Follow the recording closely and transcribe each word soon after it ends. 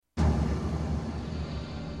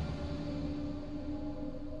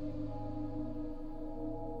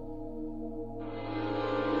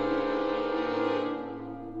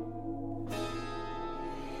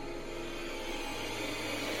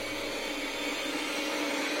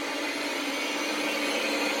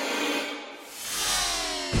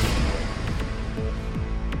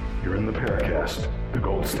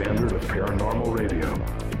Paranormal Radio.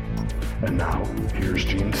 And now, here's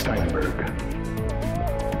Gene Steinberg.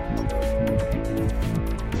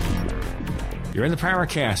 You're in the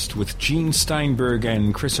Paracast with Gene Steinberg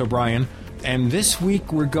and Chris O'Brien. And this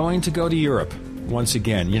week, we're going to go to Europe once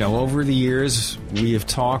again. You know, over the years, we have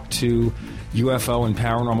talked to UFO and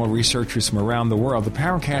paranormal researchers from around the world. The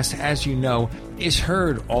Paracast, as you know, is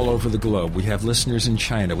heard all over the globe. We have listeners in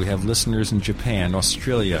China, we have listeners in Japan,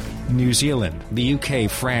 Australia, New Zealand, the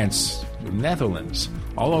UK, France, the Netherlands,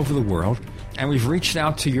 all over the world. And we've reached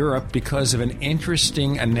out to Europe because of an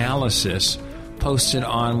interesting analysis posted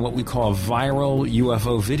on what we call viral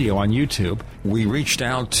UFO video on YouTube. We reached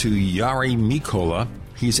out to Jari Mikkola.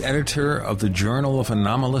 He's editor of the Journal of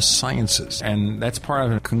Anomalous Sciences, and that's part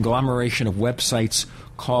of a conglomeration of websites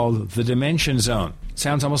called The Dimension Zone.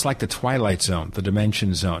 Sounds almost like the Twilight Zone, the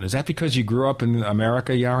Dimension Zone. Is that because you grew up in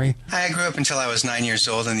America, Jari? I grew up until I was 9 years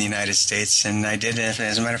old in the United States, and I did,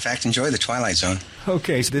 as a matter of fact, enjoy the Twilight Zone.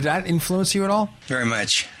 Okay, so did that influence you at all? Very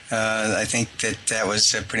much. I think that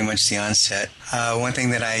was pretty much the onset. One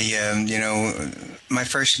thing that my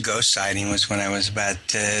first ghost sighting was when I was about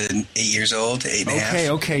 8 years old, 8.5.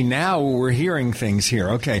 Okay, now we're hearing things here.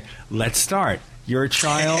 Okay, let's start. You're a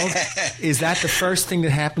child. Is that the first thing that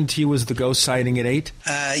happened to you was the ghost sighting at 8?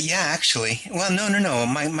 Yeah, actually. Well, no.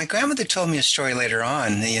 My grandmother told me a story later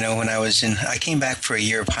on. You know, when I came back for a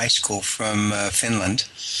year of high school from Finland.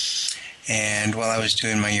 And while I was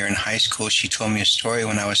doing my year in high school, she told me a story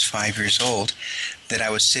when I was 5 years old that I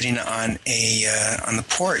was sitting on the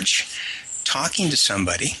porch talking to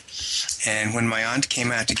somebody. And when my aunt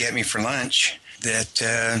came out to get me for lunch,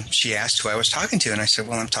 that she asked who I was talking to. And I said,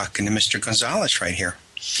 well, I'm talking to Mr. Gonzalez right here.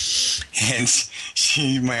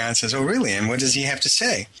 And my aunt says, oh, really? And what does he have to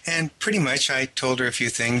say? And pretty much I told her a few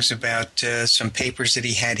things about some papers that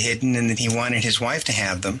he had hidden and that he wanted his wife to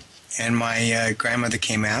have them. And my grandmother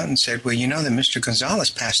came out and said, well, you know that Mr. Gonzalez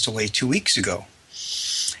passed away 2 weeks ago.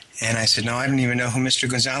 And I said, no, I don't even know who Mr.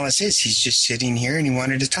 Gonzalez is. He's just sitting here and he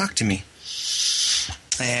wanted to talk to me.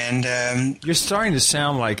 And you're starting to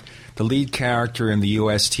sound like the lead character in the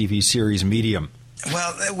U.S. TV series Medium.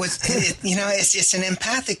 Well, it's an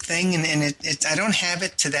empathic thing, and I don't have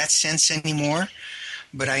it to that sense anymore.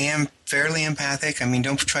 But I am fairly empathic. I mean,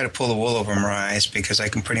 don't try to pull the wool over my eyes because I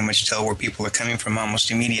can pretty much tell where people are coming from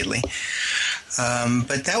almost immediately.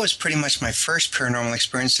 But that was pretty much my first paranormal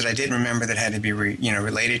experience that I didn't remember that had to be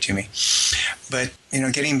related to me. But,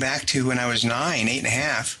 getting back to when I was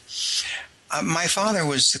 8.5, my father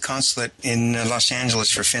was the consulate in Los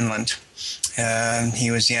Angeles for Finland.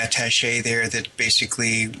 He was the attaché there that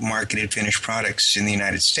basically marketed finished products in the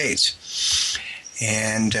United States.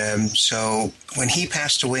 And so when he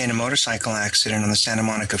passed away in a motorcycle accident on the Santa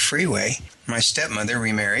Monica Freeway, my stepmother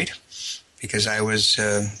remarried because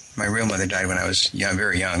my real mother died when I was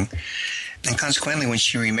very young. And consequently, when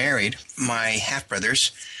she remarried, my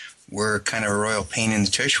half-brothers were kind of a royal pain in the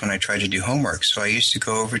tush when I tried to do homework. So I used to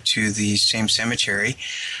go over to the same cemetery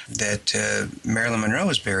that Marilyn Monroe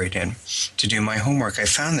was buried in to do my homework. I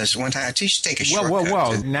found this one time. I used to take a shortcut.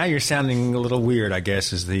 Whoa. Now you're sounding a little weird, I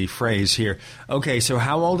guess, is the phrase here. Okay, so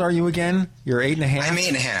how old are you again? You're 8.5? I'm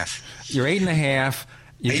 8.5. You're 8.5.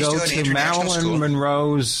 You go to Marilyn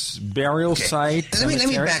Monroe's burial site. Let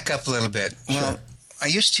me back up a little bit. Sure. Well, I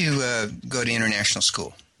used to go to international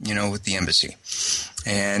school, with the embassy.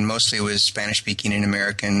 And mostly it was Spanish-speaking and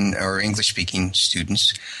American or English-speaking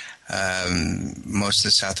students. Most of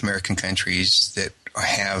the South American countries that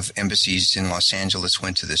have embassies in Los Angeles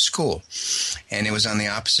went to this school. And it was on the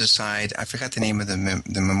opposite side. I forgot the name of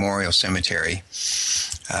the memorial cemetery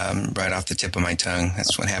right off the tip of my tongue.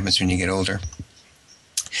 That's what happens when you get older.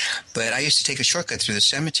 But I used to take a shortcut through the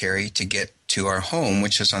cemetery to get to our home,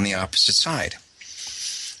 which was on the opposite side,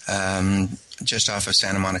 just off of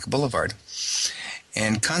Santa Monica Boulevard.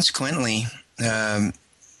 And consequently, I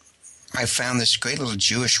found this great little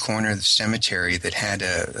Jewish corner of the cemetery that had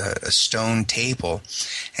a stone table,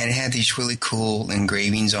 and it had these really cool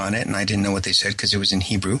engravings on it, and I didn't know what they said because it was in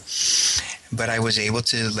Hebrew. But I was able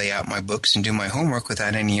to lay out my books and do my homework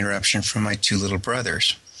without any interruption from my two little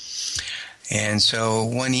brothers. And so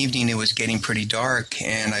one evening it was getting pretty dark,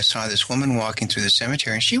 and I saw this woman walking through the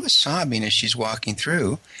cemetery, and she was sobbing as she's walking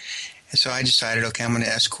through. And so I decided, okay, I'm going to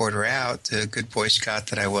escort her out, the good Boy Scout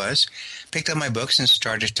that I was, picked up my books and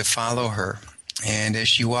started to follow her. And as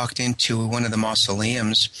she walked into one of the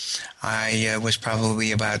mausoleums, I was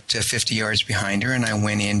probably about 50 yards behind her, and I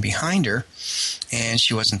went in behind her, and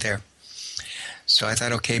she wasn't there. So I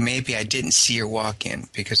thought, okay, maybe I didn't see her walk in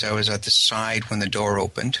because I was at the side when the door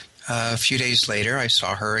opened. A few days later, I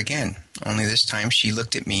saw her again. Only this time she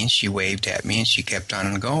looked at me and she waved at me and she kept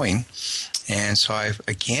on going. And so I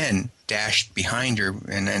again dashed behind her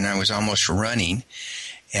and I was almost running.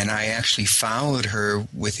 And I actually followed her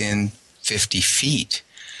within 50 feet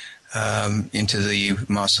into the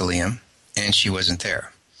mausoleum, and she wasn't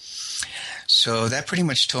there. So that pretty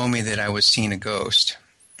much told me that I was seeing a ghost.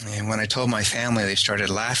 And when I told my family, they started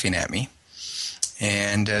laughing at me.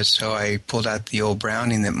 And so I pulled out the old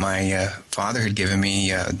Browning that my father had given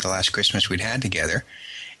me the last Christmas we'd had together.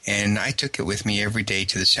 And I took it with me every day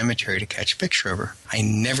to the cemetery to catch a picture of her. I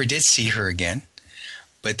never did see her again.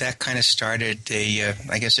 But that kind of started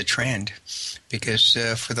a trend. Because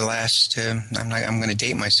for the last, I'm going to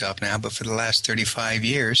date myself now, but for the last 35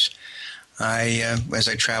 years, as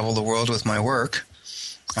I travel the world with my work,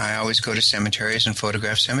 I always go to cemeteries and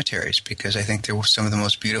photograph cemeteries because I think they're some of the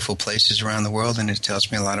most beautiful places around the world, and it tells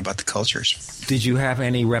me a lot about the cultures. Did you have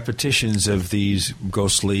any repetitions of these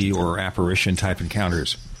ghostly or apparition-type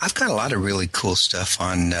encounters? I've got a lot of really cool stuff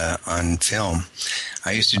on film.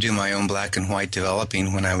 I used to do my own black and white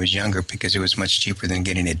developing when I was younger because it was much cheaper than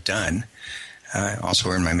getting it done. I also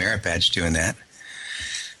earned my merit badge doing that.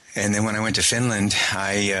 And then when I went to Finland,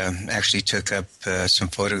 I actually took up some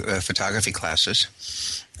photography classes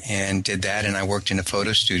and did that, and I worked in a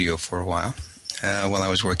photo studio for a while while I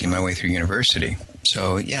was working my way through university.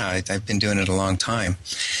 So, yeah, I've been doing it a long time.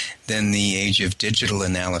 Then the age of digital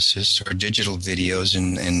analysis or digital videos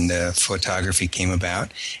and photography came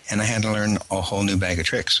about, and I had to learn a whole new bag of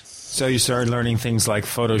tricks. So you started learning things like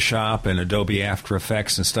Photoshop and Adobe After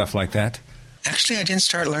Effects and stuff like that? Actually, I didn't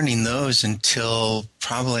start learning those until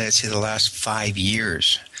probably, I'd say, the last 5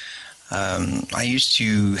 years. I used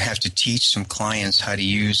to have to teach some clients how to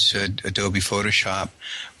use Adobe Photoshop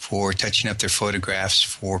for touching up their photographs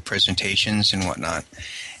for presentations and whatnot.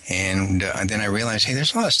 And then I realized, hey,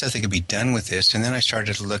 there's a lot of stuff that could be done with this. And then I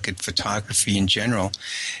started to look at photography in general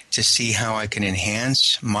to see how I can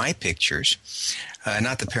enhance my pictures,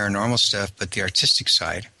 not the paranormal stuff, but the artistic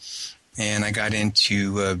side. And I got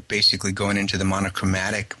into basically going into the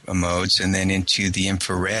monochromatic modes and then into the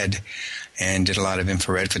infrared and did a lot of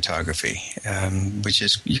infrared photography, which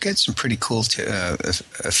is, you get some pretty cool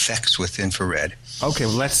effects with infrared. Okay,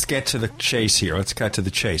 well, let's get to the chase here. Let's cut to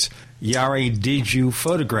the chase. Jari, did you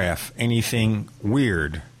photograph anything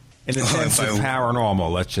weird in the sense of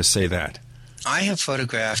paranormal? Let's just say that. I have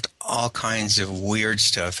photographed all kinds of weird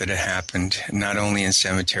stuff that had happened, not only in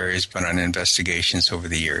cemeteries, but on investigations over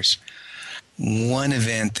the years. One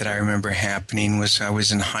event that I remember happening was I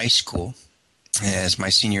was in high school, as my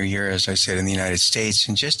senior year, as I said, in the United States,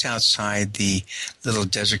 and just outside the little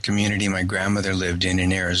desert community my grandmother lived in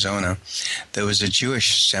Arizona, there was a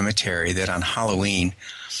Jewish cemetery that on Halloween,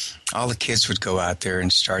 all the kids would go out there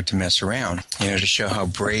and start to mess around, to show how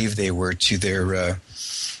brave they were to their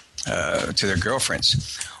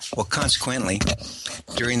girlfriends. Well, consequently,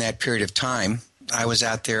 during that period of time, I was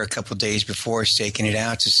out there a couple of days before staking it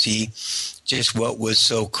out to see just what was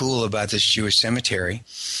so cool about this Jewish cemetery.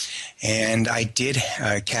 And I did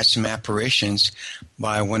catch some apparitions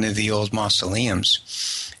by one of the old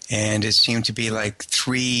mausoleums. And it seemed to be like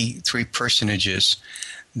three personages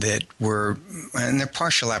that were, and they're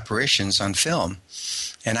partial apparitions on film.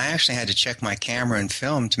 And I actually had to check my camera and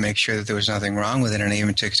film to make sure that there was nothing wrong with it. And I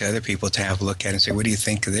even took to other people to have a look at it and say, what do you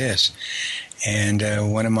think of this? And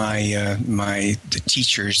one of the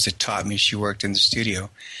teachers that taught me, she worked in the studio,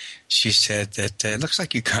 she said that it looks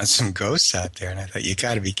like you got some ghosts out there. And I thought, you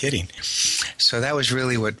got to be kidding. So that was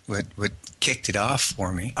really what kicked it off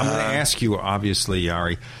for me. I'm going to ask you, obviously,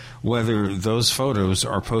 Jari, whether those photos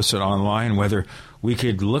are posted online, whether we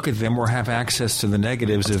could look at them or have access to the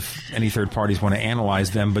negatives if any third parties want to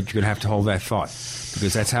analyze them, but you're going to have to hold that thought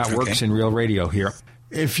because that's how it works in real radio here.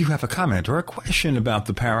 If you have a comment or a question about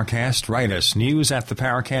the Paracast, write us,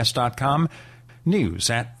 news@theparacast.com,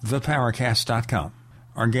 news@theparacast.com.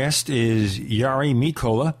 Our guest is Jari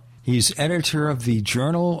Mikkola. He's editor of the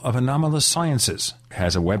Journal of Anomalous Sciences.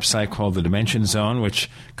 Has a website called The Dimension Zone, which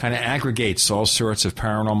kind of aggregates all sorts of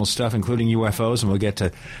paranormal stuff, including UFOs, and we'll get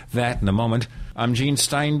to that in a moment. I'm Gene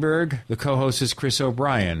Steinberg. The co-host is Chris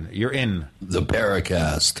O'Brien. You're in The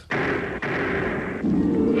Paracast.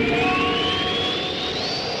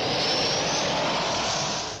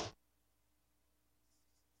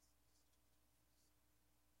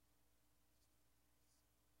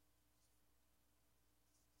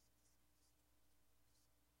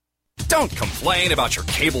 Don't complain about your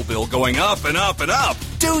cable bill going up and up and up.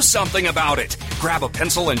 Do something about it. Grab a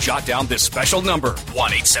pencil and jot down this special number,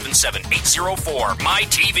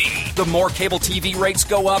 1-877-804-MY-TV. The more cable TV rates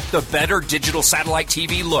go up, the better digital satellite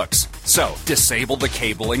TV looks. So, disable the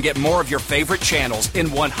cable and get more of your favorite channels in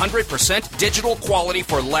 100% digital quality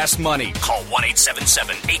for less money. Call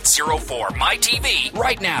 1-877-804-MY-TV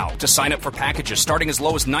right now to sign up for packages starting as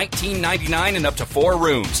low as $19.99 and up to 4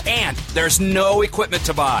 rooms. And there's no equipment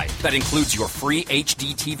to buy. That includes your free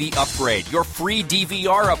HD TV upgrade, your free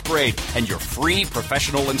DVR upgrade, and your free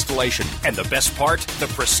professional installation. And the best part, the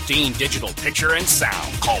pristine digital picture and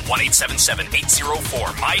sound. Call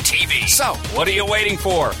 1-877-804-MY-TV. So, what are you waiting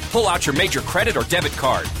for? Pull out your major credit or debit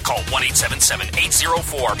card. Call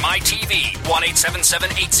 1-877-804-MY-TV.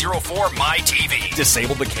 1-877-804-MY-TV.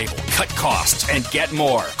 Disable the cable, cut costs, and get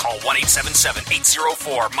more. Call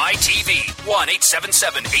 1-877-804-MY-TV.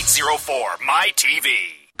 1-877-804-MY-TV.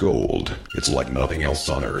 Gold. It's like nothing else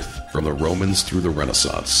on Earth. From the Romans through the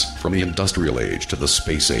Renaissance, from the Industrial Age to the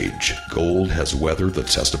Space Age, gold has weathered the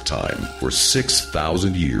test of time. For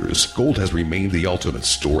 6,000 years, gold has remained the ultimate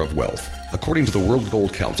store of wealth. According to the World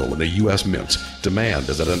Gold Council and the U.S. Mint, demand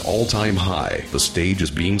is at an all-time high. The stage is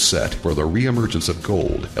being set for the reemergence of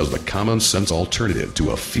gold as the common-sense alternative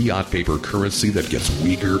to a fiat paper currency that gets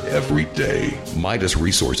weaker every day. Midas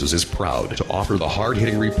Resources is proud to offer the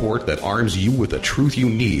hard-hitting report that arms you with the truth you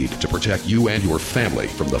need to protect you and your family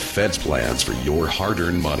from the Fed's plans for your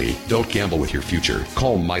hard-earned money. Don't gamble with your future.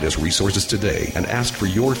 Call Midas Resources today and ask for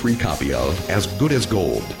your free copy of As Good as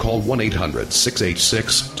Gold. Call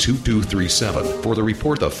 1-800-686-2237 for the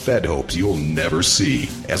report the Fed hopes you'll never see.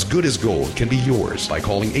 As Good as Gold can be yours by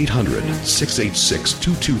calling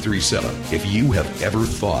 800-686-2237. If you have ever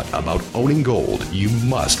thought about owning gold, you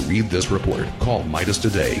must read this report. Call Midas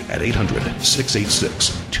today at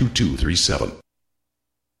 800-686-2237.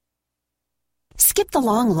 Skip the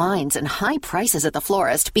long lines and high prices at the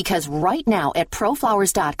florist because right now at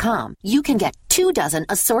ProFlowers.com, you can get 2 dozen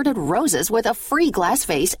assorted roses with a free glass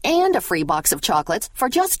vase and a free box of chocolates for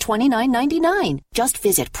just $29.99. Just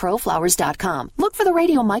visit ProFlowers.com. Look for the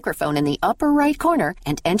radio microphone in the upper right corner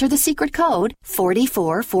and enter the secret code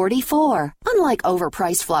 4444. Unlike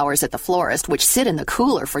overpriced flowers at the florist, which sit in the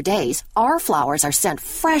cooler for days, our flowers are sent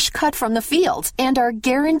fresh cut from the fields and are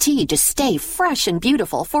guaranteed to stay fresh and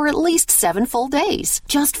beautiful for at least 7 full days.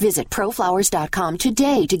 Just visit ProFlowers.com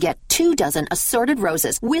today to get 2 dozen assorted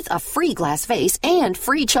roses with a free glass vase and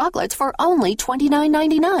free chocolates for only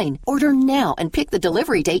 $29.99. Order now and pick the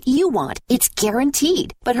delivery date you want. It's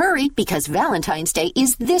guaranteed. But hurry, because Valentine's Day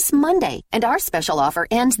is this Monday, and our special offer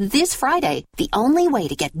ends this Friday. The only way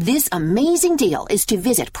to get this amazing deal is to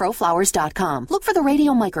visit ProFlowers.com. Look for the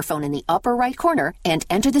radio microphone in the upper right corner and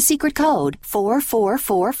enter the secret code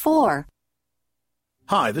 4444.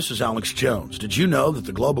 Hi, this is Alex Jones. Did you know that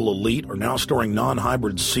the global elite are now storing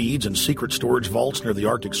non-hybrid seeds in secret storage vaults near the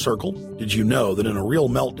Arctic Circle? Did you know that in a real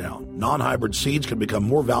meltdown, non-hybrid seeds can become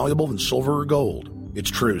more valuable than silver or gold?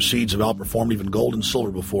 It's true, seeds have outperformed even gold and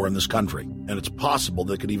silver before in this country, and it's possible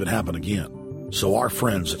that could even happen again. So our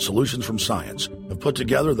friends at Solutions from Science have put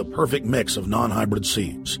together the perfect mix of non-hybrid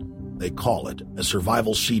seeds. They call it a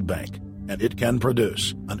survival seed bank, and it can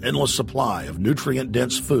produce an endless supply of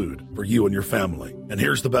nutrient-dense food for you and your family. And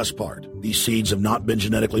here's the best part. These seeds have not been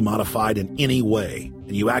genetically modified in any way,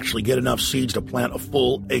 and you actually get enough seeds to plant a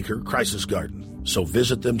full acre crisis garden. So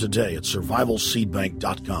visit them today at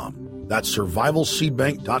survivalseedbank.com. That's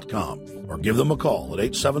survivalseedbank.com, or give them a call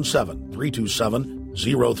at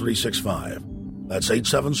 877-327-0365. That's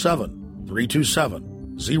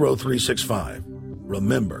 877-327-0365.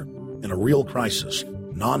 Remember, in a real crisis,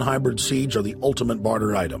 non-hybrid seeds are the ultimate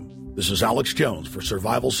barter item. This is Alex Jones for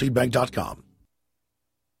survivalseedbank.com.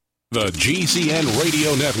 The GCN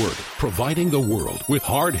Radio Network, providing the world with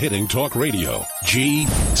hard-hitting talk radio.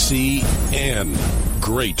 GCN.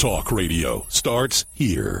 Great talk radio starts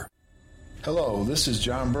here. Hello, this is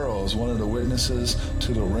John Burroughs, one of the witnesses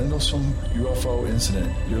to the Rendlesham UFO incident.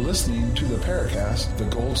 You're listening to the Paracast, the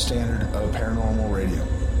gold standard of paranormal radio.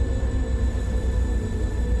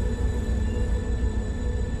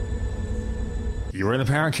 You're in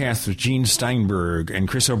the Paracast with Gene Steinberg and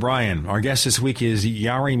Chris O'Brien. Our guest this week is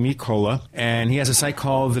Jari Mikkola, and he has a site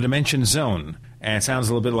called The Dimension Zone. And it sounds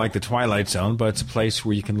a little bit like the Twilight Zone, but it's a place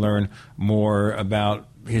where you can learn more about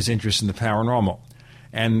his interest in the paranormal.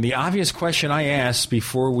 And the obvious question I asked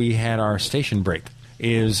before we had our station break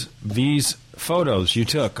is, these photos you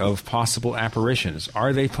took of possible apparitions,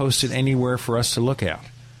 are they posted anywhere for us to look at?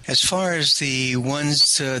 As far as the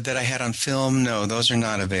ones that I had on film, no, those are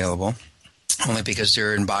not available, only because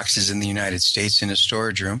they're in boxes in the United States in a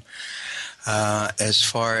storage room. As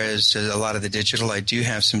far as a lot of the digital, I do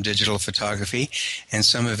have some digital photography, and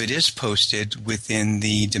some of it is posted within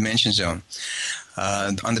the Dimension Zone.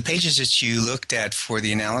 On the pages that you looked at for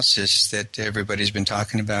the analysis that everybody's been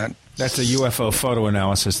talking about. That's a UFO photo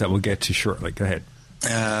analysis that we'll get to shortly. Go ahead.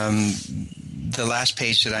 The last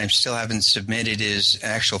page that I still haven't submitted is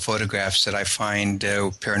actual photographs that I find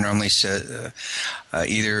paranormally,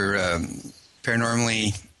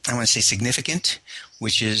 paranormally, I want to say significant,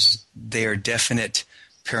 which is they are definite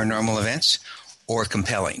paranormal events, or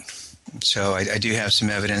compelling. So I do have some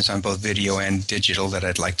evidence on both video and digital that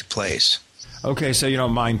I'd like to place. Okay, so you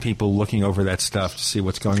don't mind people looking over that stuff to see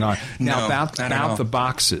what's going on. Now, about the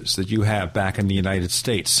boxes that you have back in the United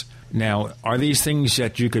States. Now, are these things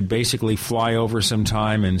that you could basically fly over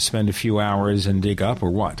sometime and spend a few hours and dig up,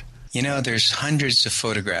 or what? You know, there's hundreds of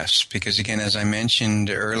photographs because, again, as I mentioned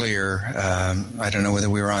earlier, I don't know whether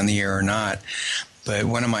we were on the air or not, but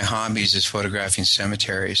one of my hobbies is photographing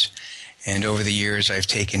cemeteries. And over the years, I've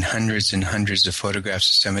taken hundreds and hundreds of photographs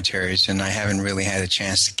of cemeteries, and I haven't really had a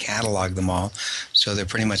chance to catalog them all, so they're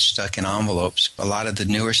pretty much stuck in envelopes. A lot of the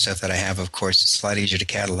newer stuff that I have, of course, it's a lot easier to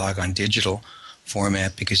catalog on digital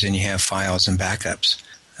format because then you have files and backups.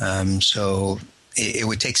 So it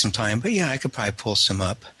would take some time, but yeah, I could probably pull some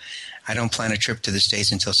up. I don't plan a trip to the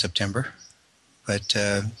States until September, but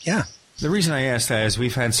yeah. The reason I ask that is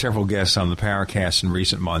we've had several guests on the Paracast in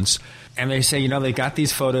recent months, and they say, you know, they've got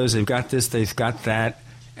these photos, they've got this, they've got that,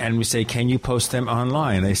 and we say, can you post them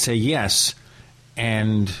online? They say yes,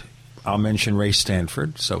 and I'll mention Ray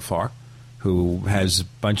Stanford so far, who has a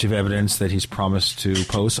bunch of evidence that he's promised to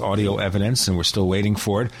post, audio evidence, and we're still waiting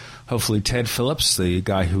for it. Hopefully Ted Phillips, the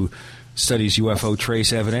guy who studies UFO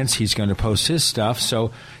trace evidence, he's going to post his stuff.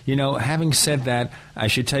 So, you know, having said that, I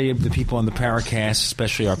should tell you the people on the Paracast,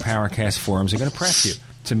 especially our Paracast forums, are going to press you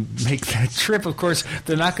to make that trip. Of course,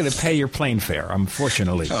 they're not going to pay your plane fare,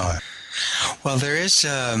 unfortunately. Oh. Well, there is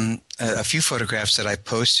a few photographs that I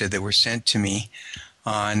posted that were sent to me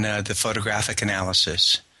on the photographic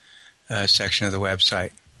analysis section of the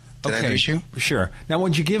website. Did I lose you? Sure. Now,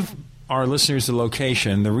 would you give our listeners the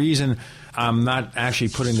location? The reason I'm not actually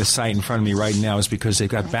putting the site in front of me right now is because they've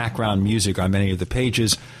got background music on many of the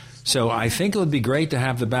pages. So I think it would be great to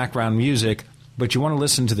have the background music, but you want to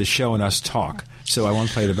listen to the show and us talk. So I won't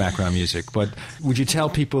play the background music. But would you tell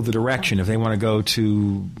people the direction if they want to go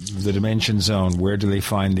to the Dimension Zone? Where do they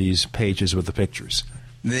find these pages with the pictures?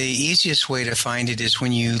 The easiest way to find it is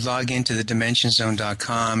when you log into the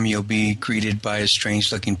dimensionzone.com, you'll be greeted by a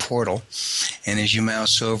strange-looking portal. And as you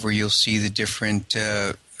mouse over, you'll see the different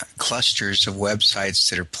clusters of websites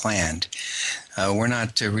that are planned. We're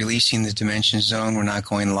not releasing the Dimension Zone. We're not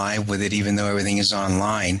going live with it, even though everything is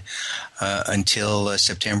online, until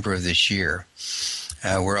September of this year.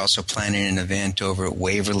 We're also planning an event over at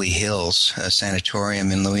Waverly Hills, a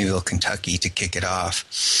sanatorium in Louisville, Kentucky, to kick it off.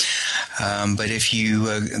 But if you,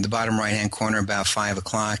 in the bottom right-hand corner, about 5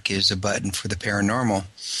 o'clock, is a button for the paranormal.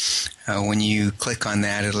 When you click on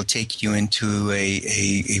that, it'll take you into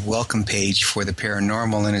a welcome page for the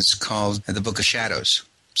paranormal, and it's called the Book of Shadows.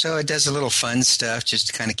 So it does a little fun stuff just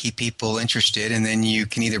to kind of keep people interested, and then you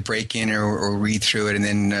can either break in or read through it and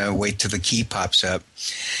then wait till the key pops up.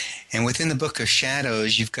 And within the Book of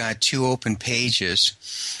Shadows, you've got 2 open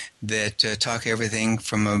pages that talk everything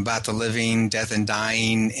from about the living, death and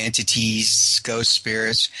dying, entities, ghost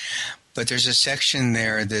spirits. But there's a section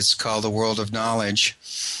there that's called the World of Knowledge.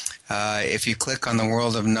 If you click on the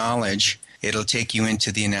World of Knowledge, it'll take you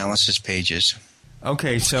into the analysis pages.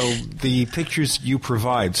 Okay, so the pictures you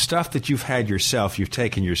provide, stuff that you've had yourself, you've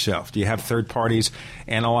taken yourself, do you have third parties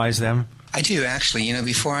analyze them? I do, actually. You know,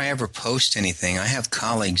 before I ever post anything, I have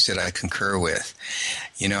colleagues that I concur with.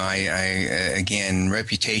 You know, again,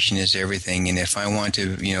 reputation is everything, and if I want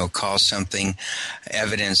to, you know, call something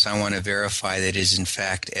evidence, I want to verify that it is in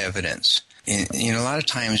fact evidence. And, you know, a lot of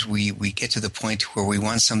times we get to the point where we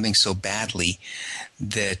want something so badly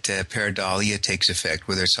that pareidolia takes effect,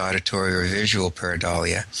 whether it's auditory or visual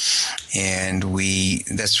pareidolia. And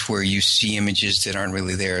that's where you see images that aren't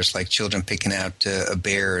really there. It's like children picking out a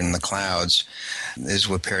bear in the clouds. This is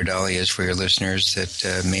what pareidolia is for your listeners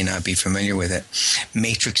that may not be familiar with it.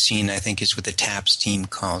 Matrixing, I think, is what the TAPS team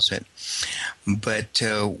calls it. But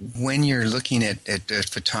when you're looking at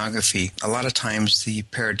photography, a lot of times the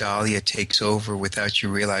pareidolia takes over without you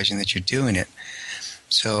realizing that you're doing it.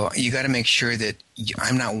 So you got to make sure that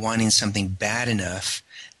I'm not wanting something bad enough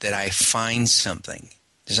that I find something.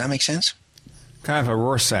 Does that make sense? Kind of a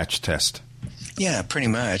Rorschach test. Yeah, pretty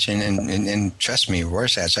much. And trust me,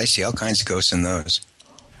 Rorschach, I see all kinds of ghosts in those.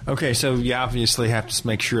 Okay, so you obviously have to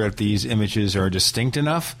make sure that these images are distinct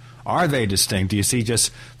enough. are they distinct? Do you see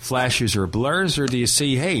just flashes or blurs, or do you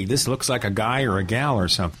see, hey, this looks like a guy or a gal or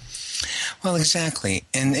something? Well, exactly.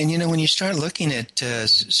 And when you start looking at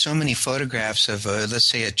so many photographs of, let's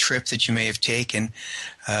say, a trip that you may have taken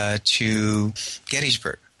to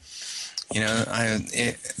Gettysburg,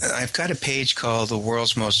 I've got a page called The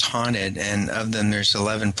World's Most Haunted, and of them there's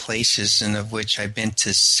 11 places, and of which I've been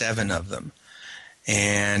to 7 of them.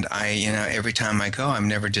 And every time I go, I'm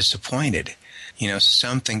never disappointed.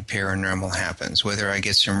 Something paranormal happens, whether I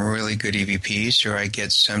get some really good EVPs or I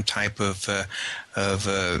get some type of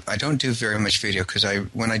I don't do very much video because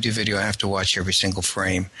when I do video, I have to watch every single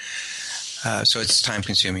frame. So it's time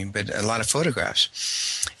consuming, but a lot of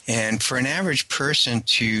photographs. And for an average person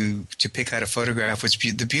to pick out a photograph,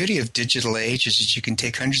 the beauty of digital age is that you can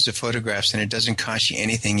take hundreds of photographs and it doesn't cost you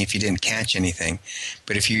anything if you didn't catch anything.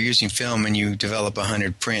 But if you're using film and you develop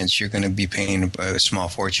 100 prints, you're going to be paying a small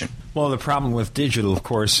fortune. Well, the problem with digital, of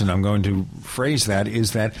course, and I'm going to phrase that,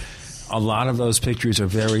 is that a lot of those pictures are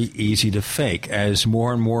very easy to fake. As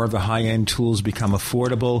more and more of the high-end tools become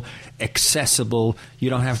affordable, accessible, you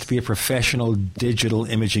don't have to be a professional digital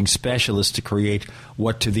imaging specialist to create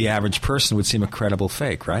what to the average person would seem a credible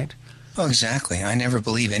fake, right? Oh, exactly. I never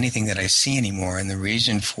believe anything that I see anymore, and the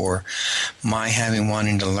reason for my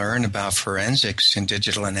wanting to learn about forensics and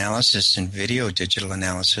digital analysis and video digital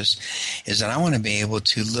analysis is that I want to be able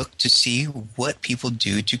to look to see what people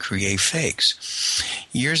do to create fakes.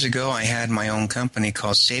 Years ago, I had my own company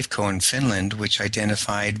called Safeco in Finland, which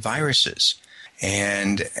identified viruses.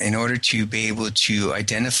 And in order to be able to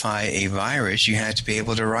identify a virus, you had to be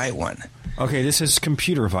able to write one. Okay, this is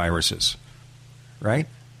computer viruses, right?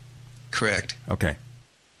 Correct. Okay.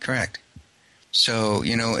 Correct. So,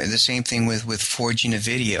 the same thing with forging a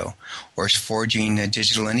video or forging a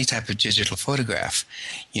any type of digital photograph.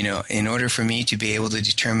 In order for me to be able to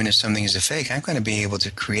determine if something is a fake, I'm going to be able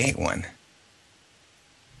to create one.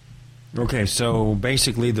 Okay, so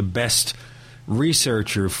basically the best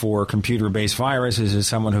researcher for computer-based viruses is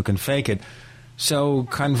someone who can fake it. So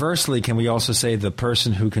conversely, can we also say the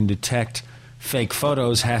person who can detect fake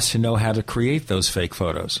photos has to know how to create those fake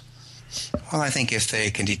photos? Well, I think if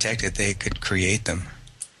they can detect it, they could create them.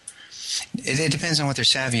 It depends on what their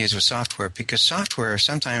savvy is with software, because software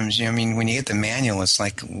sometimes, when you get the manual, it's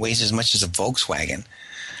like weighs as much as a Volkswagen,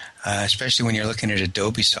 especially when you're looking at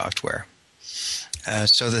Adobe software.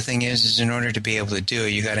 So the thing is in order to be able to do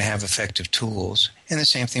it, you got to have effective tools. And the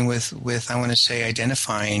same thing with I want to say,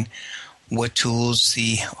 identifying what tools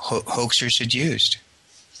the hoaxers had used.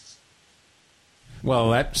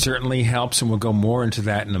 Well, that certainly helps, and we'll go more into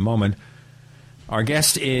that in a moment. Our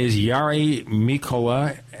guest is Jari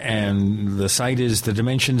Mikkola, and the site is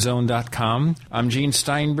thedimensionzone.com. I'm Gene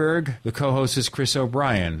Steinberg. The co-host is Chris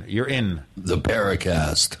O'Brien. You're in the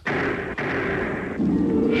Paracast.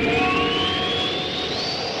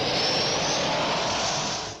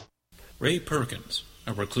 Ray Perkins,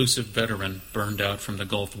 a reclusive veteran burned out from the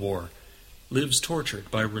Gulf War, lives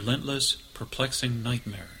tortured by relentless, perplexing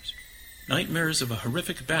nightmares. Nightmares of a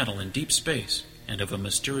horrific battle in deep space and of a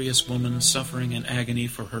mysterious woman suffering in agony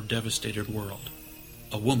for her devastated world.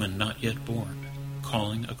 A woman not yet born,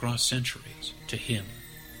 calling across centuries to him.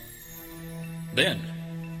 Then,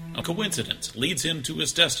 a coincidence leads him to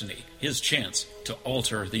his destiny, his chance to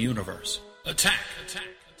alter the universe. Attack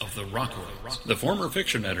of the Rockoids. The former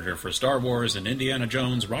fiction editor for Star Wars and Indiana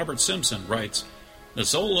Jones, Robert Simpson, writes, "The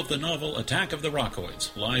soul of the novel Attack of the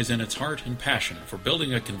Rockoids lies in its heart and passion for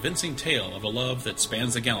building a convincing tale of a love that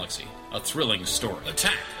spans the galaxy, a thrilling story.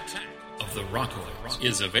 Attack of the Rockoids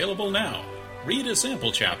is available now. Read a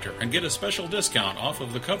sample chapter and get a special discount off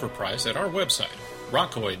of the cover price at our website,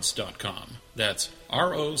 rockoids.com. That's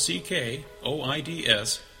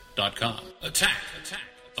ROCKOIDS.com. Attack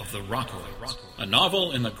of the Rockoids, a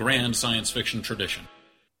novel in the grand science fiction tradition."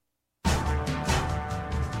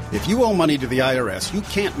 If you owe money to the IRS, you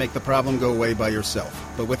can't make the problem go away by yourself.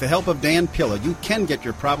 But with the help of Dan Pilla, you can get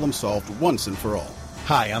your problem solved once and for all.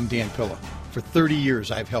 Hi, I'm Dan Pilla. For 30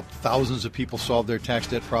 years, I've helped thousands of people solve their tax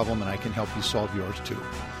debt problem, and I can help you solve yours too.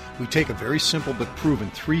 We take a very simple but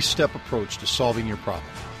proven 3-step approach to solving your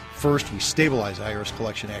problem. First, we stabilize IRS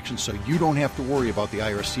collection actions so you don't have to worry about the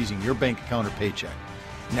IRS seizing your bank account or paycheck.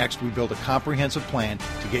 Next, we build a comprehensive plan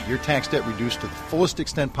to get your tax debt reduced to the fullest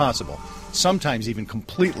extent possible, sometimes even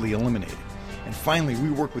completely eliminated. And finally,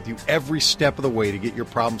 we work with you every step of the way to get your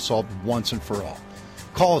problem solved once and for all.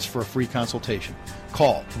 Call us for a free consultation.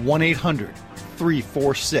 Call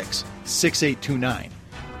 1-800-346-6829.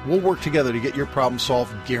 We'll work together to get your problem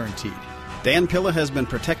solved, guaranteed. Dan Pilla has been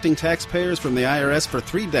protecting taxpayers from the IRS for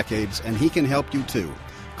 3 decades, and he can help you too.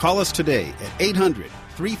 Call us today at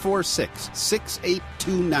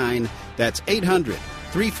 800-346-6829. That's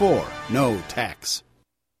 800-34-NO-TAX.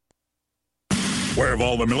 Where have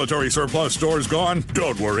all the military surplus stores gone?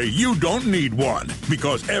 Don't worry, you don't need one,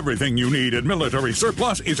 because everything you need at Military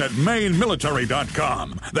Surplus is at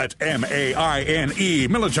MaineMilitary.com. That's M-A-I-N-E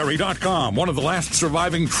Military.com, one of the last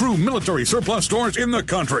surviving true military surplus stores in the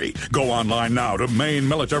country. Go online now to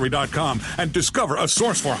MaineMilitary.com and discover a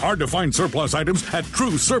source for hard-to-find surplus items at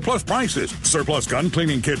true surplus prices. Surplus gun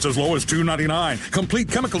cleaning kits as low as $2.99.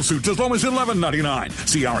 Complete chemical suits as low as $11.99.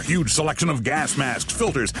 See our huge selection of gas masks,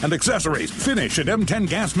 filters, and accessories. Finish and M10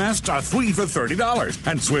 gas masks are 3 for $30,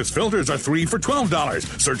 and Swiss filters are 3 for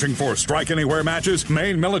 $12. Searching for Strike Anywhere matches?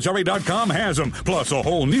 MaineMilitary.com has them, plus a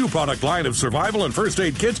whole new product line of survival and first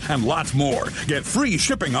aid kits and lots more. Get free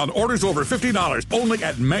shipping on orders over $50 only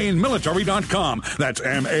at MaineMilitary.com. That's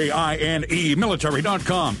M-A-I-N-E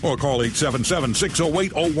Military.com, or call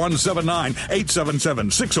 877-608-0179,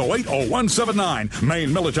 877-608-0179.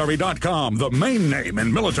 MaineMilitary.com, the main name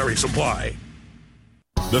in military supply.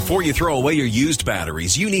 Before you throw away your used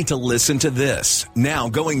batteries, you need to listen to this. Now,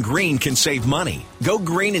 going green can save money. Go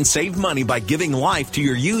green and save money by giving life to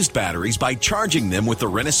your used batteries by charging them with the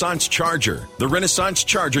Renaissance Charger. The Renaissance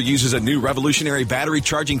Charger uses a new revolutionary battery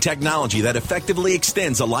charging technology that effectively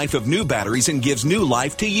extends the life of new batteries and gives new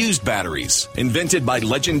life to used batteries. Invented by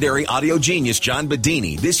legendary audio genius John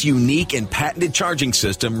Bedini, this unique and patented charging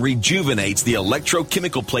system rejuvenates the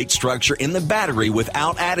electrochemical plate structure in the battery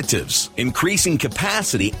without additives, increasing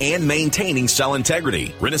capacity and maintaining cell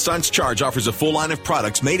integrity. Renaissance Charge offers a full line of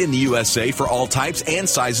products made in the USA for all types and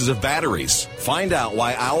sizes of batteries. Find out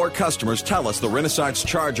why our customers tell us the Renaissance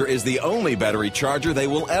Charger is the only battery charger they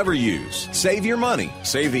will ever use. Save your money.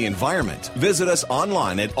 Save the environment. Visit us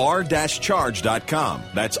online at r-charge.com.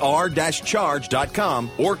 That's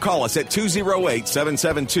r-charge.com, or call us at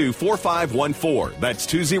 208-772-4514. That's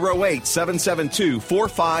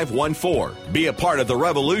 208-772-4514. Be a part of the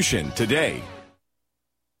revolution today.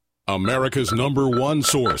 America's #1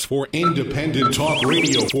 source for independent talk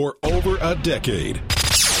radio for over a decade.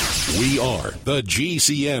 We are the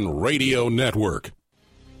GCN Radio Network.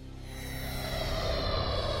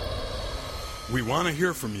 We want to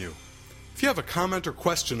hear from you. If you have a comment or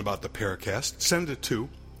question about the Paracast, send it to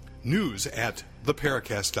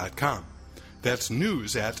news@theparacast.com. That's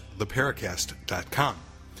news@theparacast.com.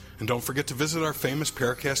 And don't forget to visit our famous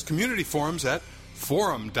Paracast community forums at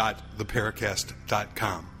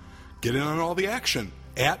forum.theparacast.com. Get in on all the action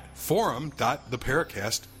at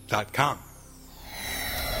forum.theparacast.com.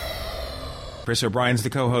 Chris O'Brien's the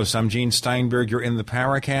co-host. I'm Gene Steinberg. You're in the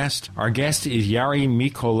Paracast. Our guest is Jari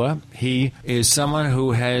Mikkola. He is someone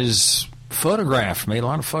who has made a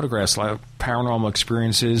lot of photographs, a lot of paranormal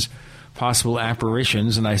experiences, possible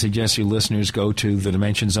apparitions, and I suggest you listeners go to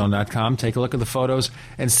thedimensionzone.com, take a look at the photos,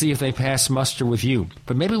 and see if they pass muster with you.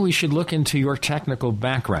 But maybe we should look into your technical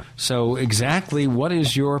background. So exactly what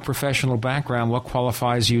is your professional background? What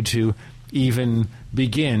qualifies you to even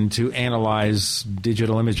begin to analyze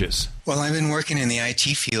digital images? Well, I've been working in the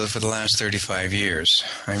IT field for the last 35 years.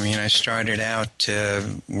 I mean, I started out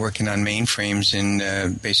working on mainframes in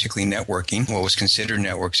basically networking, what was considered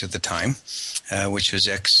networks at the time, which was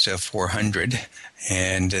X400,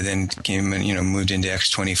 and then moved into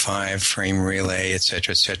X25, frame relay, et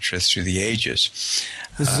cetera, through the ages.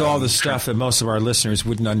 This is all the stuff that most of our listeners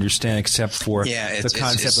wouldn't understand except for the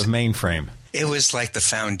concept of mainframe. It was like the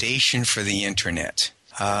foundation for the Internet.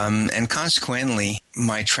 And consequently,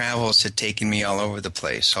 my travels had taken me all over the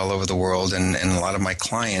place, all over the world, and a lot of my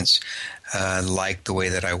clients liked the way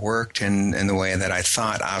that I worked and the way that I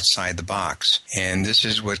thought outside the box. And this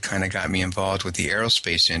is what kind of got me involved with the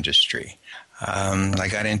aerospace industry. I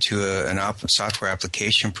got into a software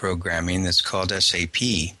application programming that's called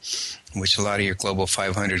SAP, which a lot of your Global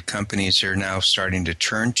 500 companies are now starting to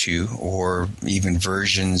turn to, or even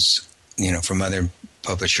versions from other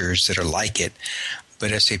publishers that are like it.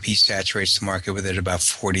 But SAP saturates the market with it about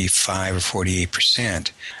 45 or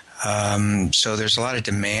 48%. So there's a lot of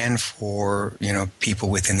demand for, people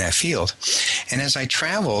within that field. And as I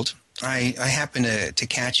traveled, I happened to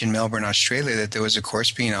catch in Melbourne, Australia, that there was a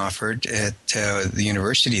course being offered at the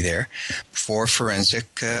university there for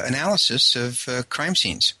forensic analysis of crime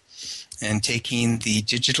scenes, and taking the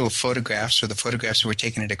digital photographs or the photographs that were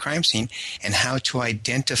taken at a crime scene and how to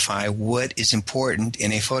identify what is important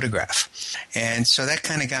in a photograph. And so that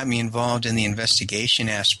kind of got me involved in the investigation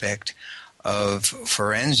aspect of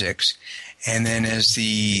forensics. And then as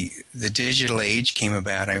the digital age came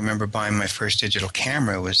about, I remember buying my first digital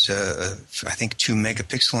camera. It was, I think, 2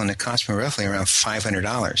 megapixel, and it cost me roughly around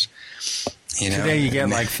 $500. Today you get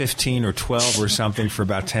like 15 or 12 or something for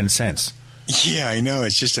about 10 cents. Yeah, I know.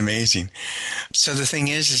 It's just amazing. So the thing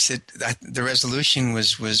is that the resolution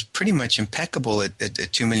was pretty much impeccable at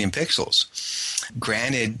 2 million pixels.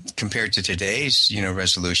 Granted, compared to today's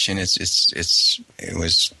resolution, it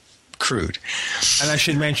was crude. And I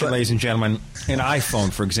should mention, ladies and gentlemen, an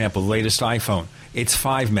iPhone, for example, the latest iPhone, it's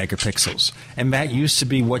 5 megapixels, and that used to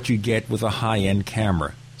be what you get with a high-end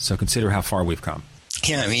camera. So consider how far we've come.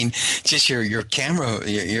 Yeah, I mean, just your camera,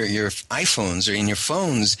 your iPhones or in your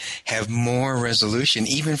phones have more resolution,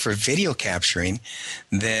 even for video capturing,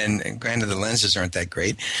 than, granted, the lenses aren't that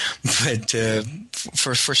great, but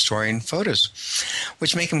for storing photos,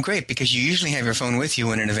 which make them great because you usually have your phone with you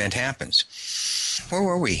when an event happens. Where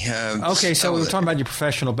were we? Okay, so we were talking about your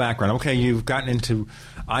professional background. Okay, you've gotten into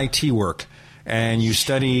IT work, and you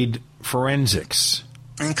studied forensics.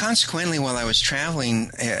 And consequently, while I was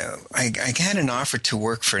traveling, I had an offer to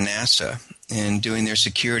work for NASA in doing their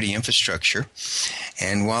security infrastructure.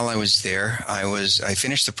 And while I was there, I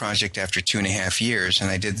finished the project after 2.5 years,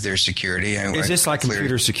 and I did their security. Is this like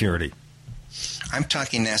computer security? I'm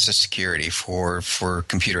talking NASA security for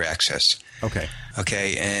computer access. Okay.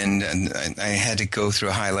 Okay, and I had to go through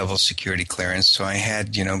a high-level security clearance, so I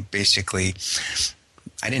had, basically...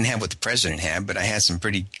 I didn't have what the president had, but I had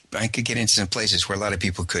I could get into some places where a lot of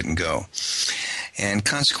people couldn't go. And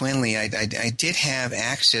consequently, I did have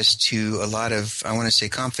access to a lot of, I want to say,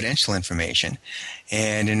 confidential information.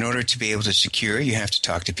 And in order to be able to secure, you have to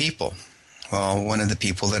talk to people. Well, one of the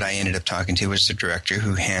people that I ended up talking to was the director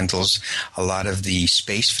who handles a lot of the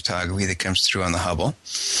space photography that comes through on the Hubble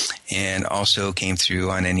and also came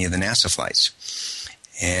through on any of the NASA flights.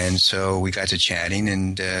 And so we got to chatting,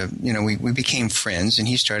 and, we became friends, and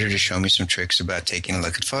he started to show me some tricks about taking a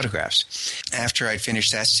look at photographs. After I'd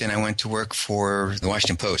finished that stint, I went to work for the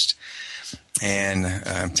Washington Post, and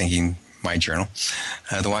I'm thinking my journal,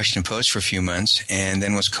 the Washington Post for a few months, and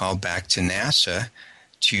then was called back to NASA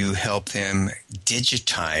to help them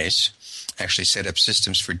digitize, actually set up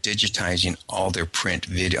systems for digitizing all their print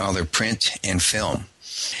and film.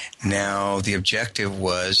 Now, the objective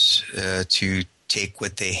was to take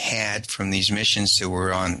what they had from these missions that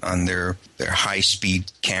were on their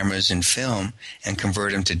high-speed cameras and film and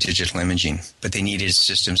convert them to digital imaging. But they needed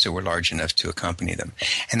systems that were large enough to accompany them.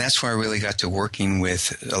 And that's where I really got to working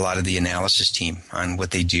with a lot of the analysis team on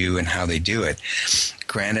what they do and how they do it.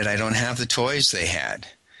 Granted, I don't have the toys they had.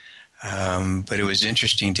 But it was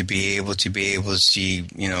interesting to be able to see,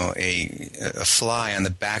 a fly on the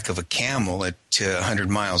back of a camel at 100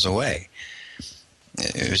 miles away.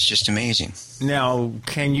 It was just amazing. Now,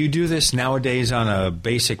 can you do this nowadays on a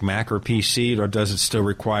basic Mac or PC, or does it still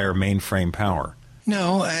require mainframe power?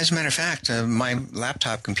 No, as a matter of fact, my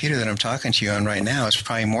laptop computer that I'm talking to you on right now is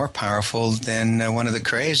probably more powerful than one of the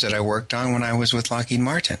Crays that I worked on when I was with Lockheed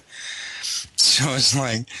Martin. So it's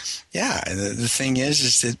like, yeah, the thing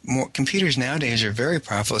is that more computers nowadays are very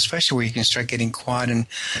powerful, especially where you can start getting quad and,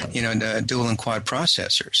 dual and quad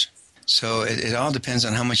processors. So it all depends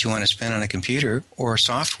on how much you want to spend on a computer or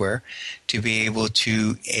software to be able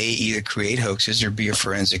to, either create hoaxes or be a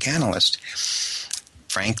forensic analyst.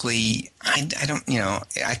 Frankly, I don't,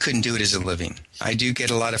 I couldn't do it as a living. I do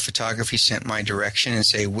get a lot of photography sent my direction and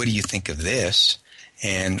say, what do you think of this?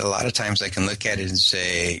 And a lot of times I can look at it and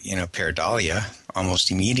say, pareidolia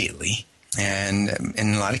almost immediately. And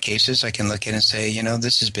in a lot of cases, I can look at it and say,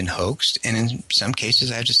 this has been hoaxed. And in some cases,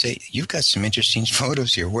 I have to say, you've got some interesting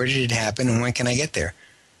photos here. Where did it happen and when can I get there?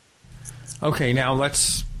 Okay, now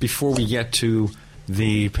before we get to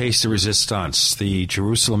the Pace de Resistance, the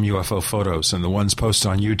Jerusalem UFO photos, and the ones posted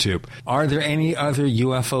on YouTube, are there any other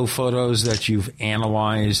UFO photos that you've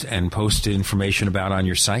analyzed and posted information about on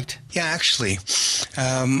your site? Yeah, actually,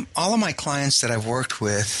 all of my clients that I've worked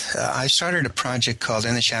with, I started a project called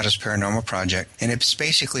In the Shadows Paranormal Project, and it's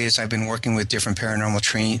basically as I've been working with different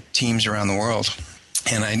paranormal teams around the world.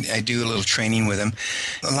 And I do a little training with them.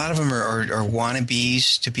 A lot of them are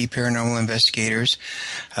wannabes to be paranormal investigators.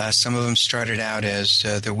 Some of them started out as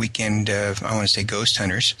their weekend, ghost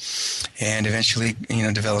hunters, and eventually,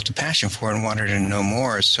 developed a passion for it and wanted to know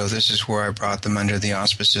more. So this is where I brought them under the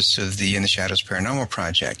auspices of the In the Shadows Paranormal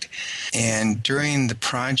Project. And during the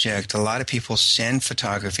project, a lot of people send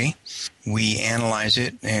photography. We analyze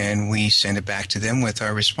it, and we send it back to them with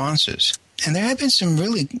our responses. And there have been some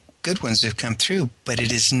really good ones that have come through, but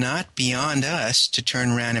it is not beyond us to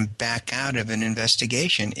turn around and back out of an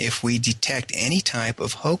investigation if we detect any type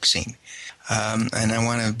of hoaxing. And I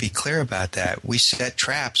want to be clear about that. We set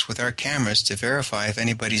traps with our cameras to verify if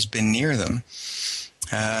anybody's been near them.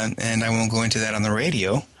 And I won't go into that on the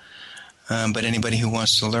radio. But anybody who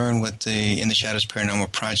wants to learn what the In the Shadows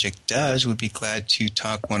Paranormal Project does would be glad to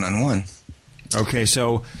talk one-on-one. Okay,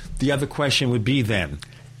 so the other question would be then,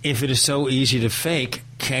 if it is so easy to fake,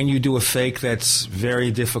 can you do a fake that's very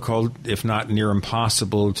difficult, if not near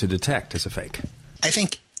impossible, to detect as a fake? I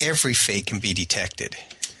think every fake can be detected.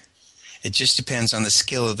 It just depends on the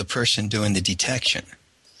skill of the person doing the detection.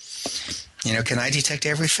 Can I detect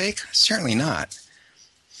every fake? Certainly not.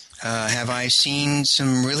 Have I seen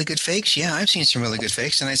some really good fakes? Yeah, I've seen some really good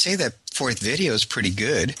fakes, and I'd say that fourth video is pretty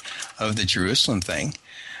good of the Jerusalem thing,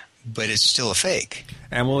 but it's still a fake.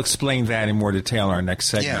 And we'll explain that in more detail in our next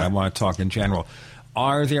segment. Yeah. I want to talk in general.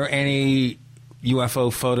 Are there any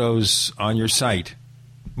UFO photos on your site,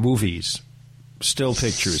 movies, still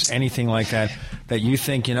pictures, anything like that, that you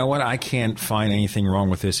think, you know what, I can't find anything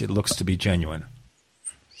wrong with this. It looks to be genuine?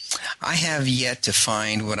 I have yet to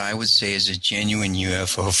find what I would say is a genuine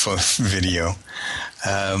UFO video.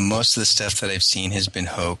 Most of the stuff that I've seen has been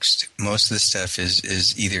hoaxed. Most of the stuff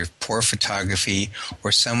is either poor photography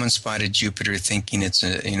or someone spotted Jupiter thinking it's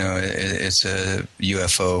a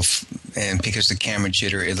UFO, and because the camera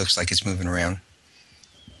jitter, it looks like it's moving around.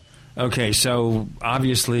 Okay, so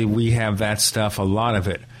obviously we have that stuff, a lot of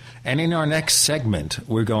it. And in our next segment,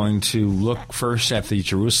 we're going to look first at the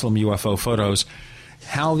Jerusalem UFO photos,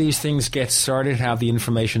 how these things get started, how the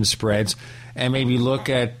information spreads, and maybe look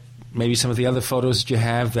at maybe some of the other photos that you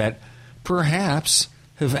have that perhaps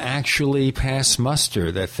have actually passed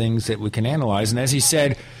muster, that things that we can analyze. And as he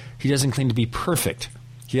said, he doesn't claim to be perfect.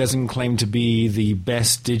 He doesn't claim to be the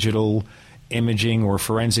best digital imaging or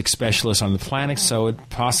forensic specialist on the planet, so it's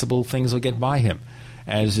possible things will get by him,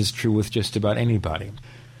 as is true with just about anybody.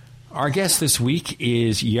 Our guest this week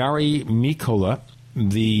is Jari Mikkola.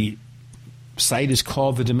 The site is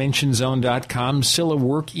called thedimensionzone.com. Still a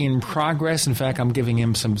work in progress. In fact, I'm giving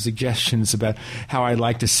him some suggestions about how I'd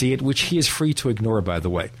like to see it, which he is free to ignore, by the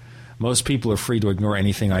way. Most people are free to ignore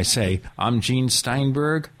anything I say. I'm Gene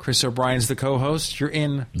Steinberg. Chris O'Brien's the co-host. You're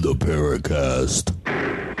in the Paracast.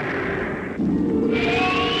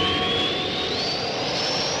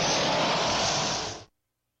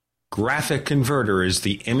 Graphic Converter is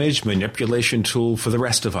the image manipulation tool for the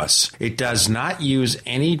rest of us. It does not use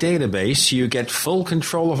any database. You get full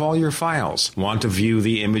control of all your files. Want to view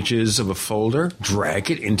the images of a folder? Drag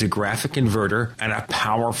it into Graphic Converter, and a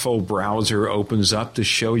powerful browser opens up to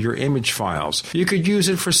show your image files. You could use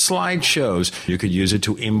it for slideshows. You could use it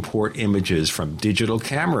to import images from digital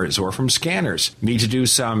cameras or from scanners. Need to do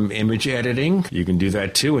some image editing? You can do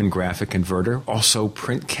that too in Graphic Converter. Also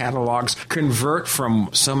print catalogs. Convert from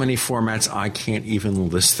so many formats I can't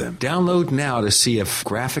even list them. Download now to see if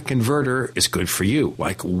Graphic Converter is good for you,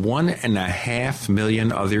 like 1.5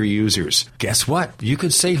 million other users. Guess what? You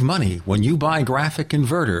could save money when you buy Graphic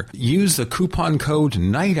Converter. Use the coupon code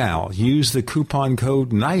Night Owl. Use the coupon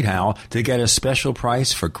code Night Owl to get a special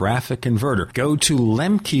price for Graphic Converter. Go to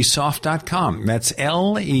lemkesoft.com. That's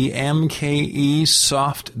Lemke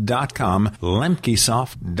soft.com.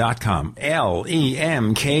 Lemkesoft.com.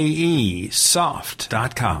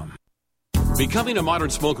 Lemkesoft.com. Becoming a modern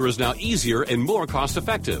smoker is now easier and more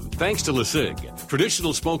cost-effective thanks to LeSig.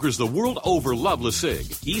 Traditional smokers the world over love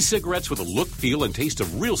LeSig. E-cigarettes with a look, feel, and taste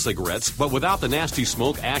of real cigarettes, but without the nasty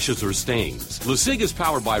smoke, ashes, or stains. LeSig is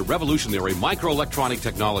powered by revolutionary microelectronic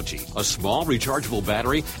technology. A small rechargeable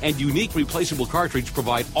battery and unique replaceable cartridge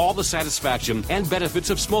provide all the satisfaction and benefits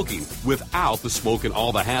of smoking without the smoke and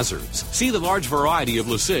all the hazards. See the large variety of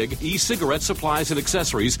LeSig e-cigarette supplies and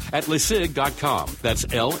accessories at LeSig.com. That's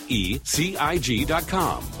LECIG.com.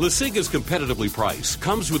 LeSig is competitively priced,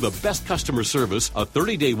 comes with the best customer service, a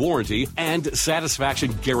 30-day warranty, and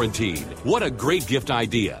satisfaction guaranteed. What a great gift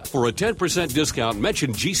idea. For a 10% discount,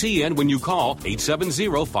 mention GCN when you call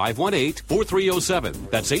 870-518-4307.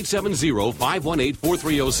 That's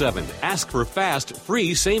 870-518-4307. Ask for fast,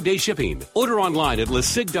 free same-day shipping. Order online at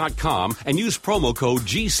LeSig.com and use promo code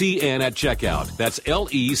GCN at checkout. That's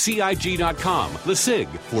LECIG.com. LeSig,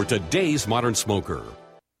 for today's modern smoker.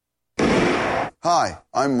 Hi,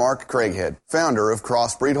 I'm Mark Craighead, founder of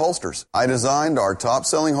Crossbreed Holsters. I designed our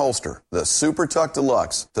top-selling holster, the Super Tuck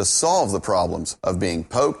Deluxe, to solve the problems of being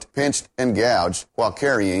poked, pinched, and gouged while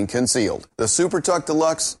carrying concealed. The Super Tuck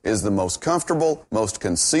Deluxe is the most comfortable, most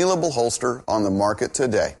concealable holster on the market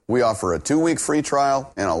today. We offer a 2-week free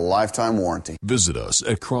trial and a lifetime warranty. Visit us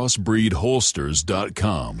at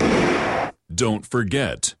crossbreedholsters.com. Don't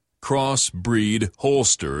forget,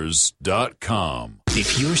 crossbreedholsters.com.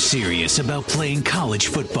 If you're serious about playing college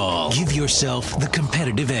football, give yourself the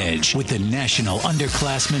competitive edge with the National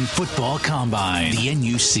Underclassmen Football Combine. The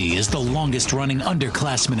NUC is the longest-running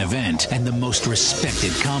underclassmen event and the most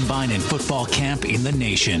respected combine and football camp in the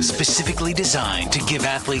nation, specifically designed to give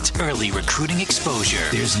athletes early recruiting exposure.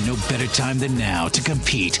 There's no better time than now to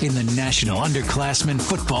compete in the National Underclassmen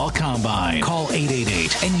Football Combine. Call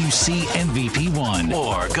 888-NUC-MVP1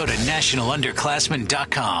 or go to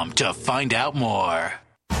nationalunderclassmen.com to find out more.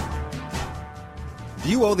 Do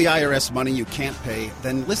you owe the IRS money you can't pay?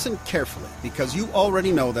 Then listen carefully, because you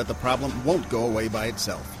already know that the problem won't go away by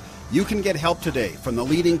itself. You can get help today from the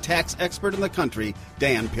leading tax expert in the country,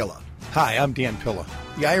 Dan Pilla. Hi, I'm Dan Pilla.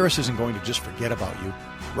 The IRS isn't going to just forget about you.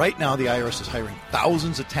 Right now, the IRS is hiring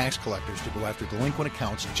thousands of tax collectors to go after delinquent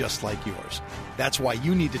accounts just like yours. That's why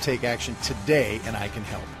you need to take action today, and I can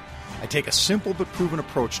help. I take a simple but proven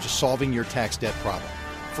approach to solving your tax debt problem.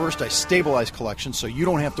 First, I stabilize collections so you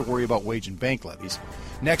don't have to worry about wage and bank levies.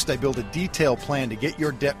 Next, I build a detailed plan to get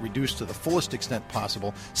your debt reduced to the fullest extent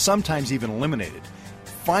possible, sometimes even eliminated.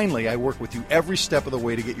 Finally, I work with you every step of the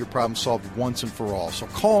way to get your problem solved once and for all. So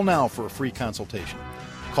call now for a free consultation.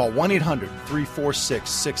 Call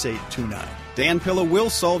 1-800-346-6829. Dan Pilla will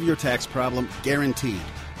solve your tax problem, guaranteed.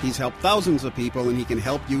 He's helped thousands of people, and he can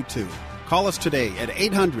help you too. Call us today at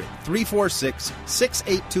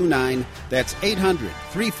 800-346-6829. That's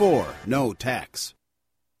 800-34-NO-TAX.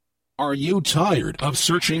 Are you tired of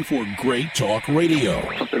searching for great talk radio?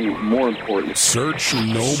 Something more important. Search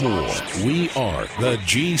no more. We are the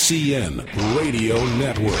GCN Radio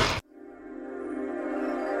Network.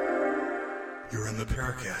 You're in the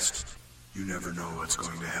Paracast. You never know what's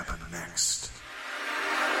going to happen next.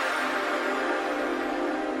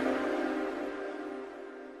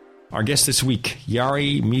 Our guest this week,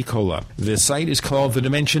 Jari Mikkola. The site is called The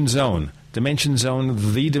Dimension Zone. Dimension Zone,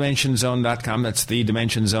 thedimensionzone.com. That's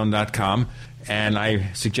thedimensionzone.com. And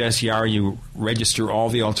I suggest, Jari, you register all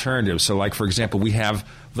the alternatives. So, like, for example, we have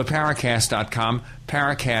theparacast.com,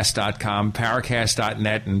 paracast.com,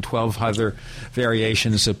 paracast.net, and 12 other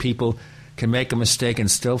variations so people can make a mistake and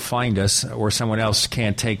still find us, or someone else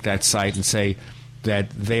can't take that site and say that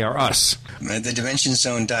they are us.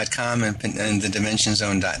 TheDimensionZone.com and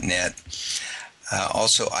TheDimensionZone.net.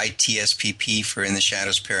 Also ITSPP for In the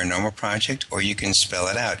Shadows Paranormal Project, or you can spell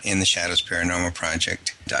it out,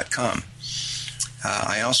 InTheShadowsParanormalProject.com.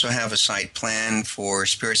 I also have a site planned for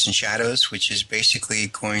Spirits and Shadows, which is basically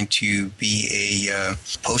going to be a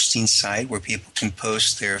posting site where people can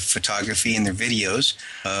post their photography and their videos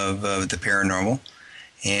of the paranormal,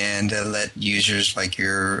 and let users like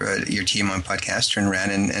your team on podcast turn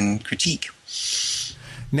around and critique.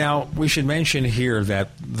 Now, we should mention here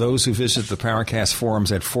that those who visit the Paracast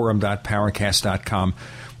forums at forum.paracast.com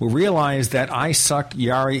will realize that I suck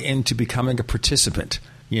Jari into becoming a participant.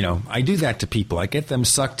 You know, I do that to people. I get them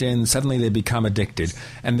sucked in. Suddenly they become addicted.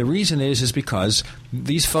 And the reason is because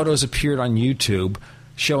these photos appeared on YouTube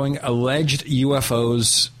showing alleged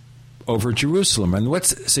UFOs over Jerusalem. And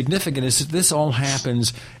what's significant is that this all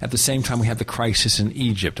happens at the same time we have the crisis in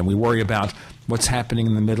Egypt, and we worry about what's happening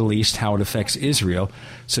in the Middle East, how it affects Israel.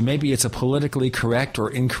 So maybe it's a politically correct or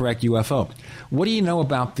incorrect UFO. What do you know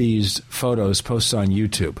about these photos posted on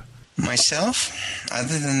YouTube? Myself,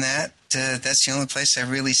 other than that, that's the only place I've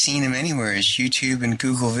really seen them anywhere is YouTube and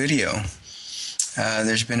Google Video.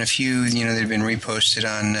 There's been a few, that have been reposted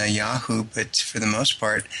on Yahoo, but for the most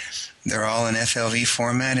part, they're all in FLV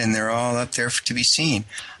format, and they're all up there to be seen.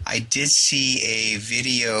 I did see a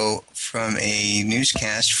video from a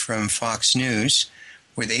newscast from Fox News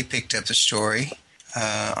where they picked up the story.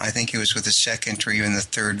 I think it was with the second or even the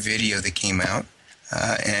third video that came out,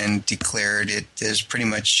 and declared it as pretty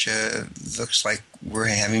much looks like we're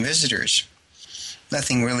having visitors.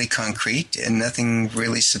 Nothing really concrete and nothing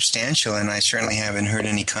really substantial, and I certainly haven't heard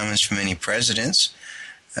any comments from any presidents,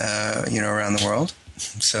 around the world.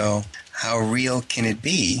 So how real can it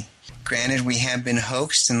be? Granted, we have been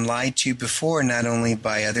hoaxed and lied to before, not only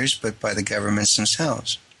by others, but by the governments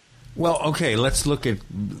themselves. Well, okay, let's look at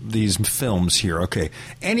these films here. Okay,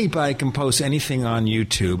 anybody can post anything on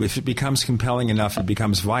YouTube. If it becomes compelling enough, it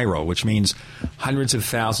becomes viral, which means hundreds of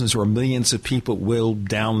thousands or millions of people will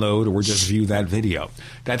download or just view that video.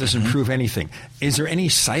 That doesn't prove anything. Is there any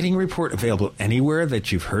sighting report available anywhere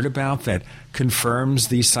that you've heard about that confirms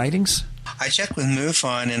these sightings? I checked with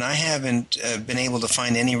MUFON, and I haven't been able to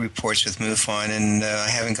find any reports with MUFON, and I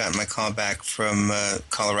haven't gotten my call back from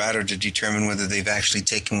Colorado to determine whether they've actually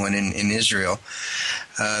taken one in Israel.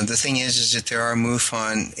 The thing is that there are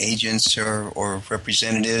MUFON agents or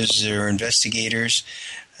representatives or investigators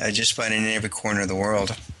just about in every corner of the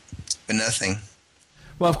world, but nothing.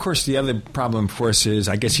 Well, of course, the other problem, of course, is,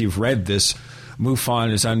 I guess you've read this,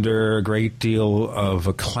 MUFON is under a great deal of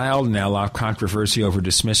a cloud now, a lot of controversy over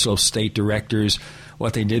dismissal of state directors,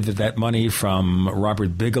 what they did with that money from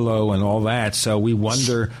Robert Bigelow and all that. So we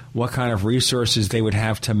wonder what kind of resources they would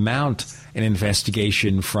have to mount an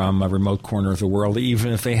investigation from a remote corner of the world,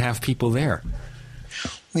 even if they have people there.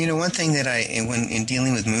 Well, one thing that when in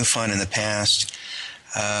dealing with MUFON in the past,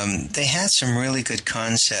 they had some really good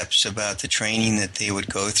concepts about the training that they would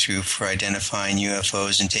go through for identifying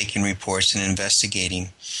UFOs and taking reports and investigating.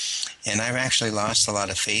 And I've actually lost a lot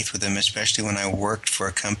of faith with them, especially when I worked for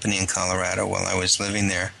a company in Colorado while I was living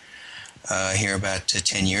there here about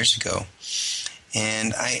 10 years ago.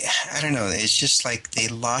 And I don't know, it's just like they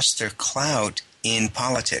lost their clout in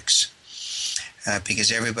politics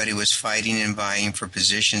because everybody was fighting and vying for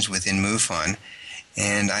positions within MUFON.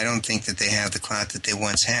 And I don't think that they have the clout that they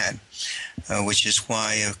once had, which is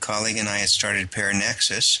why a colleague and I had started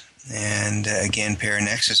Paranexus. And again,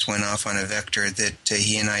 Paranexus went off on a vector that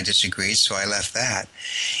he and I disagreed, so I left that.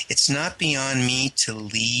 It's not beyond me to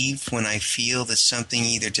leave when I feel that something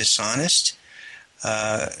either dishonest,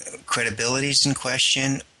 credibility is in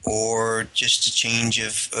question, or just a change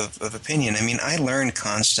of opinion. I mean, I learn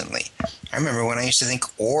constantly. I remember when I used to think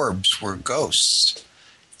orbs were ghosts.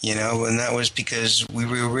 And that was because we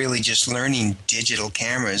were really just learning digital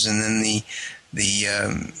cameras, and then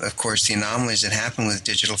of course, the anomalies that happen with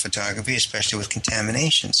digital photography, especially with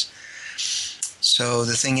contaminations. So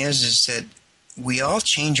the thing is that we all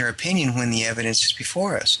change our opinion when the evidence is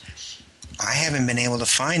before us. I haven't been able to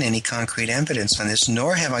find any concrete evidence on this,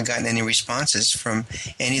 nor have I gotten any responses from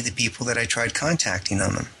any of the people that I tried contacting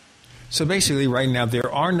on them. So basically, right now,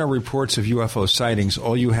 there are no reports of UFO sightings.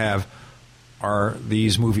 All you have are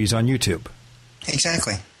these movies on YouTube.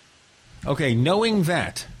 Exactly. Okay, knowing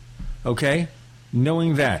that,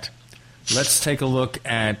 let's take a look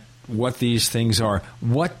at what these things are.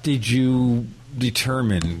 What did you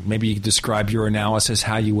determine? Maybe you could describe your analysis,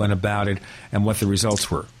 how you went about it, and what the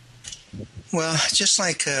results were. Well, just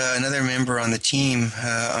like another member on the team,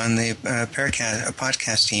 on the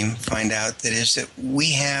podcast team, find out, that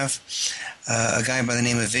we have a guy by the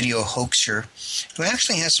name of Video Hoaxer, who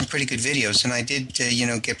actually has some pretty good videos, and I did,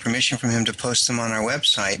 get permission from him to post them on our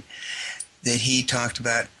website, that he talked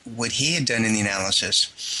about what he had done in the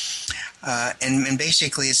analysis. And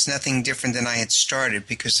basically it's nothing different than I had started,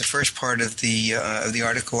 because the first part of the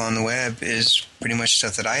article on the web is pretty much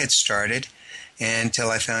stuff that I had started until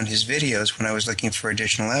I found his videos when I was looking for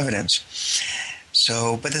additional evidence.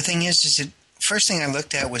 So, but the thing is that first thing I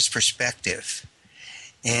looked at was perspective,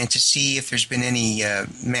 and to see if there's been any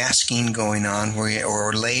masking going on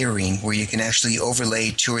or layering, where you can actually overlay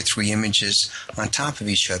 2 or 3 images on top of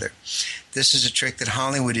each other. This is a trick that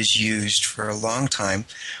Hollywood has used for a long time,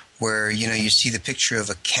 where you see the picture of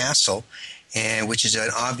a castle, which is an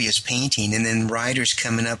obvious painting, and then riders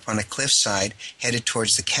coming up on a cliffside headed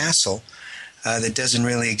towards the castle that doesn't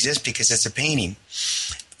really exist because it's a painting.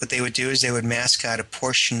 What they would do is they would mask out a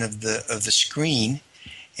portion of the screen,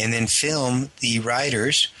 and then film the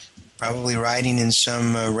riders, probably riding in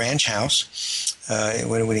some ranch house.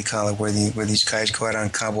 What do you call it? Where these guys go out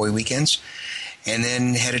on cowboy weekends, and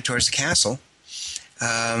then headed towards the castle.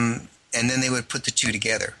 And then they would put the two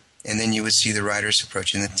together, and then you would see the riders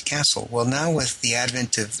approaching the castle. Well, now with the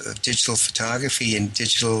advent of digital photography and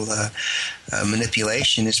digital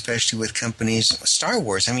manipulation, especially with companies, Star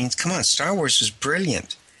Wars. I mean, come on, Star Wars was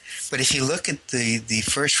brilliant. But if you look at the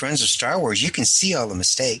first runs of Star Wars, you can see all the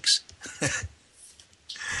mistakes.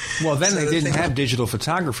 Well, then they didn't have digital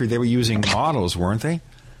photography. They were using models, weren't they?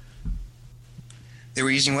 They were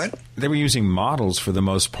using what? They were using models for the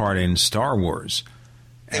most part in Star Wars.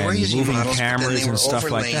 They were using moving models, cameras but then they were and stuff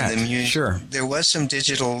like that. them. Sure. There was some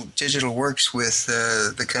digital works with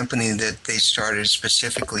the company that they started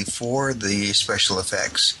specifically for the special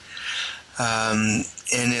effects.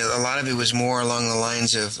 And a lot of it was more along the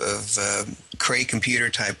lines of Cray computer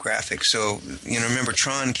type graphics. So, remember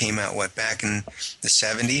Tron came out, back in the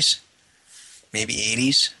 70s? Maybe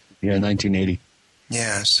 80s? Yeah, 1980.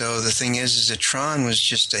 Yeah, so the thing is that Tron was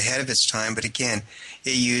just ahead of its time, but again,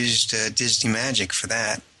 it used Disney Magic for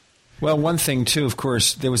that. Well, one thing, too, of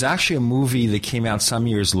course, there was actually a movie that came out some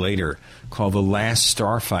years later called The Last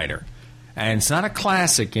Starfighter. And it's not a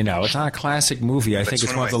classic, it's not a classic movie. I think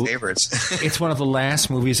it's one of my favorites. It's one of the last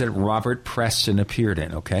movies that Robert Preston appeared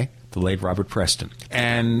in, okay? The late Robert Preston.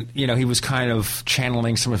 And, he was kind of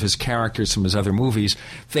channeling some of his characters from his other movies.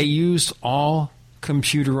 They used all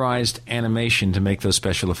computerized animation to make those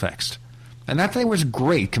special effects. And that thing was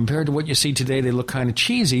great. Compared to what you see today, they look kind of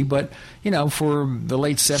cheesy, but, for the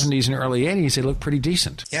late 70s and early 80s, they look pretty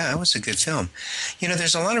decent. Yeah, it was a good film.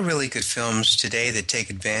 There's a lot of really good films today that take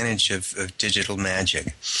advantage of digital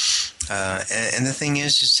magic. And the thing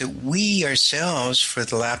is that we ourselves, for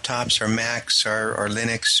the laptops, our Macs, our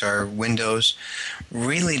Linux, our Windows,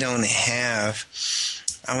 really don't have...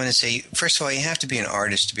 I want to say, first of all, you have to be an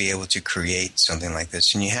artist to be able to create something like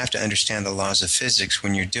this, and you have to understand the laws of physics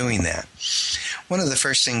when you're doing that. One of the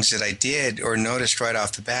first things that I did or noticed right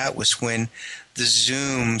off the bat was when the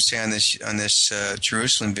zoom, say on this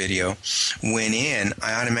Jerusalem video, went in,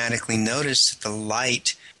 I automatically noticed that the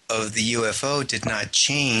light of the UFO did not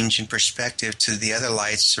change in perspective to the other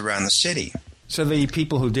lights around the city. So the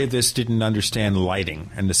people who did this didn't understand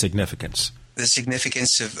lighting and the significance. The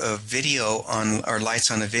significance of video or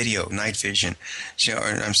lights on a video, night vision. Or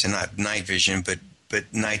I'm saying not night vision, but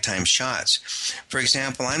nighttime shots. For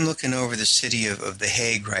example, I'm looking over the city of The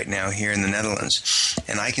Hague right now here in the Netherlands,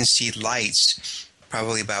 and I can see lights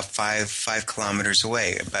probably about 5 kilometers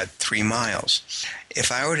away, about 3 miles.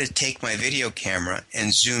 If I were to take my video camera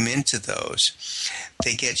and zoom into those,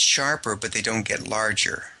 they get sharper, but they don't get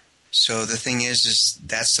larger. So the thing is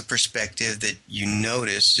that's the perspective that you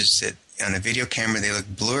notice, is that on a video camera they look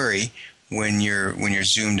blurry when you're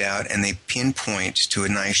zoomed out, and they pinpoint to a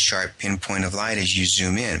nice sharp pinpoint of light as you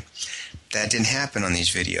zoom in. That didn't happen on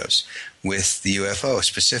these videos with the UFO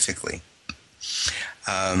specifically.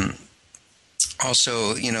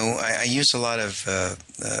 Also, I use a lot of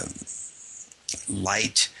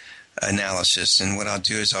light analysis, and what I'll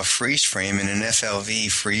do is I'll freeze frame in an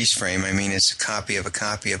FLV freeze frame. I mean, it's a copy of a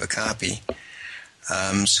copy of a copy.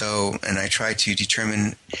 And I try to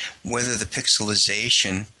determine whether the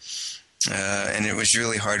pixelization, and it was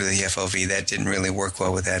really hard with the FLV. That didn't really work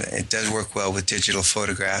well with that. It does work well with digital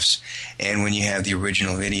photographs and when you have the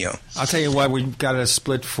original video. I'll tell you what, we've got to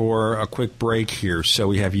split for a quick break here. So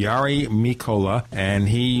we have Jari Mikkola, and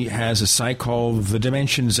he has a site called The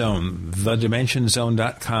Dimension Zone,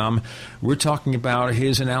 thedimensionzone.com. We're talking about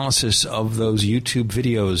his analysis of those YouTube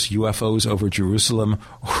videos, UFOs over Jerusalem,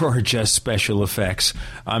 or just special effects.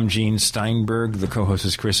 I'm Gene Steinberg. The co-host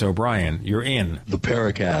is Chris O'Brien. You're in The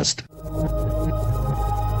Paracast.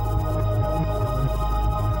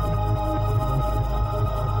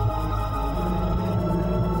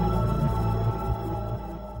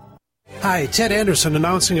 Hi, Ted Anderson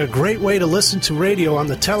announcing a great way to listen to radio on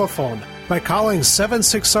the telephone. By calling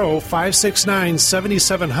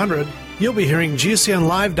 760-569-7700, you'll be hearing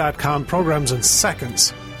GCNlive.com programs in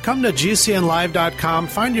seconds. Come to GCNlive.com,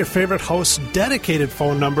 find your favorite host's dedicated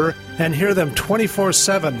phone number, and hear them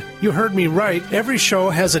 24/7. You heard me right. Every show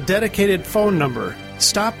has a dedicated phone number.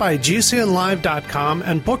 Stop by GCNlive.com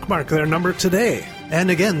and bookmark their number today. And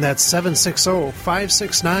again, that's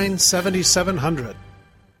 760-569-7700.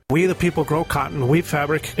 We the people grow cotton, weave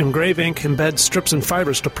fabric, engrave ink, embed strips and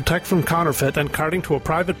fibers to protect from counterfeit and carting to a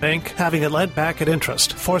private bank, having it lent back at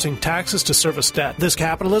interest, forcing taxes to service debt. This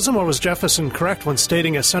capitalism, or was Jefferson correct when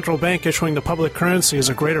stating a central bank issuing the public currency is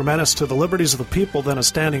a greater menace to the liberties of the people than a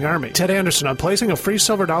standing army? Ted Anderson, on placing a free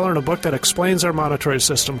silver dollar in a book that explains our monetary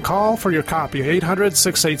system. Call for your copy,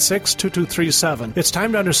 800-686-2237. It's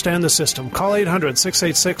time to understand the system. Call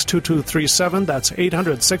 800-686-2237. That's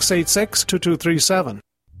 800-686-2237.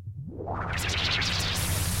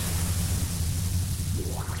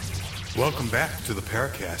 Welcome back to the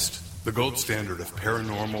Paracast, the gold standard of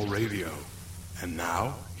paranormal radio. And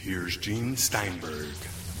now, here's Gene Steinberg.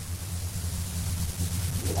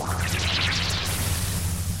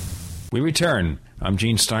 We return. I'm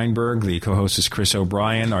Gene Steinberg. The co-host is Chris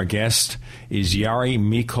O'Brien. Our guest is Jari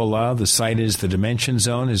Mikkola. The site is The Dimension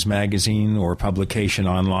Zone. His magazine or publication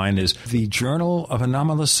online is the Journal of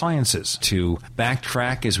Anomalous Sciences. To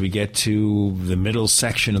backtrack as we get to the middle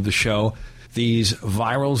section of the show, these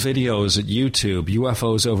viral videos at YouTube,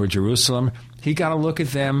 UFOs over Jerusalem, he got a look at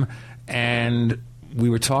them, and we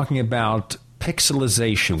were talking about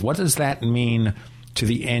pixelization. What does that mean to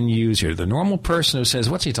the end user? The normal person who says,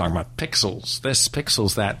 what's he talking about? Pixels, this,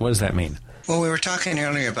 pixels, that. What does that mean? Well, we were talking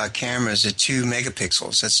earlier about cameras at 2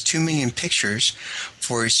 megapixels. That's 2 million pictures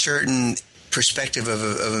for a certain perspective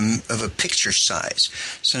of a picture size.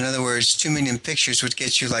 So in other words, 2 million pictures would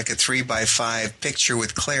get you like a 3x5 picture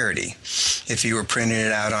with clarity if you were printing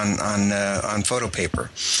it out on photo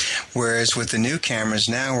paper. Whereas with the new cameras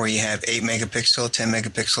now, where you have 8 megapixel, 10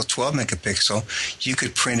 megapixel, 12 megapixel, you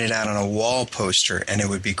could print it out on a wall poster and it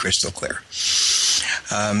would be crystal clear.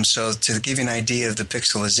 So to give you an idea of the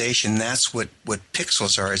pixelization, that's what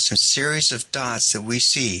pixels are. It's a series of dots that we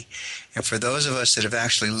see. And for those of us that have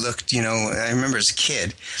actually looked, I remember as a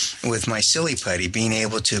kid with my silly putty being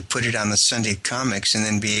able to put it on the Sunday comics and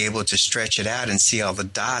then be able to stretch it out and see all the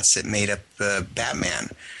dots that made up Batman.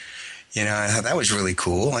 I thought that was really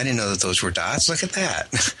cool. I didn't know that those were dots. Look at that.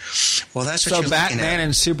 Well, that's what so you're Batman looking at.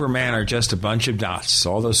 and Superman are just a bunch of dots.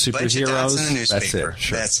 All those superheroes. Bunch of dots in the newspaper. That's it.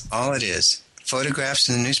 Sure. That's all it is. Photographs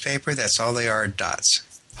in the newspaper. That's all they are. Dots.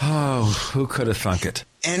 Oh, who could have thunk it?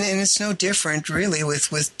 And it's no different, really, with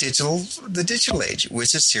the digital age,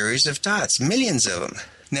 with a series of dots, millions of them.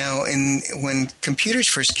 Now, when computers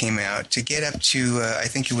first came out, to get up to, I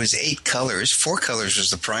think it was 8 colors, 4 colors was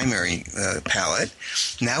the primary palette.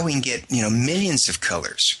 Now we can get, millions of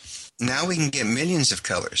colors. And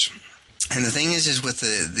the thing is with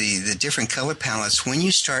the different color palettes, when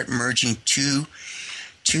you start merging two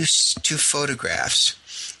photographs,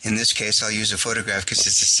 in this case, I'll use a photograph because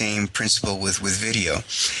it's the same principle with video.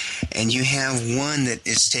 And you have one that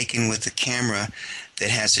is taken with the camera that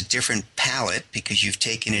has a different palette because you've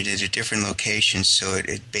taken it at a different location, so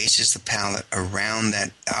it bases the palette around that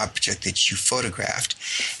object that you photographed.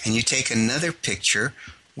 And you take another picture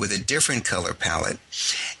with a different color palette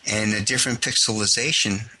and a different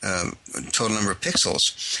pixelization, total number of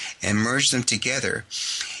pixels, and merge them together.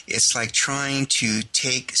 It's like trying to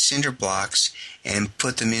take cinder blocks and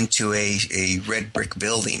put them into a red brick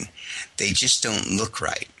building. They just don't look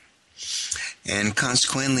right. And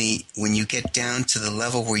consequently, when you get down to the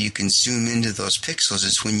level where you can zoom into those pixels,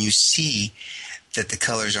 it's when you see that the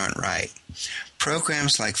colors aren't right.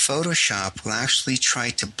 Programs like Photoshop will actually try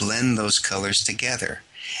to blend those colors together,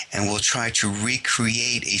 and will try to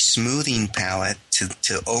recreate a smoothing palette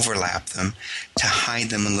to overlap them, to hide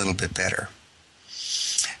them a little bit better.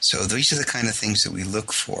 So these are the kind of things that we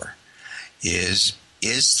look for. Is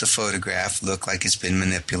the photograph look like it's been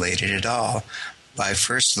manipulated at all? By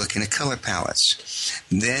first looking at color palettes.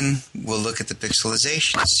 Then we'll look at the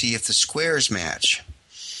pixelization and see if the squares match.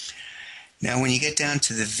 Now when you get down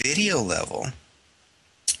to the video level,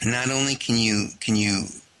 not only can you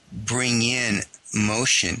bring in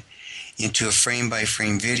motion into a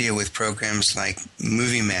frame-by-frame video with programs like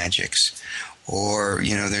Movie Magics, or,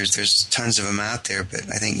 there's tons of them out there, but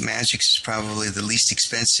I think Magix is probably the least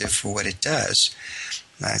expensive for what it does.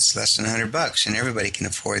 It's less than $100, and everybody can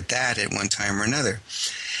afford that at one time or another.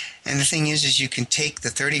 And the thing is you can take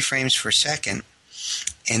the 30 frames per second,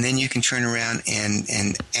 and then you can turn around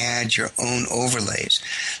and add your own overlays.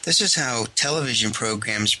 This is how television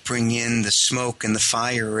programs bring in the smoke and the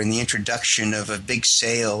fire and the introduction of a big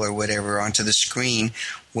sail or whatever onto the screen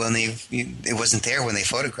when it wasn't there when they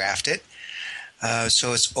photographed it.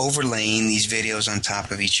 So it's overlaying these videos on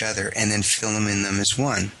top of each other and then filming them as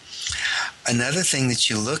one. Another thing that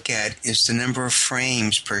you look at is the number of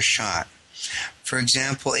frames per shot. For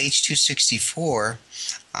example, H.264,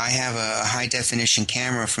 I have a high-definition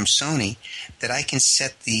camera from Sony that I can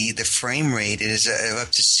set the frame rate is up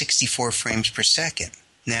to 64 frames per second.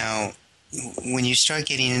 Now, when you start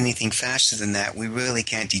getting anything faster than that, we really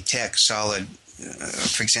can't detect solid.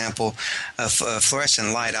 For example, a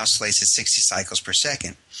fluorescent light oscillates at 60 cycles per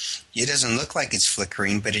second. It doesn't look like it's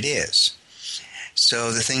flickering, but it is.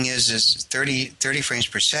 So the thing is 30 frames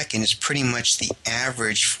per second is pretty much the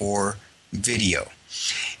average for video.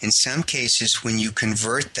 In some cases, when you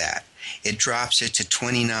convert that, it drops it to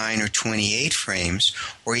 29 or 28 frames,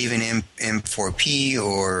 or even M4P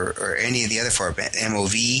or any of the other format,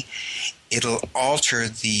 MOV. It'll alter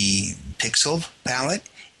the pixel palette,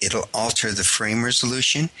 it'll alter the frame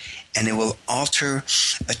resolution, and it will alter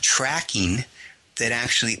a tracking that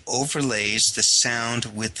actually overlays the sound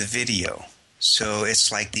with the video. So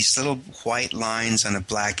it's like these little white lines on a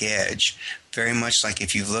black edge, very much like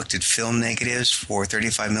if you've looked at film negatives for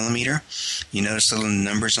 35 millimeter. You notice little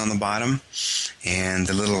numbers on the bottom and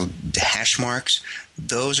the little hash marks.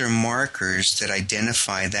 Those are markers that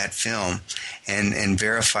identify that film and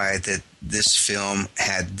verify that this film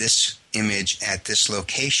had this image at this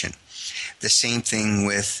location. The same thing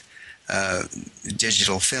with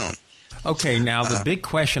digital film. Okay, now the big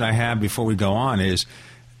question I have before we go on is,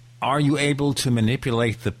 are you able to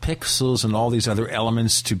manipulate the pixels and all these other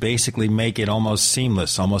elements to basically make it almost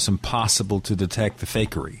seamless, almost impossible to detect the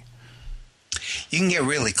fakery? You can get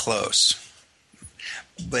really close,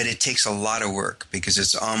 but it takes a lot of work because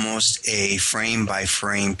it's almost a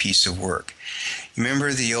frame-by-frame piece of work.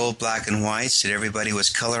 Remember the old black and whites that everybody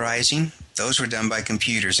was colorizing? Those were done by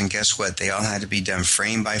computers, and guess what? They all had to be done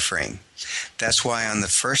frame by frame. That's why on the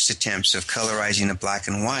first attempts of colorizing a black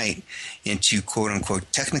and white into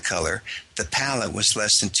quote-unquote Technicolor, the palette was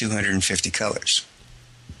less than 250 colors.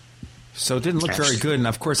 So it didn't look very good. And,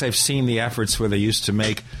 of course, I've seen the efforts where they used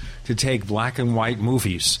to take black and white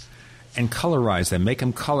movies and colorize them, make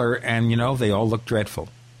them color, and, they all look dreadful.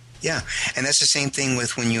 Yeah, and that's the same thing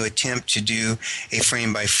with when you attempt to do a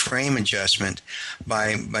frame-by-frame adjustment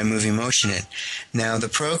by moving motion it. Now, the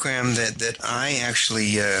program that I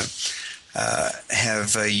actually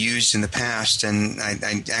have used in the past, and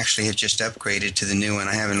I actually have just upgraded to the new one.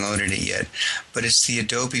 I haven't loaded it yet, but it's the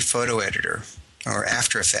Adobe Photo Editor, or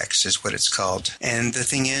After Effects is what it's called. And the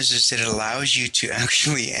thing is that it allows you to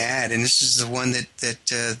actually add, and this is the one that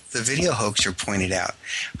the video hoaxer pointed out,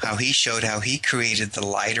 how he showed how he created the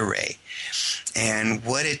light array. And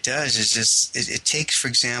what it does is it takes, for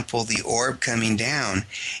example, the orb coming down,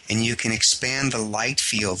 and you can expand the light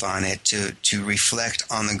field on it to reflect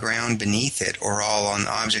on the ground beneath it or all on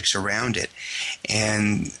objects around it.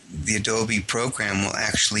 And the Adobe program will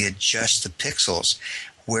actually adjust the pixels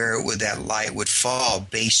where that light would fall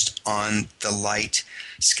based on the light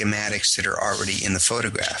schematics that are already in the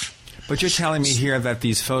photograph. But you're telling me here that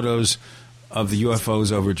these photos of the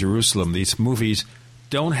UFOs over Jerusalem, these movies,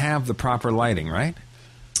 don't have the proper lighting, right?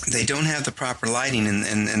 They don't have the proper lighting, and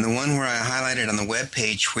the one where I highlighted on the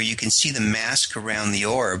webpage where you can see the mask around the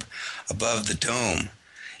orb above the dome,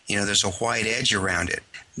 there's a white edge around it.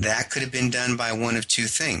 That could have been done by one of two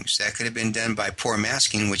things. That could have been done by poor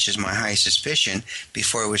masking, which is my high suspicion,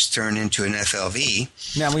 before it was turned into an FLV.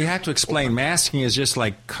 Now, we have to explain, masking is just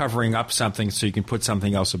like covering up something so you can put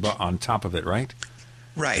something else on top of it, right?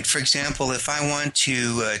 Right. For example, if I want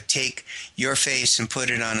to take your face and put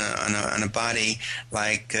it on a body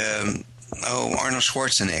like, Arnold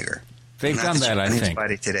Schwarzenegger. They've done that, I think.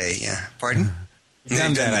 Body today, yeah. Pardon? They've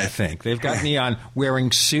done that, I think. They've got me on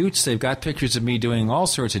wearing suits. They've got pictures of me doing all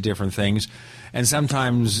sorts of different things, and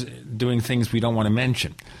sometimes doing things we don't want to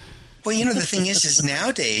mention. Well, the thing is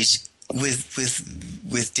nowadays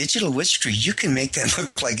with digital wizardry, you can make that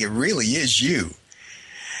look like it really is you.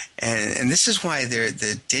 And this is why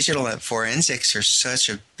the digital forensics are such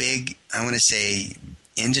a big, I want to say,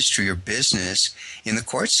 industry or business in the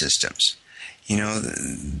court systems.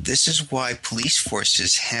 This is why police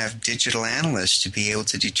forces have digital analysts to be able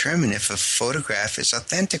to determine if a photograph is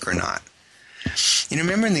authentic or not.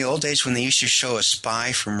 Remember in the old days when they used to show a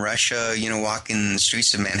spy from Russia, walking the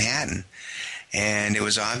streets of Manhattan, and it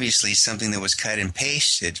was obviously something that was cut and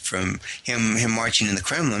pasted from him marching in the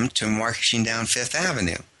Kremlin to marching down Fifth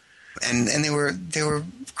Avenue. And they were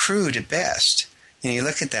crude at best. You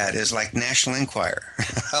look at that as like National Enquirer.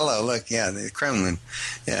 Hello, look, yeah, the Kremlin.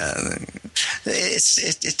 Yeah,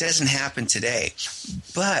 it doesn't happen today.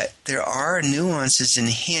 But there are nuances and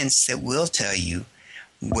hints that will tell you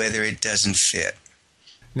whether it doesn't fit.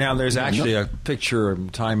 Now, there's actually a picture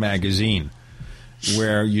of Time magazine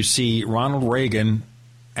where you see Ronald Reagan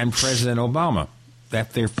and President Obama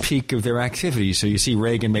at their peak of their activity. So you see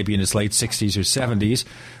Reagan maybe in his late 60s or 70s,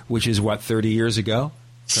 which is, 30 years ago?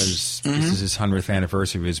 Because this is his 100th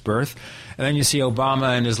anniversary of his birth. And then you see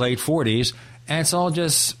Obama in his late 40s, and it's all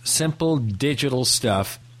just simple digital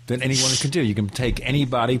stuff that anyone can do. You can take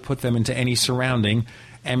anybody, put them into any surrounding,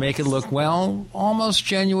 and make it look, almost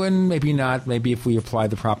genuine, maybe not, maybe if we apply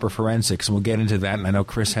the proper forensics. And we'll get into that, and I know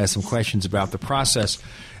Chris has some questions about the process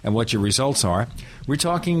and what your results are. We're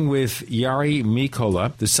talking with Jari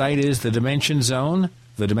Mikkola. The site is The Dimension Zone,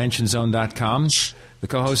 thedimensionzone.com. The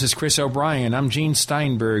co-host is Chris O'Brien. I'm Gene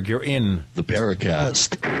Steinberg. You're in the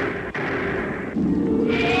Paracast.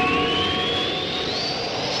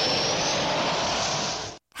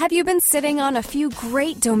 Have you been sitting on a few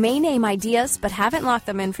great domain name ideas but haven't locked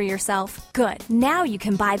them in for yourself? Good. Now you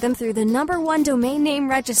can buy them through the #1 domain name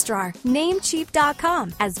registrar,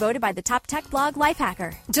 Namecheap.com, as voted by the top tech blog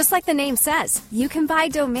Lifehacker. Just like the name says, you can buy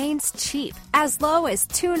domains cheap, as low as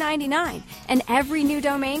 $2.99, and every new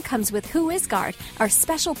domain comes with WhoisGuard, our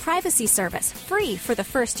special privacy service, free for the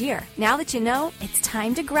first year. Now that you know, it's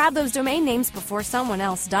time to grab those domain names before someone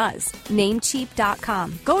else does.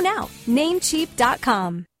 Namecheap.com. Go now.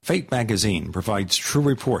 Namecheap.com. Fate magazine provides true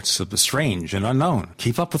reports of the strange and unknown.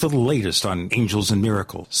 Keep up with the latest on angels and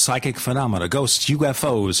miracles, psychic phenomena, ghosts,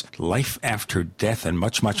 UFOs, life after death, and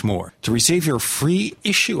much, much more. To receive your free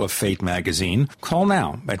issue of Fate magazine, call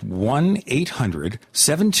now at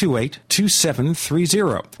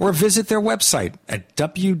 1-800-728-2730 or visit their website at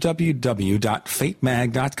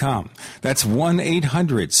www.fatemag.com. That's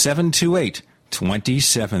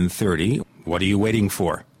 1-800-728-2730. What are you waiting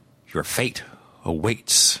for? Your fate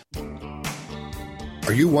awaits.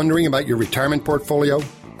 Are you wondering about your retirement portfolio?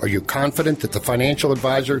 Are you confident that the financial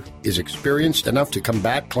advisor is experienced enough to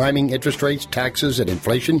combat climbing interest rates, taxes, and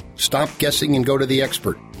inflation? Stop guessing and go to the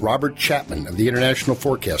expert, Robert Chapman of the International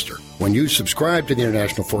Forecaster. When you subscribe to the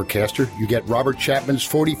International Forecaster, you get Robert Chapman's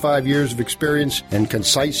 45 years of experience and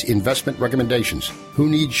concise investment recommendations. Who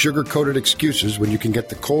needs sugar-coated excuses when you can get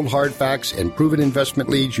the cold hard facts and proven investment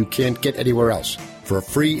leads you can't get anywhere else? For a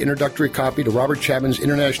free introductory copy to Robert Chapman's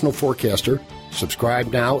International Forecaster,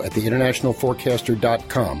 subscribe now at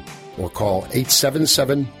theinternationalforecaster.com or call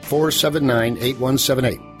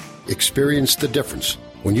 877-479-8178. Experience the difference.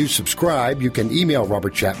 When you subscribe, you can email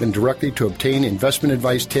Robert Chapman directly to obtain investment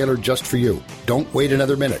advice tailored just for you. Don't wait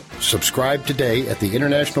another minute. Subscribe today at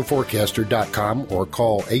theinternationalforecaster.com or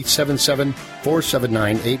call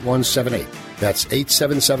 877-479-8178. That's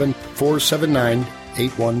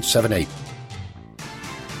 877-479-8178.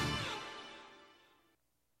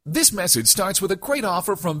 This message starts with a great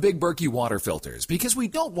offer from Big Berkey Water Filters because we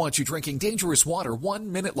don't want you drinking dangerous water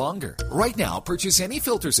 1 minute longer. Right now, purchase any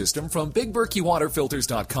filter system from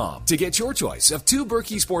BigBerkeyWaterFilters.com to get your choice of 2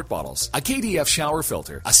 Berkey Sport bottles, a KDF shower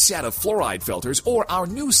filter, a set of fluoride filters, or our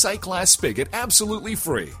new sight glass spigot absolutely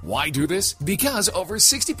free. Why do this? Because over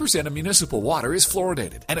 60% of municipal water is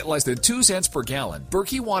fluoridated, and at less than 2 cents per gallon,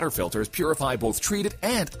 Berkey Water Filters purify both treated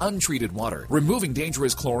and untreated water, removing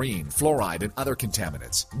dangerous chlorine, fluoride, and other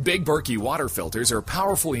contaminants. Big Berkey water filters are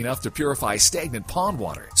powerful enough to purify stagnant pond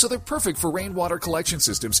water, so they're perfect for rainwater collection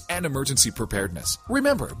systems and emergency preparedness.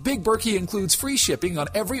 Remember, Big Berkey includes free shipping on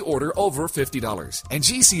every order over $50, and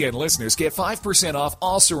GCN listeners get 5% off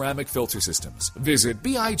all ceramic filter systems. Visit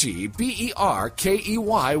BIGBERKEY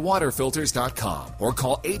waterfilters.com or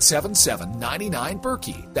call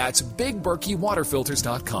 877-99-BERKEY. That's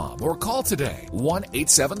BigBerkeyWaterFilters.com or call today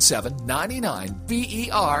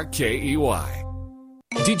 1-877-99-BERKEY.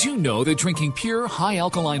 Did you know that drinking pure, high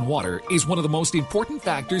alkaline water is one of the most important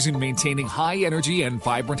factors in maintaining high energy and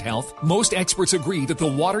vibrant health? Most experts agree that the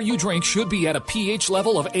water you drink should be at a pH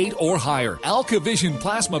level of 8 or higher. AlkaVision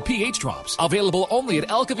Plasma pH Drops, available only at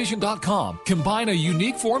alkavision.com, combine a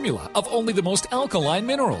unique formula of only the most alkaline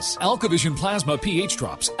minerals. AlkaVision Plasma pH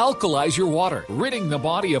Drops alkalize your water, ridding the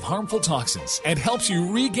body of harmful toxins, and helps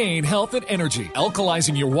you regain health and energy.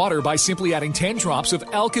 Alkalizing your water by simply adding 10 drops of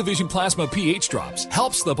AlkaVision Plasma pH Drops helps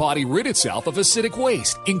the body rid itself of acidic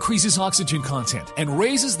waste, increases oxygen content, and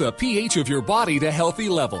raises the pH of your body to healthy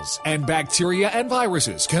levels. And bacteria and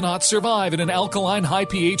viruses cannot survive in an alkaline high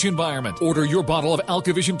pH environment. Order your bottle of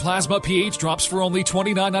AlkaVision Plasma pH Drops for only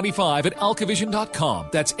 $29.95 at alkavision.com.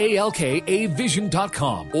 That's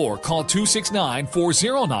ALKAvision.com. Or call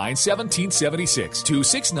 269-409-1776.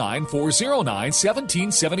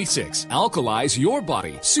 269-409-1776. Alkalize your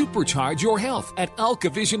body. Supercharge your health at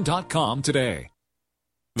alkavision.com today.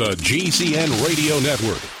 The GCN Radio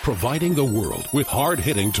Network, providing the world with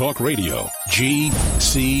hard-hitting talk radio.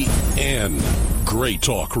 GCN. Great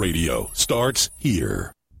talk radio starts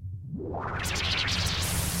here.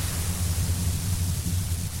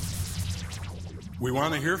 We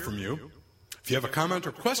want to hear from you. If you have a comment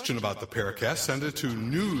or question about the Paracast, send it to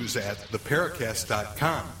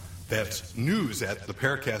news@theparacast.com. That's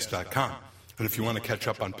news@theparacast.com. And if you want to catch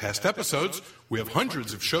up on past episodes, we have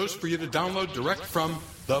hundreds of shows for you to download direct from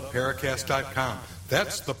theparacast.com.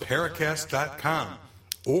 That's theparacast.com.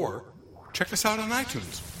 Or check us out on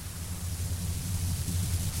iTunes.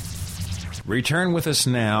 Return with us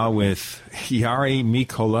now with Jari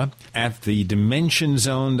Mikkola at the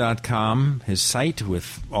dimensionzone.com, his site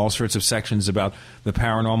with all sorts of sections about the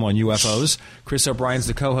paranormal and UFOs. Chris O'Brien's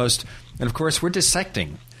the co-host. And, of course, we're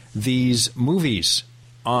dissecting these movies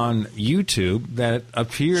on YouTube that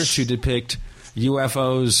appear to depict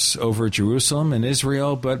UFOs over Jerusalem and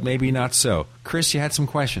Israel, but maybe not so. Chris, you had some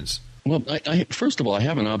questions. Well, first of all, I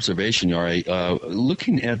have an observation, Yari.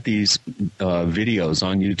 Looking at these videos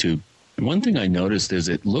on YouTube, one thing I noticed is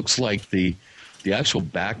it looks like the actual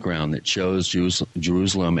background that shows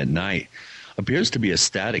Jerusalem at night appears to be a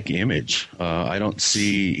static image. I don't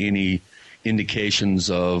see any indications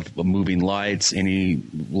of moving lights, any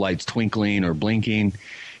lights twinkling or blinking.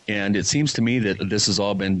 And it seems to me that this has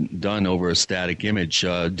all been done over a static image.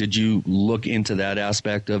 Did you look into that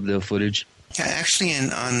aspect of the footage? Yeah, actually,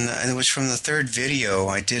 it was from the third video.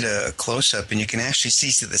 I did a close-up, and you can actually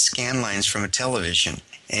see the scan lines from a television.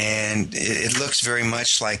 And it looks very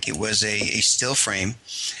much like it was a still frame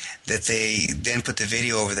that they then put the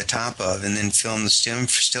video over the top of and then filmed the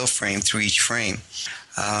still frame through each frame.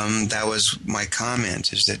 That was my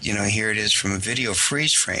comment, is that, here it is from a video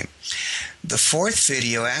freeze frame. The fourth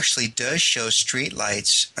video actually does show street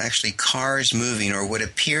lights, actually cars moving, or what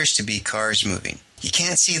appears to be cars moving. You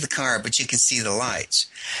can't see the car, but you can see the lights.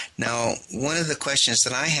 Now, one of the questions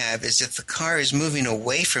that I have is if the car is moving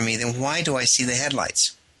away from me, then why do I see the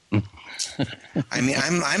headlights? I mean,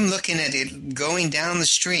 I'm looking at it going down the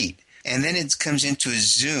street, and then it comes into a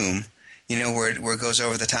zoom, where it goes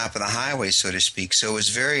over the top of the highway, so to speak. So it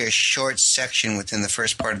was a short section within the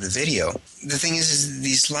first part of the video. The thing is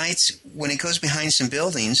these lights, when it goes behind some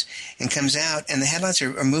buildings and comes out, and the headlights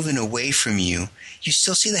are moving away from you, you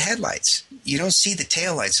still see the headlights. You don't see the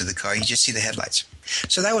taillights of the car, you just see the headlights.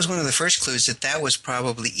 So that was one of the first clues that was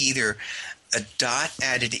probably either a dot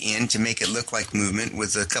added in to make it look like movement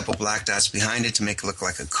with a couple black dots behind it to make it look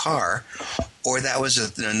like a car, or that was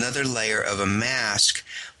another layer of a mask,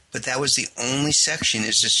 but that was the only section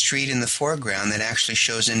is the street in the foreground that actually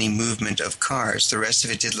shows any movement of cars. The rest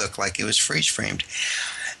of it did look like it was freeze-framed.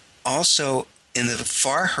 Also, in the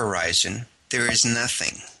far horizon, there is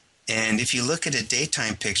nothing. And if you look at a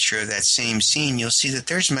daytime picture of that same scene, you'll see that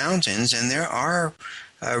there's mountains and there are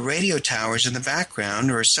radio towers in the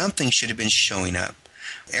background, or something should have been showing up.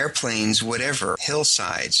 Airplanes, whatever,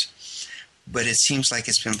 hillsides. But it seems like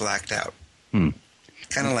it's been blacked out.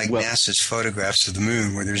 Kind of like NASA's photographs of the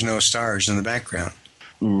moon where there's no stars in the background.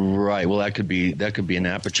 Right. Well, that could be an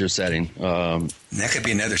aperture setting. That could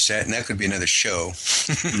be another set, and that could be another show.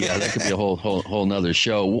 Yeah, that could be a whole nother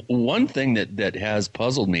show. One thing that has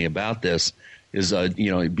puzzled me about this is,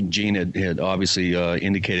 Gene had obviously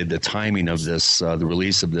indicated the timing of this, the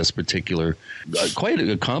release of this particular, quite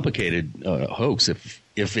a complicated hoax, if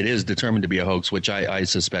it is determined to be a hoax, which I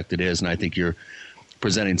suspect it is, and I think you're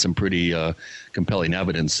presenting some pretty compelling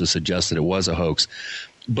evidence to suggest that it was a hoax.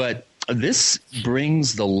 But this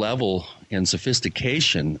brings the level and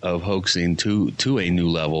sophistication of hoaxing to a new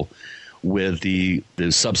level with the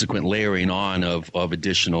subsequent layering on of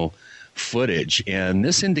additional footage. And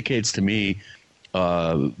this indicates to me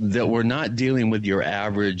that we're not dealing with your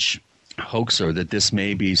average hoaxer, that this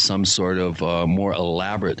may be some sort of more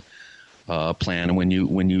elaborate plan. And when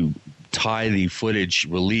you tie the footage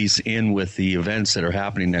release in with the events that are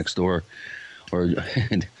happening next door or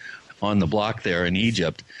on the block there in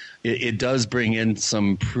Egypt, it does bring in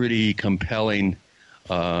some pretty compelling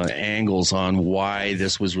angles on why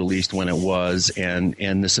this was released when it was, and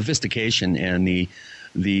the sophistication and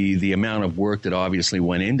the amount of work that obviously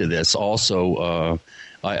went into this also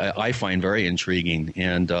I find very intriguing,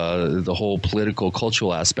 and the whole political,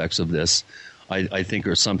 cultural aspects of this I think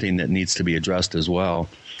are something that needs to be addressed as well.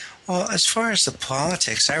 Well, as far as the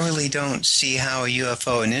politics, I really don't see how a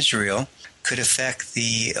UFO in Israel could affect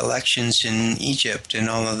the elections in Egypt and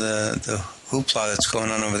all of the hoopla that's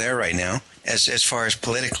going on over there right now, as far as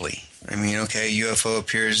politically. I mean, okay, UFO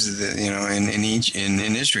appears,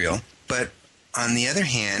 in Israel, but on the other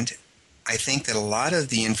hand, I think that a lot of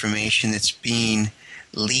the information that's being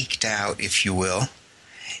leaked out, if you will,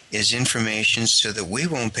 is information so that we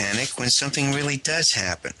won't panic when something really does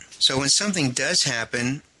happen. So when something does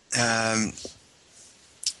happen,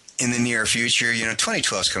 in the near future,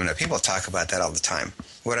 2012 is coming up. People talk about that all the time.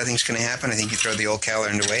 What I think is going to happen, I think you throw the old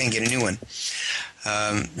calendar away and get a new one.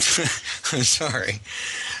 I'm sorry.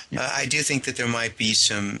 I do think that there might be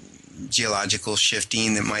some geological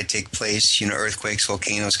shifting that might take place, earthquakes,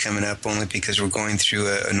 volcanoes coming up, only because we're going through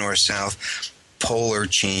a north-south polar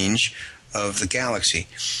change of the galaxy.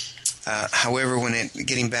 However,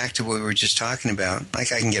 getting back to what we were just talking about, I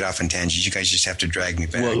can get off on tangents. You guys just have to drag me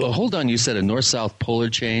back. Well, hold on. You said a north-south polar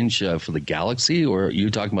change for the galaxy, or are you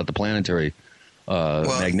talking about the planetary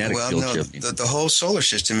magnetic field shifting? The whole solar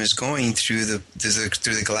system is going through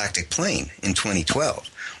the galactic plane in 2012.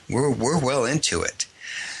 We're well into it.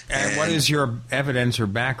 And what is your evidence or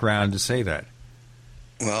background to say that?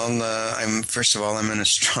 Well, first of all, I'm an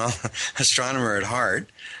astronomer at heart.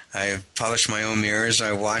 I've polished my own mirrors.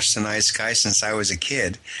 I watched the night sky since I was a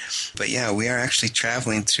kid. But yeah, we are actually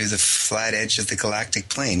traveling through the flat edge of the galactic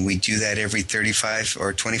plane. We do that every 35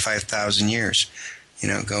 or 25,000 years.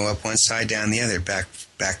 Go up one side, down the other, back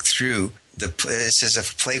through. It's as a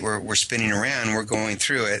plate we're spinning around. We're going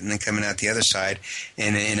through it and then coming out the other side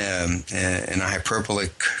in a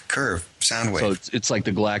hyperbolic curve, sound wave. So it's like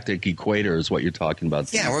the galactic equator is what you're talking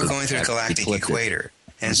about. Yeah, we're going through the galactic equator.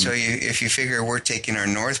 And so if you figure we're taking our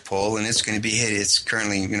North Pole and it's going to be hit, it's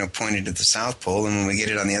currently pointed to the South Pole, and when we get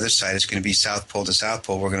it on the other side, it's going to be South Pole to South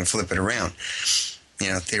Pole. We're going to flip it around.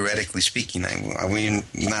 Theoretically speaking, we've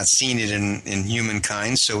not seen it in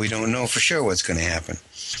humankind, so we don't know for sure what's going to happen.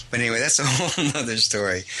 But anyway, that's a whole other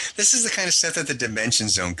story. This is the kind of stuff that the Dimension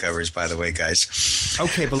Zone covers, by the way, guys.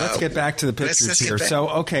 Okay, but let's get back to the pictures here.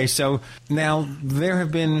 So now there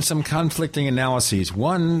have been some conflicting analyses.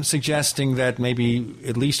 One suggesting that maybe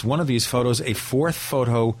at least one of these photos, a fourth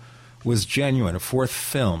photo, was genuine, a fourth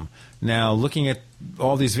film. Now, looking at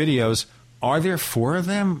all these videos, are there 4 of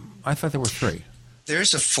them? I thought there were 3.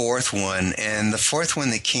 There's a 4th one, and the 4th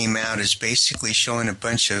one that came out is basically showing a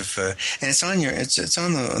bunch of, and it's on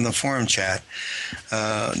the forum chat.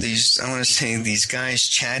 These guys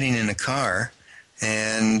chatting in a car,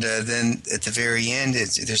 and then at the very end,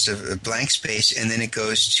 there's a blank space, and then it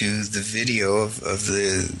goes to the video of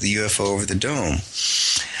the UFO over the dome.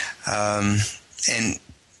 And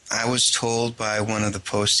I was told by one of the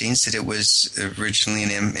postings that it was originally an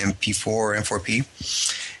MP4 or M4P.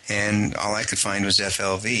 And all I could find was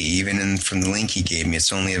FLV. Even from the link he gave me,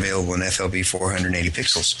 it's only available in FLV 480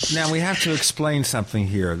 pixels. Now, we have to explain something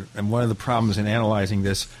here. And one of the problems in analyzing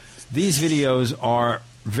this, these videos are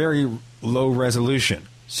very low resolution.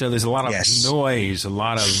 So there's a lot of noise, a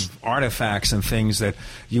lot of artifacts and things that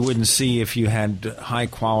you wouldn't see if you had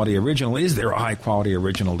high-quality original. Is there a high-quality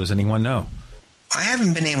original? Does anyone know? I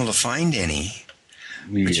haven't been able to find any.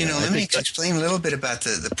 But, let me explain a little bit about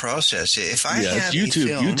the process. If I have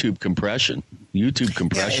YouTube compression. YouTube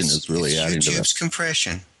compression is really adding to that. YouTube's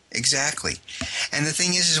compression, exactly. And the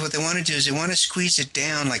thing is what they want to do is they want to squeeze it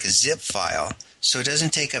down like a zip file so it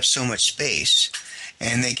doesn't take up so much space.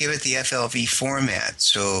 And they give it the FLV format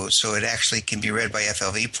so it actually can be read by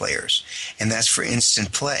FLV players. And that's for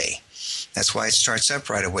instant play. That's why it starts up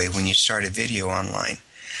right away when you start a video online.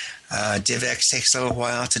 DivX takes a little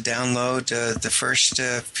while to download the first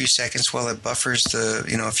few seconds while it buffers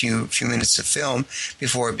a few minutes of film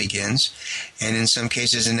before it begins, and in some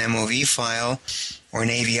cases an MOV file or an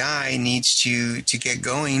AVI needs to get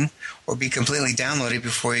going or be completely downloaded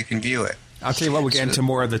before you can view it. I'll tell you what, we'll get into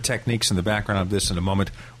more of the techniques and the background of this in a moment.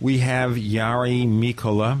 We have Jari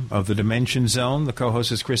Mikkola of the Dimension Zone. The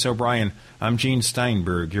co-host is Chris O'Brien. I'm Gene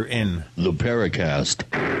Steinberg. You're in the Paracast.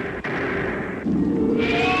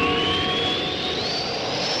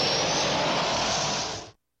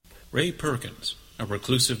 Ray Perkins, a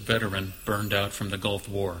reclusive veteran burned out from the Gulf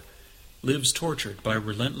War, lives tortured by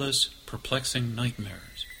relentless, perplexing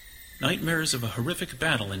nightmares. Nightmares of a horrific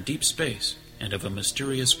battle in deep space and of a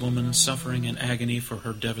mysterious woman suffering in agony for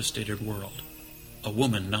her devastated world. A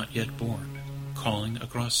woman not yet born, calling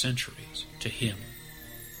across centuries to him.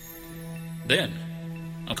 Then,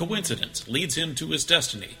 a coincidence leads him to his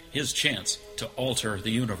destiny, his chance to alter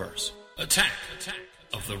the universe. Attack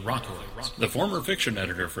of the Rockoids. The former fiction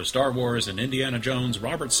editor for Star Wars and Indiana Jones,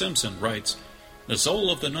 Robert Simpson, writes, "The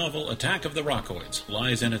soul of the novel Attack of the Rockoids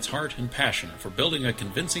lies in its heart and passion for building a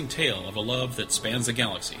convincing tale of a love that spans the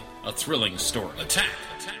galaxy, a thrilling story. Attack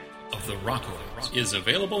of the Rockoids is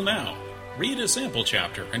available now. Read a sample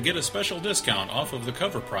chapter and get a special discount off of the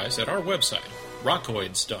cover price at our website,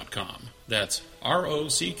 rockoids.com. That's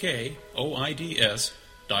ROCKOIDS.com.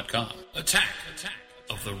 Attack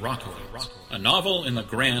of the Rockoids, a novel in the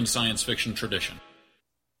grand science fiction tradition."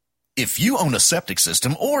 If you own a septic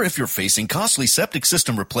system or if you're facing costly septic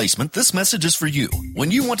system replacement, this message is for you.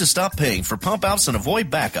 When you want to stop paying for pump outs and avoid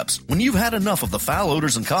backups, when you've had enough of the foul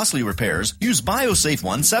odors and costly repairs, use BioSafe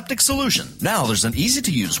One Septic Solution. Now there's an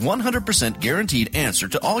easy-to-use 100% guaranteed answer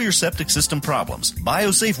to all your septic system problems.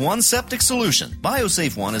 BioSafe One Septic Solution.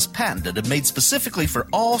 BioSafe One is patented and made specifically for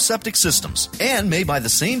all septic systems and made by the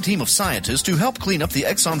same team of scientists who helped clean up the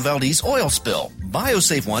Exxon Valdez oil spill.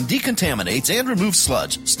 BioSafe One decontaminates and removes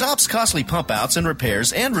sludge, stops costly pump outs and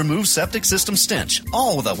repairs, and removes septic system stench,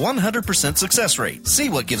 all with a 100% success rate. See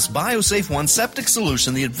what gives BioSafe One Septic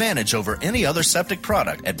Solution the advantage over any other septic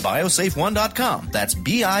product at biosafeone.com. That's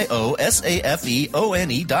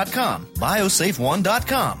BIOSAFEONE.com.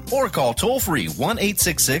 biosafeone.com. Or call toll-free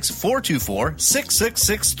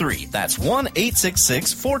 1-866-424-6663. That's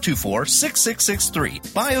 1-866-424-6663.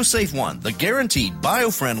 BioSafe One, the guaranteed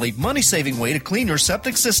bio-friendly, money-saving way to clean your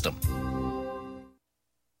septic system.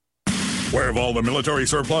 Where have all the military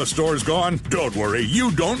surplus stores gone? Don't worry,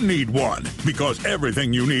 you don't need one, because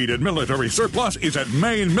everything you need at military surplus is at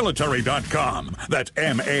mainmilitary.com. That's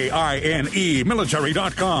M-A-I-N-E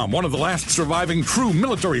military.com, one of the last surviving true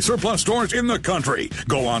military surplus stores in the country.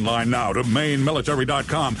 Go online now to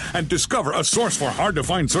mainmilitary.com and discover a source for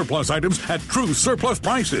hard-to-find surplus items at true surplus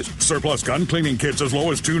prices. Surplus gun cleaning kits as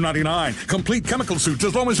low as $2.99. Complete chemical suits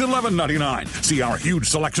as low as $11.99. See our huge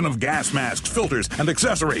selection of gas masks, filters, and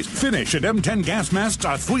accessories. Finish at M10 gas masks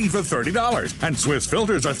are 3 for $30, and Swiss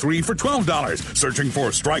filters are 3 for $12. Searching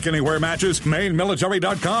for Strike Anywhere matches?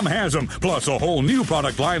 MainMilitary.com has them, plus a whole new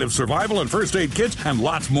product line of survival and first aid kits and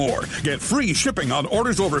lots more. Get free shipping on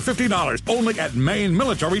orders over $50 only at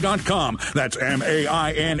MainMilitary.com. That's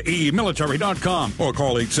M-A-I-N-E military.com, or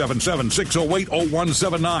call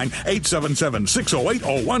 877-608-0179,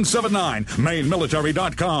 877-608-0179.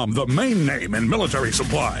 MainMilitary.com, the main name in military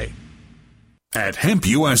supply. At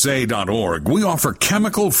hempusa.org, we offer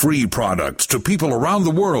chemical-free products to people around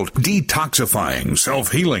the world, detoxifying,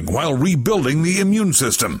 self-healing, while rebuilding the immune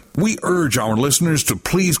system. We urge our listeners to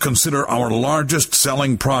please consider our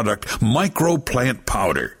largest-selling product, microplant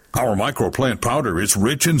powder. Our microplant powder is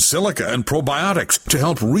rich in silica and probiotics to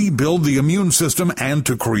help rebuild the immune system and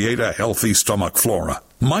to create a healthy stomach flora.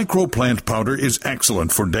 Microplant powder is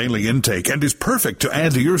excellent for daily intake and is perfect to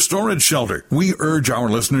add to your storage shelter. We urge our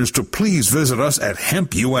listeners to please visit us at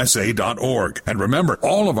hempusa.org. And remember,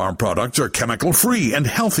 all of our products are chemical-free and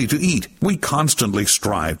healthy to eat. We constantly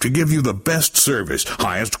strive to give you the best service,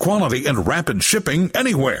 highest quality, and rapid shipping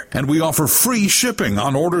anywhere. And we offer free shipping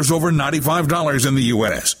on orders over $95 in the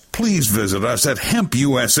U.S. Please visit us at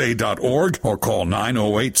hempusa.org or call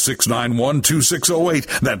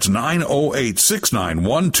 908-691-2608. That's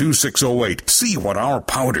 908-691-2608. See what our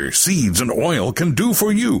powder, seeds, and oil can do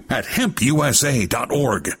for you at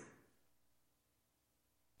hempusa.org.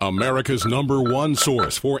 America's #1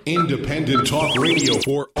 source for independent talk radio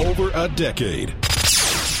for over a decade.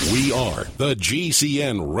 We are the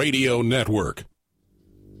GCN Radio Network.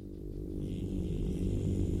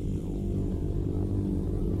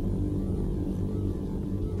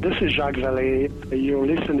 This is Jacques Vallée. You're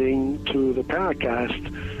listening to the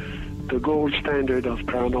Paracast, the gold standard of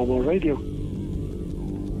paranormal radio.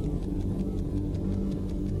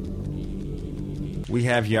 We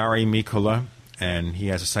have Jari Mikkola, and he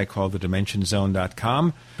has a site called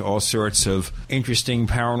thedimensionzone.com. All sorts of interesting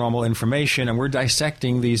paranormal information, and we're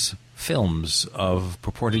dissecting these films of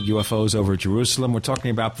purported UFOs over Jerusalem. We're talking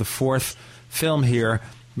about the fourth film here,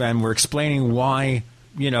 and we're explaining why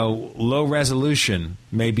low resolution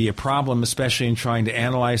may be a problem, especially in trying to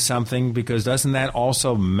analyze something, because doesn't that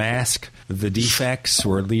also mask the defects,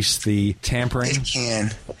 or at least the tampering? It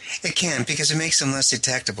can, because it makes them less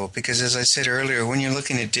detectable. Because as I said earlier, when you're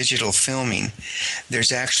looking at digital filming,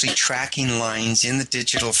 there's actually tracking lines in the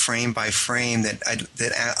digital frame by frame that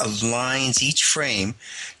aligns each frame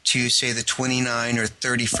to, say, the 29 or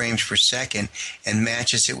 30 frames per second and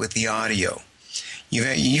matches it with the audio.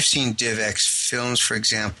 You've seen DivX films, for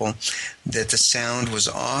example, that the sound was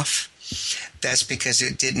off. That's because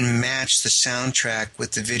it didn't match the soundtrack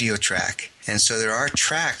with the video track. And so there are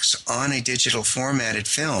tracks on a digital formatted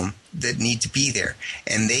film that need to be there.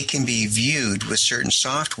 And they can be viewed with certain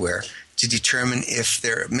software to determine if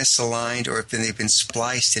they're misaligned or if they've been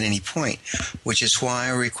spliced at any point, which is why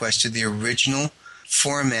I requested the original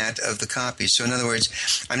format of the copy. So in other words,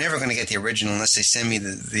 I'm never going to get the original unless they send me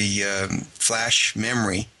the flash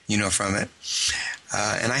memory, from it.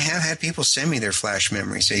 And I have had people send me their flash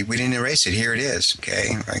memory, say, we didn't erase it, here it is.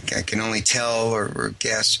 Okay, I can only tell or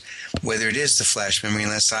guess whether it is the flash memory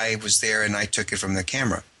unless I was there and I took it from the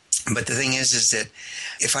camera. But the thing is that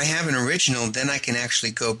if I have an original, then I can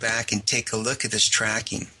actually go back and take a look at this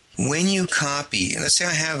tracking. When you copy, let's say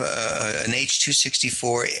I have an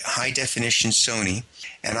H.264 high-definition Sony,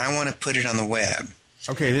 and I want to put it on the web.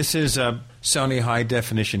 Okay, this is a Sony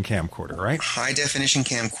high-definition camcorder, right? High-definition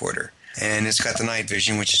camcorder, and it's got the night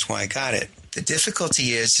vision, which is why I got it. The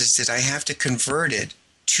difficulty is that I have to convert it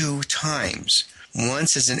 2 times,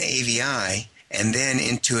 once as an AVI and then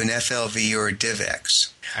into an FLV or a DivX.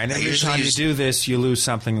 And every time you do this, you lose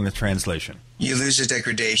something in the translation. You lose a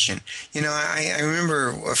degradation. I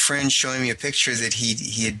remember a friend showing me a picture that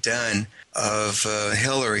he had done of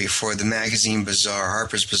Hillary for the magazine Bazaar,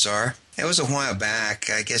 Harper's Bazaar. It was a while back,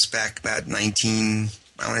 I guess back about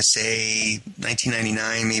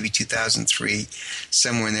 1999, maybe 2003,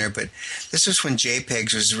 somewhere in there. But this was when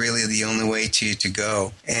JPEGs was really the only way to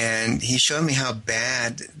go. And he showed me how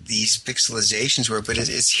bad these pixelizations were. But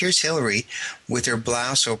here's Hillary with her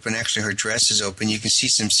blouse open. Actually, her dress is open. You can see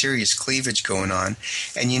some serious cleavage going on.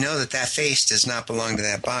 And you know that face does not belong to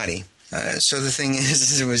that body. So the thing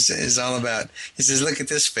is all about, he says, look at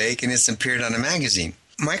this fake, and it's appeared on a magazine.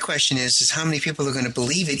 My question is how many people are going to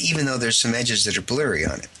believe it, even though there's some edges that are blurry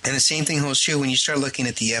on it? And the same thing holds true when you start looking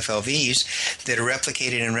at the FLVs that are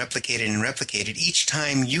replicated and replicated and replicated. Each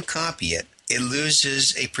time you copy it, it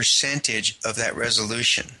loses a percentage of that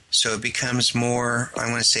resolution. So it becomes more,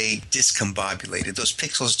 I want to say, discombobulated. Those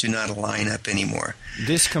pixels do not line up anymore.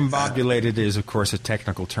 Discombobulated is, of course, a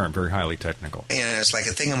technical term, very highly technical. Yeah, it's like a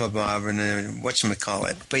thingamabob and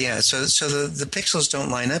whatchamacallit. But yeah, so the pixels don't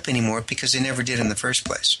line up anymore because they never did in the first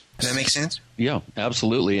place. Does that make sense? Yeah,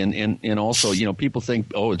 absolutely. And also, people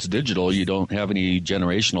think, oh, it's digital, you don't have any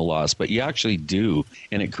generational loss, but you actually do.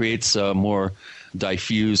 And it creates more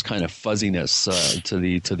diffuse kind of fuzziness to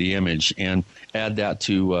the image, and add that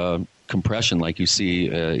to compression like you see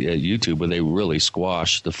at YouTube, where they really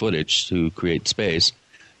squash the footage to create space.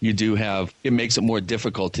 you do have, it makes it more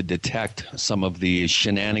difficult to detect some of the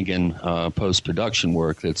shenanigan post-production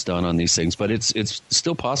work that's done on these things, but it's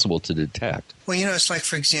still possible to detect. Well, it's like,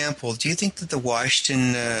 for example, do you think that the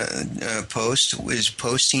Washington Post is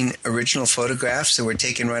posting original photographs that were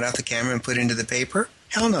taken right off the camera and put into the paper?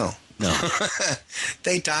 Hell no. No.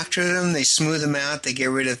 They doctor them, they smooth them out, they get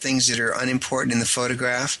rid of things that are unimportant in the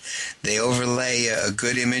photograph. They overlay a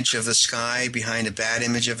good image of the sky behind a bad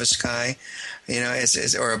image of a sky,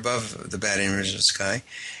 or above the bad image of the sky.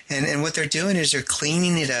 And what they're doing is they're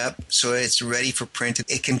cleaning it up so it's ready for print.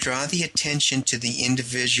 It can draw the attention to the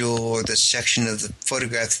individual or the section of the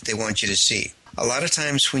photograph that they want you to see. A lot of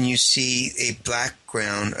times when you see a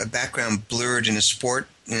background blurred in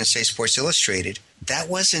say Sports Illustrated, that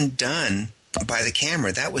wasn't done by the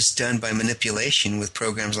camera. That was done by manipulation with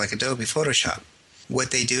programs like Adobe Photoshop.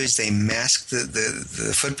 What they do is they mask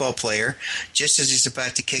the football player just as he's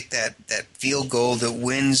about to kick that field goal that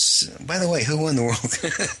wins. By the way, who won the world?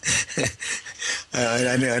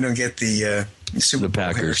 I don't get the Super Bowl. The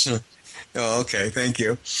Packers. Oh, okay. Thank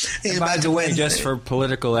you. And by the way, just for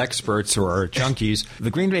political experts or junkies, the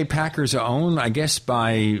Green Bay Packers are owned, I guess,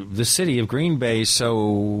 by the city of Green Bay,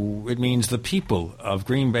 so it means the people of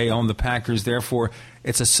Green Bay own the Packers. Therefore,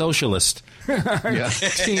 it's a socialist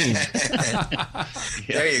team.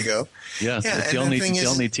 There you go. Yeah, it's the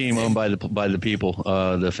only team owned by the people,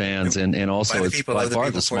 the fans, and also it's by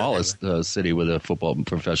far the smallest city with a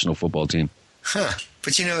professional football team. Huh.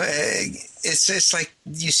 But it's like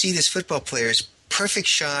you see this football player's perfect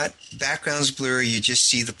shot, background's blurry, you just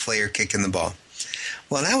see the player kicking the ball.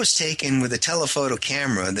 Well, that was taken with a telephoto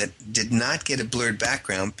camera that did not get a blurred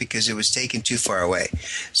background because it was taken too far away.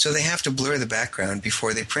 So they have to blur the background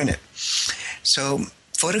before they print it. So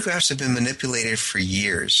photographs have been manipulated for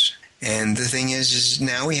years. And the thing is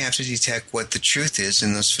now we have to detect what the truth is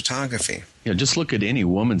in this photography. Yeah, just look at any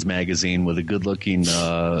woman's magazine with a good-looking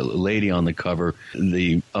lady on the cover.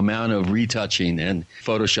 The amount of retouching and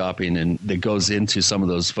photoshopping and that goes into some of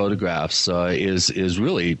those photographs is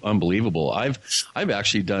really unbelievable. I've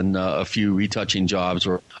actually done a few retouching jobs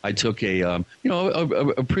where I took a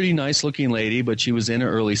pretty nice-looking lady, but she was in her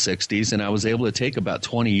early 60s, and I was able to take about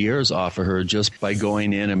 20 years off of her just by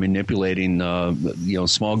going in and manipulating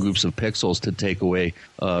small groups of pixels to take away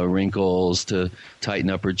wrinkles, to tighten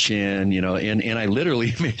up her chin, and I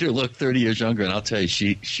literally made her look 30 years younger, and I'll tell you,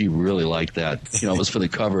 she really liked that. It was for the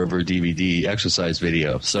cover of her DVD exercise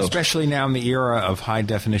video. So, especially now in the era of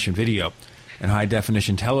high-definition video and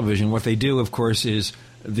high-definition television, what they do, of course, is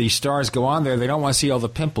the stars go on there. They don't want to see all the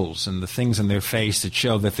pimples and the things in their face that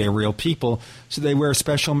show that they're real people, so they wear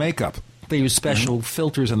special makeup. They use special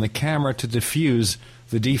filters on the camera to diffuse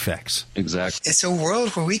the defects. Exactly. It's a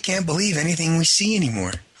world where we can't believe anything we see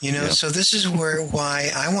anymore. So this is why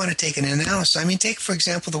I want to take an analysis. I mean, take, for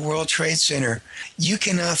example, the World Trade Center. You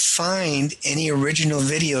cannot find any original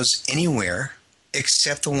videos anywhere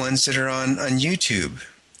except the ones that are on YouTube.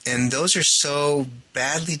 And those are so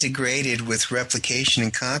badly degraded with replication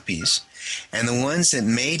and copies. And the ones that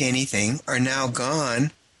made anything are now gone.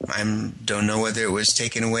 I don't know whether it was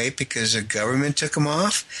taken away because the government took them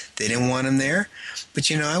off. They didn't want them there. But,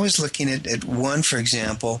 I was looking at one, for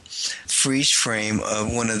example, freeze frame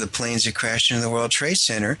of one of the planes that crashed into the World Trade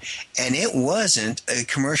Center, and it wasn't a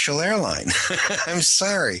commercial airline. I'm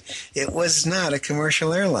sorry. It was not a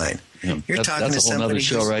commercial airline. Yeah, that's a whole other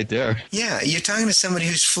show right there. Yeah, you're talking to somebody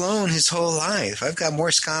who's flown his whole life. I've got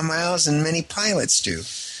more SCA miles than many pilots do.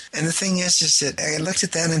 And the thing is that I looked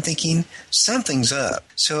at that and I'm thinking, something's up.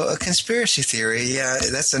 So a conspiracy theory,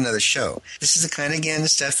 that's another show. This is the kind of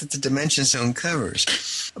stuff that the Dimension Zone covers.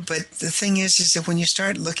 But the thing is that when you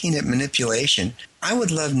start looking at manipulation, I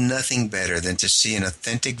would love nothing better than to see an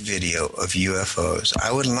authentic video of UFOs.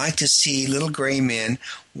 I would like to see little gray men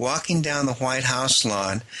walking down the White House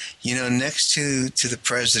lawn, next to the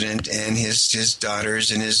president and his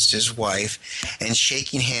daughters and his wife, and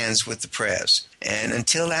shaking hands with the press. And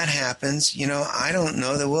until that happens, I don't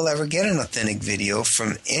know that we'll ever get an authentic video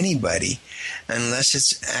from anybody unless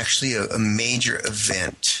it's actually a major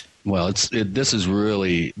event. Well, this is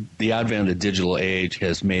really, the advent of the digital age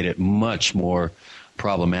has made it much more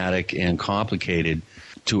problematic and complicated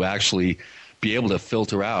to actually be able to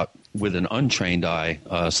filter out with an untrained eye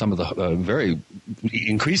some of the very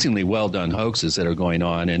increasingly well-done hoaxes that are going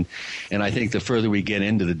on. And I think the further we get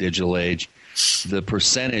into the digital age, the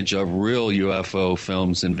percentage of real UFO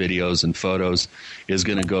films and videos and photos is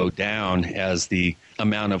going to go down as the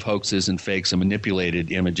amount of hoaxes and fakes and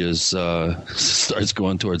manipulated images starts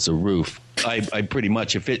going towards the roof. I pretty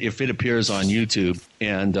much, if it appears on YouTube,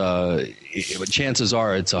 and chances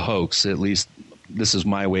are it's a hoax, at least this is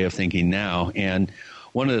my way of thinking now, and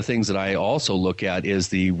one of the things that I also look at is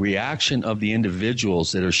the reaction of the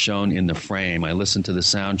individuals that are shown in the frame. I listen to the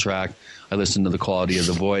soundtrack. I listen to the quality of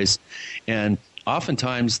the voice. And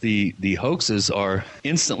oftentimes the hoaxes are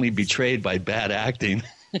instantly betrayed by bad acting.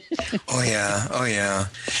 Oh yeah.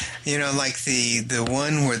 You know, like the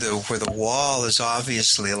one where the wall is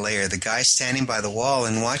obviously a layer. The guy standing by the wall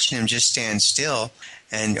and watching him just stand still,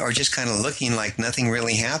 or just kind of looking like nothing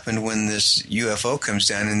really happened when this UFO comes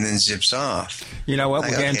down and then zips off. You know what?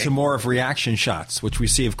 We'll get into more of reaction shots, which we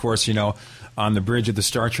see, of course, on the bridge of the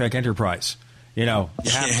Star Trek Enterprise. You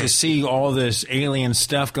have to see all this alien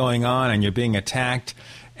stuff going on, and you're being attacked,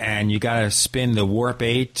 and you got to spin the warp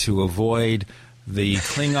 8 to avoid the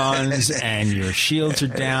Klingons, and your shields are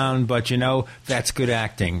down, but that's good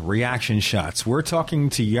acting. Reaction shots. We're talking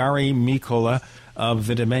to Jari Mikkola of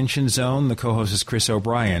the Dimension Zone. The co-host is Chris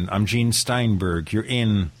O'Brien. I'm Gene Steinberg. You're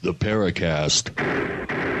in the Paracast.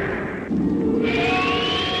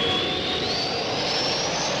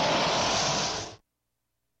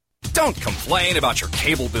 Don't complain about your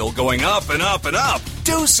cable bill going up and up and up.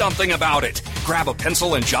 Do something about it. Grab a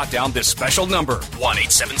pencil and jot down this special number,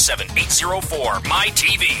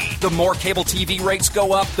 1-877-804-MY-TV. The more cable TV rates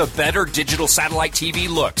go up, the better digital satellite TV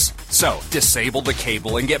looks. So, disable the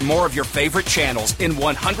cable and get more of your favorite channels in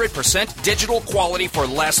 100% digital quality for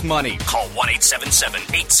less money. Call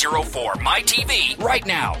 1-877-804-MY-TV right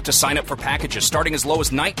now to sign up for packages starting as low as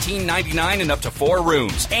 $19.99 and up to 4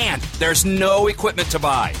 rooms. And there's no equipment to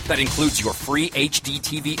buy. That includes your free HD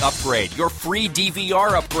TV upgrade, your free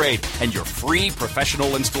DVR upgrade, and your free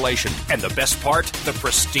professional installation. And the best part, the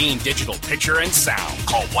pristine digital picture and sound.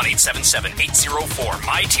 Call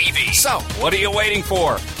 1-877-804-MY-TV. So, what are you waiting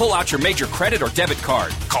for? Pull out your major credit or debit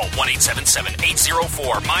card. Call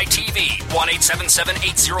 1-877-804-MY-TV.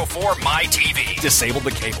 1-877-804-MY-TV. Disable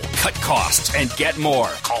the cable, cut costs, and get more.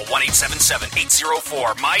 Call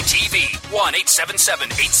 1-877-804-MY-TV.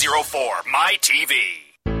 1-877-804-MY-TV.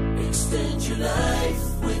 Extend your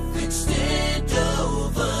life with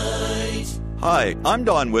Extendovite. Hi, I'm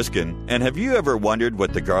Don Wiskin, and have you ever wondered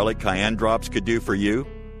what the garlic cayenne drops could do for you?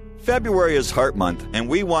 February is Heart Month, and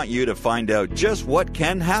we want you to find out just what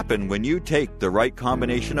can happen when you take the right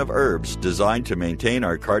combination of herbs designed to maintain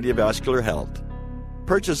our cardiovascular health.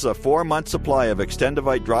 Purchase a 4-month supply of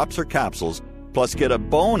Extendovite drops or capsules, plus get a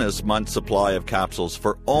bonus month supply of capsules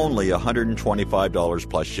for only $125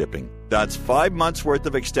 plus shipping. That's 5 months worth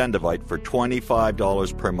of Extendovite for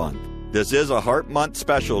 $25 per month. This is a Heart Month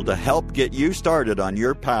special to help get you started on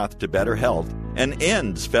your path to better health and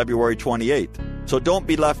ends February 28th. So don't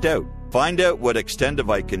be left out. Find out what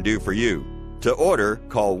Extendovite can do for you. To order,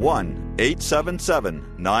 call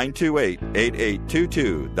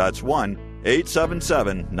 1-877-928-8822. That's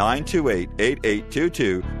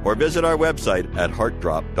 1-877-928-8822. Or visit our website at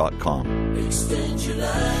heartdrop.com. Extend your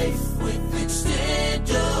life with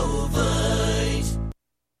Extendovite.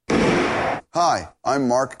 Hi, I'm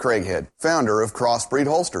Mark Craighead, founder of Crossbreed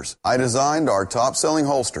Holsters. I designed our top-selling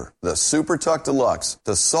holster, the Super Tuck Deluxe,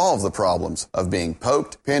 to solve the problems of being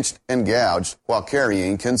poked, pinched, and gouged while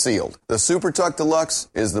carrying concealed. The Super Tuck Deluxe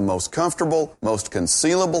is the most comfortable, most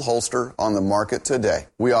concealable holster on the market today.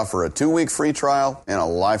 We offer a 2-week free trial and a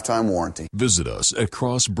lifetime warranty. Visit us at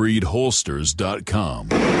crossbreedholsters.com.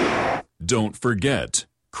 Don't forget,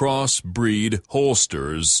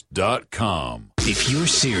 crossbreedholsters.com. If you're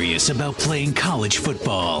serious about playing college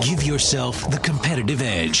football, give yourself the competitive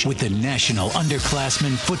edge with the National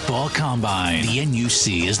Underclassmen Football Combine. The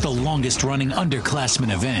NUC is the longest-running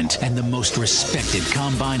underclassmen event and the most respected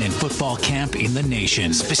combine and football camp in the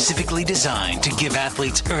nation, specifically designed to give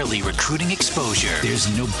athletes early recruiting exposure. There's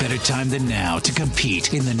no better time than now to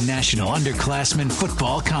compete in the National Underclassmen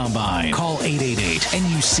Football Combine. Call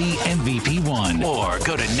 888-NUC-MVP1 or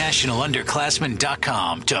go to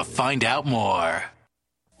nationalunderclassmen.com to find out more.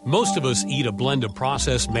 Most of us eat a blend of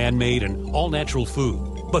processed, man-made, and all-natural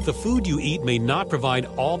food. But the food you eat may not provide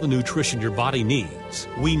all the nutrition your body needs.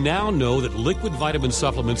 We now know that liquid vitamin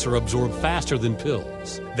supplements are absorbed faster than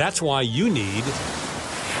pills. That's why you need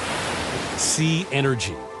Sea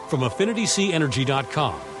Energy from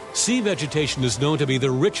AffinitySeaEnergy.com. Sea vegetation is known to be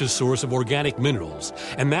the richest source of organic minerals,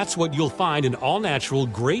 and that's what you'll find in all-natural,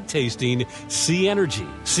 great-tasting Sea Energy.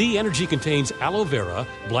 Sea Energy contains aloe vera,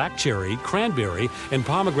 black cherry, cranberry, and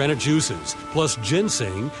pomegranate juices, plus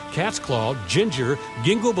ginseng, cat's claw, ginger,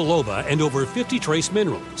 ginkgo biloba, and over 50 trace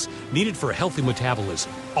minerals needed for healthy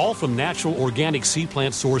metabolism, all from natural organic sea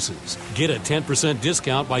plant sources. Get a 10%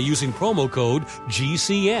 discount by using promo code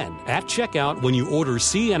GCN at checkout when you order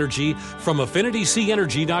Sea Energy from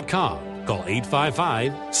AffinitySeaEnergy.com. Call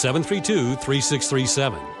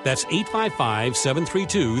 855-732-3637. That's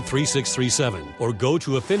 855-732-3637. Or go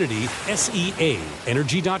to Affinity SEA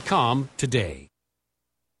Energy.com today.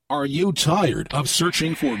 Are you tired of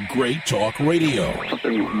searching for great talk radio?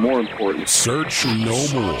 Something more important. Search no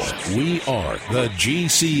more. We are the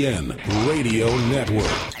GCN Radio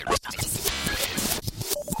Network.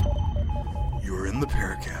 You're in the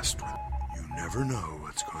Paracast. You never know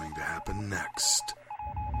what's going to happen next.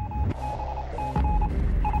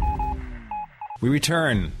 We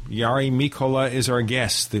return. Jari Mikkola is our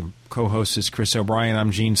guest. The co-host is Chris O'Brien.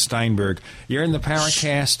 I'm Gene Steinberg. You're in the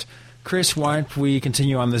Paracast. Chris, why don't we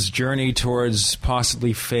continue on this journey towards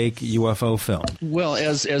possibly fake UFO film? Well,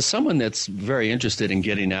 as someone that's very interested in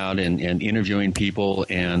getting out and interviewing people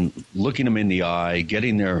and looking them in the eye,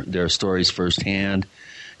 getting their stories firsthand,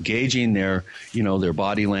 gauging their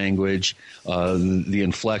body language, the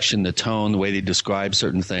inflection, the tone, the way they describe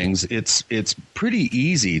certain things, it's pretty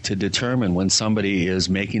easy to determine when somebody is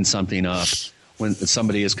making something up, when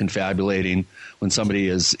somebody is confabulating, when somebody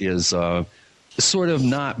is sort of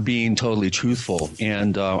not being totally truthful.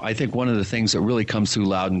 And I think one of the things that really comes through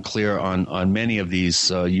loud and clear on many of these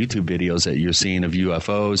YouTube videos that you're seeing of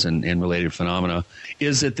UFOs and related phenomena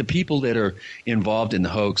is that the people that are involved in the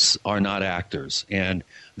hoax are not actors. And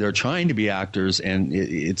they're trying to be actors, and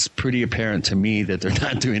it's pretty apparent to me that they're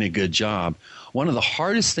not doing a good job. One of the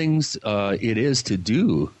hardest things it is to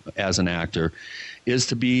do as an actor is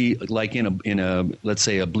to be like in a let's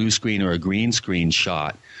say a blue screen or a green screen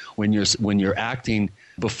shot when you're acting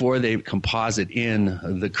before they composite in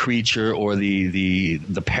the creature or the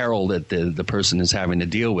peril that the person is having to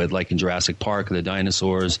deal with, like in Jurassic Park, the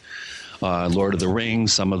dinosaurs, Lord of the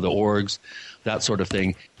Rings, some of the orgs, that sort of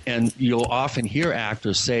thing. And you'll often hear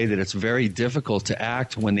actors say that it's very difficult to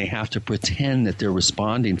act when they have to pretend that they're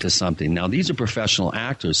responding to something. Now, these are professional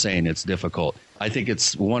actors saying it's difficult. I think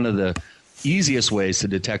it's one of the easiest ways to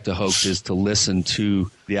detect a hoax is to listen to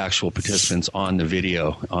the actual participants on the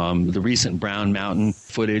video. The recent Brown Mountain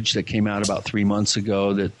footage that came out about 3 months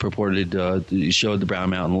ago that purported showed the Brown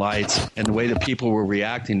Mountain lights, and the way that people were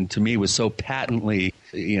reacting to me was so patently,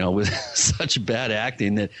 with such bad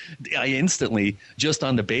acting that I instantly, just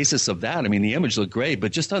on the basis of that, I mean, the image looked great,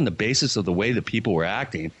 but just on the basis of the way that people were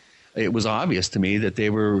acting, it was obvious to me that they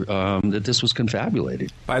were that this was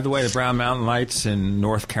confabulated. By the way, the Brown Mountain Lights in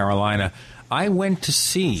North Carolina, I went to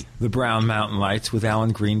see the Brown Mountain Lights with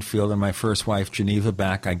Alan Greenfield and my first wife, Geneva,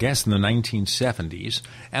 back, I guess, in the 1970s.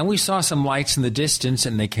 And we saw some lights in the distance,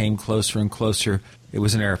 and they came closer and closer. It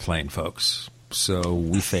was an airplane, folks. So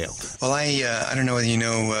we failed. Well, I don't know whether you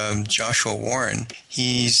know Joshua Warren.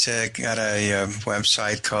 He's got a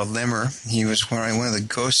website called Limmer. He was one of the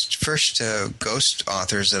first ghost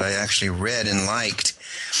authors that I actually read and liked.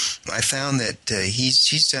 I found that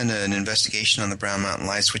he's done an investigation on the Brown Mountain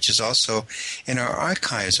Lights, which is also in our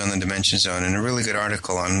archives on the Dimension Zone, and a really good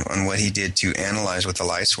article on what he did to analyze what the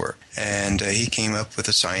lights were. And he came up with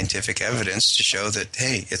the scientific evidence to show that,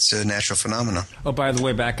 hey, it's a natural phenomenon. Oh, by the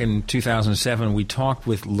way, back in 2007, we talked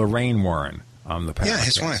with Lorraine Warren on the podcast. Yeah,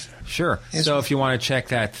 his wife. Sure. So if you want to check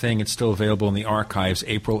that thing, it's still available in the archives,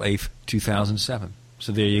 April 8th, 2007.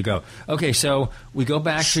 So there you go. Okay, so we go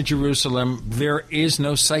back to Jerusalem. There is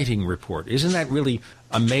no sighting report. Isn't that really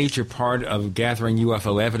a major part of gathering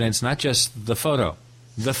UFO evidence? Not just the photo,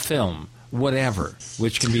 the film, whatever,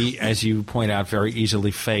 which can be, as you point out, very easily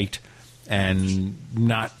faked and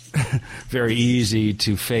not very easy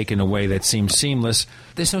to fake in a way that seems seamless.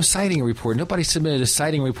 There's no sighting report. Nobody submitted a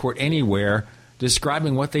sighting report anywhere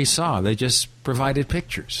describing what they saw. They just provided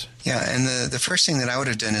pictures. Yeah, and the first thing that I would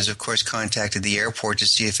have done is, of course, contacted the airport to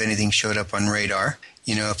see if anything showed up on radar.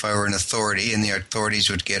 If I were an authority, and the authorities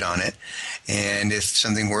would get on it. And if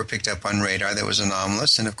something were picked up on radar that was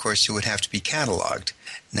anomalous, then, of course, it would have to be cataloged.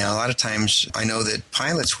 Now, a lot of times, I know that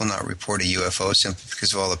pilots will not report a UFO simply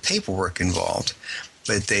because of all the paperwork involved.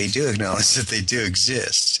 But they do acknowledge that they do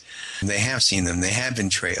exist. They have seen them. They have been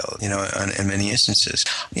trailed, in many instances.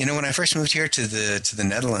 When I first moved here to the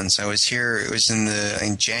Netherlands, I was here, it was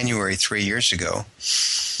in January 3 years ago.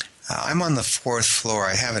 I'm on the 4th floor.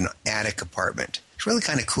 I have an attic apartment. It's really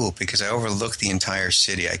kind of cool because I overlook the entire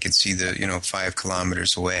city. I could see 5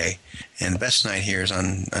 kilometers away. And the best night here is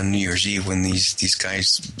on New Year's Eve when these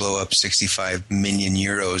guys blow up 65 million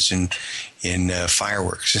euros in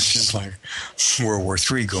fireworks. It's just like World War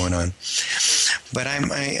III going on. But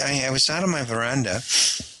I was out on my veranda,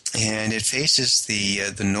 and it faces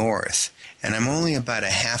the north. And I'm only about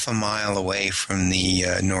a half a mile away from the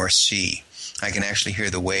North Sea. I can actually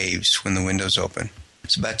hear the waves when the window's open.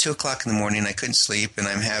 It's about 2 o'clock in the morning. I couldn't sleep, and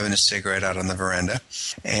I'm having a cigarette out on the veranda.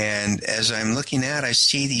 And as I'm looking out, I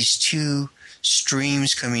see these two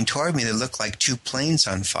streams coming toward me that looked like two planes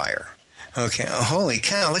on fire. Okay, holy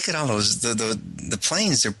cow, look at all those, the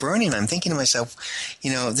planes, they're burning. I'm thinking to myself,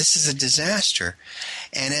 this is a disaster.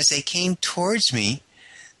 And as they came towards me,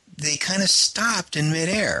 they kind of stopped in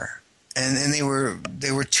midair. And they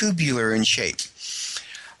were tubular in shape.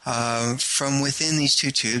 From within these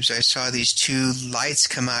two tubes, I saw these two lights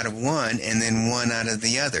come out of one and then one out of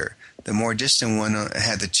the other. The more distant one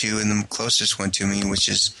had the two, and the closest one to me, which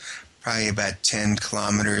is probably about 10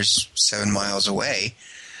 kilometers, 7 miles away.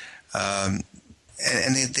 And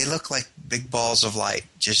they look like big balls of light.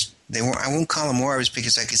 I won't call them orbs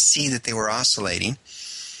because I could see that they were oscillating.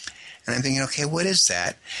 And I'm thinking, okay, what is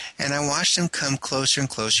that? And I watched them come closer and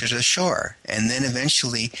closer to the shore. And then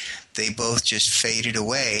eventually they both just faded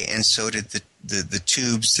away, and so did the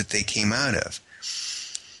tubes that they came out of.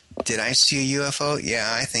 Did I see a UFO? Yeah,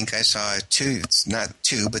 I think I saw not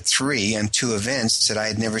two, but three on two events that I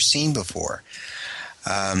had never seen before.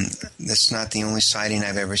 That's not the only sighting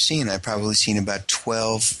I've ever seen. I've probably seen about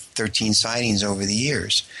 12, 13 sightings over the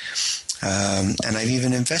years. And I've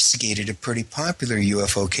even investigated a pretty popular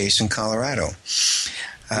UFO case in Colorado.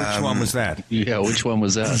 Which one was that? Yeah, which one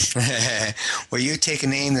was that? Well, you take a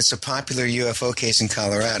name that's a popular UFO case in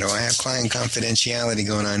Colorado. I have client confidentiality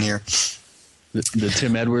going on here. The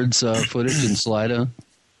Tim Edwards footage in Salida?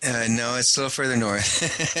 No, it's a little further north.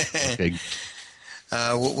 Okay.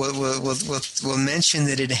 We'll mention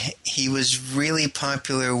that he was really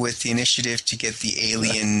popular with the initiative to get the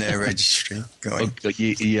alien registry going.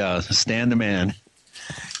 Yeah, stand the man.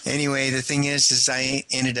 Anyway, the thing is I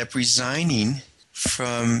ended up resigning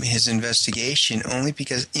from his investigation only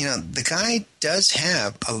because, the guy does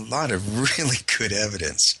have a lot of really good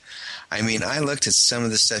evidence. I mean, I looked at some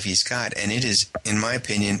of the stuff he's got, and it is, in my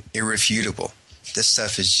opinion, irrefutable. This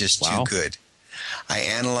stuff is just too good. I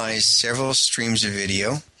analyzed several streams of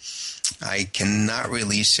video. I cannot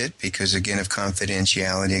release it because, again, of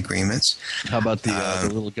confidentiality agreements. How about the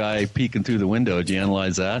little guy peeking through the window? Did you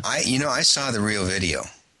analyze that? I saw the real video,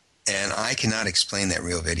 and I cannot explain that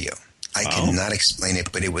real video. I cannot explain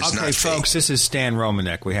it, but it was not fake. Okay, folks, this is Stan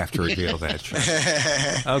Romanek. We have to reveal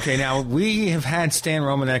that. Okay, now, we have had Stan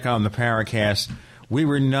Romanek on the Paracast. We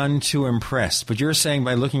were none too impressed, but you're saying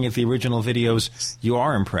by looking at the original videos, you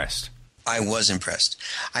are impressed. I was impressed.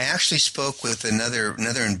 I actually spoke with another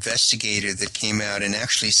investigator that came out and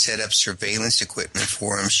actually set up surveillance equipment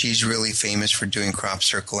for him. She's really famous for doing crop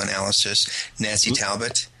circle analysis, Nancy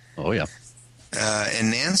Talbot. Oh, yeah.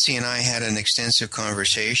 And Nancy and I had an extensive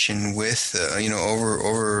conversation with,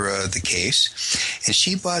 over the case. And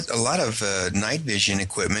she bought a lot of night vision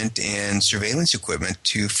equipment and surveillance equipment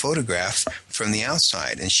to photograph from the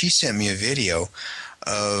outside. And she sent me a video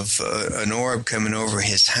of an orb coming over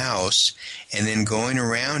his house and then going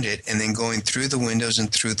around it and then going through the windows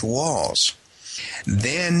and through the walls.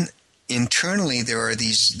 Then internally there are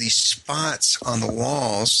these spots on the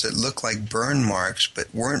walls that look like burn marks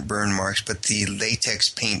but weren't burn marks, but the latex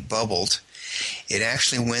paint bubbled. It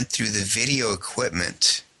actually went through the video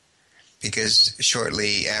equipment because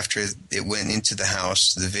shortly after it went into the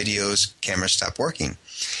house, the video's camera stopped working.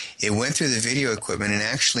 It went through the video equipment and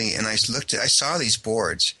I saw these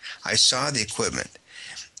boards. I saw the equipment,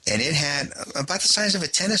 and it had about the size of a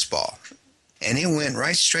tennis ball, and it went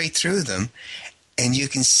right straight through them, and you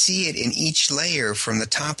can see it in each layer from the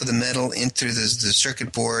top of the metal in through the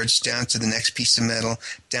circuit boards down to the next piece of metal,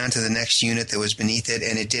 down to the next unit that was beneath it,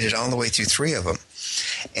 and it did it all the way through three of them.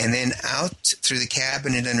 And then out through the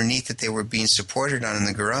cabinet underneath that they were being supported on in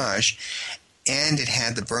the garage, and it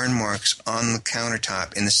had the burn marks on the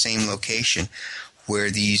countertop in the same location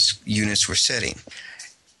where these units were sitting.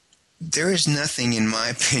 There is nothing, in my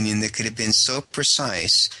opinion, that could have been so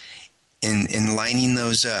precise in lining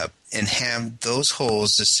those up and have those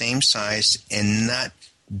holes the same size and not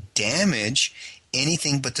damage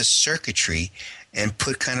anything but the circuitry and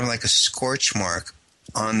put kind of like a scorch mark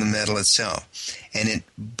on the metal itself. And it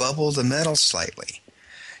bubbled the metal slightly.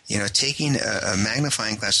 Taking a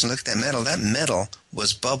magnifying glass and look at that metal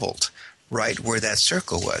was bubbled right where that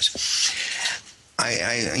circle was.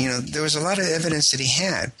 There was a lot of evidence that he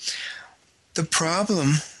had. The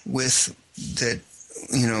problem with that,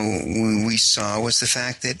 we saw was the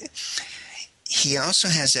fact that he also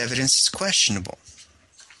has evidence that's questionable.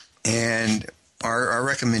 And our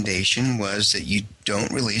recommendation was that you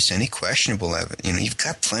don't release any questionable evidence. You've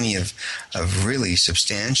got plenty of really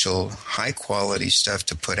substantial, high-quality stuff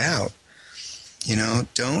to put out.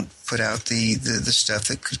 Don't put out the stuff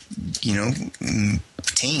that could,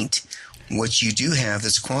 taint what you do have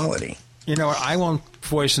that's quality. I won't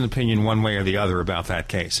voice an opinion one way or the other about that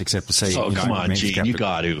case, except to say... Oh, come on, Gene, you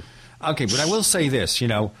got to. Okay, but I will say this,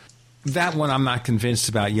 That one I'm not convinced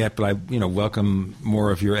about yet, but I welcome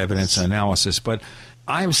more of your evidence and analysis. But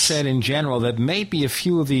I've said in general that maybe a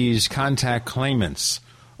few of these contact claimants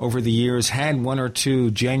over the years had one or two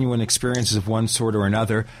genuine experiences of one sort or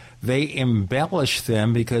another. They embellish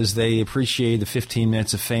them because they appreciate the 15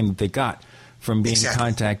 minutes of fame that they got from being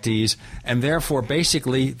contactees, and therefore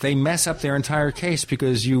basically they mess up their entire case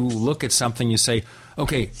because you look at something, you say,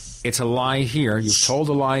 okay, it's a lie here, you've told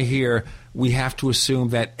a lie here, we have to assume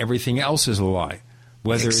that everything else is a lie,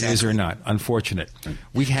 whether it is or not. Unfortunate.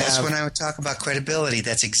 That's when I would talk about credibility.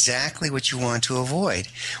 That's exactly what you want to avoid,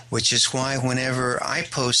 which is why whenever I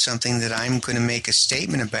post something that I'm going to make a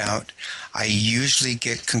statement about, I usually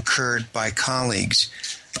get concurred by colleagues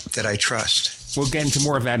that I trust. We'll get into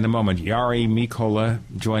more of that in a moment. Jari Mikkola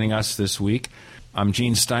joining us this week. I'm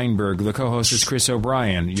Gene Steinberg. The co-host is Chris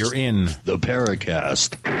O'Brien. You're in the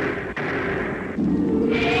Paracast.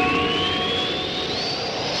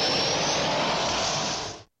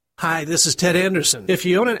 Hi, this is Ted Anderson. If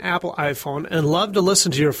you own an Apple iPhone and love to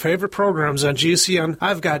listen to your favorite programs on GCN,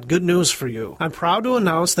 I've got good news for you. I'm proud to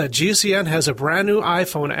announce that GCN has a brand new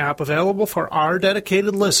iPhone app available for our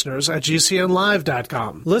dedicated listeners at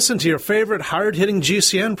GCNlive.com. Listen to your favorite hard-hitting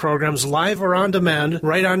GCN programs live or on demand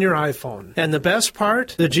right on your iPhone. And the best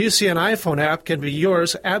part? The GCN iPhone app can be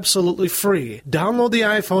yours absolutely free. Download the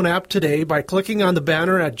iPhone app today by clicking on the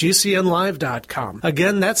banner at GCNlive.com.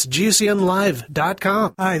 Again, that's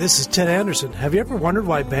GCNlive.com. Hi, this is Ted Anderson. Have you ever wondered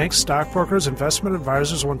why banks, stockbrokers, investment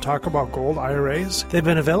advisors won't talk about gold IRAs? They've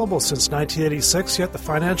been available since 1986, yet the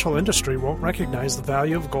financial industry won't recognize the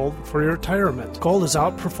value of gold for your retirement. Gold has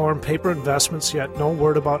outperformed paper investments, yet no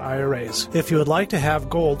word about IRAs. If you would like to have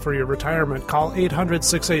gold for your retirement, call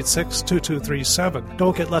 800-686-2237.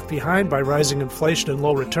 Don't get left behind by rising inflation and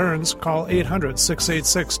low returns. Call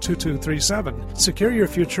 800-686-2237. Secure your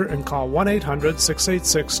future and call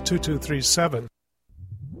 1-800-686-2237.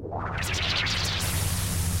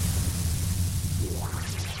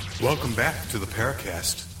 Welcome back to the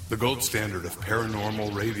Paracast, the gold standard of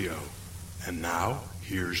paranormal radio. And now,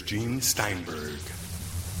 here's Gene Steinberg.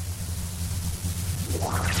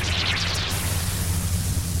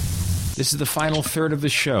 This is the final third of the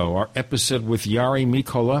show, our episode with Jari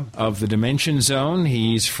Mikkola of the Dimension Zone.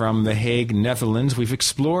 He's from The Hague, Netherlands. We've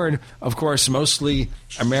explored, of course, mostly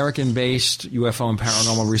American-based UFO and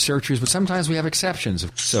paranormal researchers, but sometimes we have exceptions.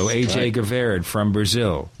 So A.J. Gaverd from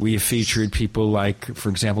Brazil. We have featured people like, for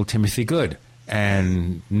example, Timothy Good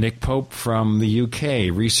and Nick Pope from the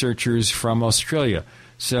UK, researchers from Australia.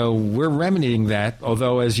 So we're remedying that,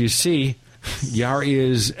 although, as you see, Jari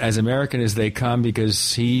is as American as they come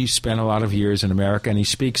because he spent a lot of years in America and he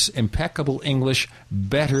speaks impeccable English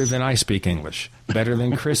better than I speak English, better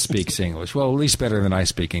than Chris speaks English. Well, at least better than I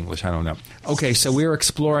speak English. I don't know. Okay, so we're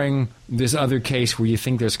exploring this other case where you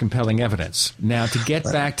think there's compelling evidence. Now, to get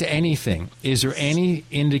back to anything, is there any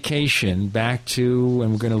indication back to,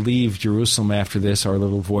 and we're going to leave Jerusalem after this, our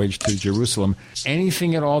little voyage to Jerusalem,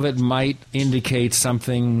 anything at all that might indicate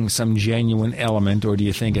something, some genuine element, or do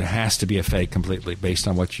you think it has to be a fake completely based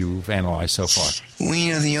on what you've analyzed so far?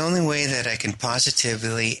 Well, the only way that I can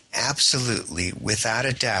positively, absolutely, without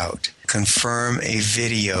a doubt, confirm a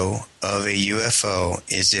video of a UFO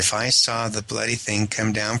is if I saw the bloody thing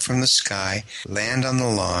come down from the sky, land on the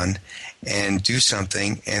lawn, and do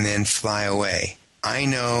something, and then fly away. I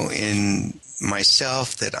know in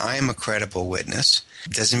myself that I'm a credible witness.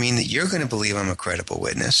 It doesn't mean that you're going to believe I'm a credible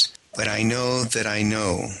witness, but I know that I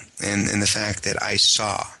know, and the fact that I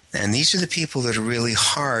saw. And these are the people that are really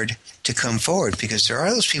hard to come forward because there are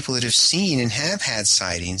those people that have seen and have had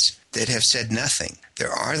sightings that have said nothing.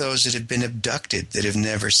 There are those that have been abducted that have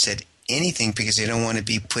never said anything because they don't want to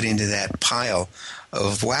be put into that pile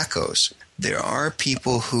of wackos. There are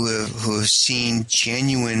people who have seen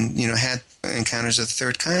genuine, had encounters of the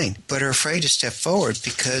third kind, but are afraid to step forward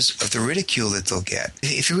because of the ridicule that they'll get.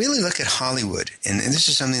 If you really look at Hollywood, and this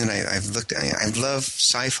is something that I've looked at, I love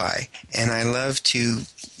sci-fi, and I love to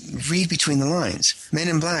read between the lines. Men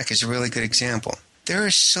in Black is a really good example. There are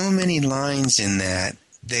so many lines in that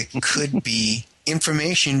could be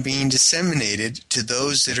information being disseminated to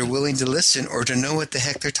those that are willing to listen or to know what the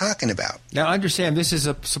heck they're talking about. Now, understand, this is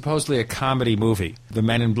supposedly a comedy movie, The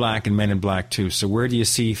Men in Black and Men in Black 2. So where do you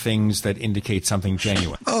see things that indicate something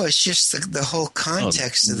genuine? Oh, it's just the whole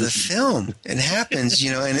context of the film. It happens,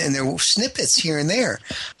 and there are snippets here and there.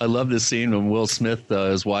 I love this scene when Will Smith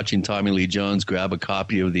is watching Tommy Lee Jones grab a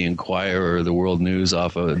copy of the Inquirer or the World News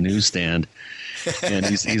off a newsstand. And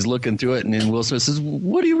he's looking through it, and then Will Smith says,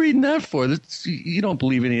 "What are you reading that for? You don't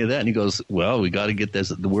believe any of that." And he goes, "Well, we got to get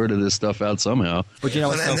the word of this stuff out somehow." But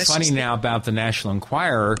what's so funny now about the National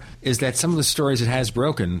Enquirer is that some of the stories it has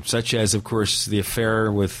broken, such as, of course, the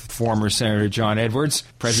affair with former Senator John Edwards,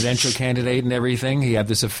 presidential candidate and everything. He had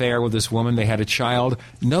this affair with this woman. They had a child.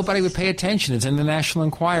 Nobody would pay attention. It's in the National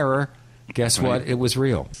Enquirer. Guess what? It was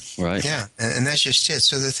real. Right. Yeah, and that's just it.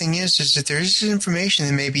 So the thing is that there is information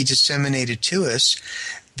that may be disseminated to us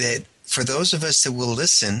that for those of us that will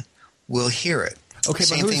listen, will hear it. Okay,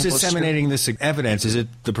 but who's disseminating this evidence? Is it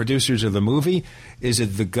the producers of the movie? Is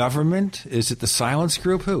it the government? Is it the silence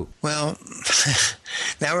group? Who? Well,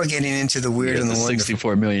 now we're getting into the weird and the wonderful.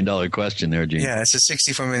 $64 million question there, Gene. Yeah, it's a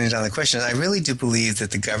 $64 million question. I really do believe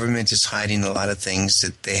that the government is hiding a lot of things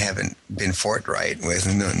that they haven't been forthright with.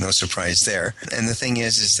 No surprise there. And the thing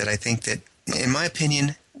is that I think that, in my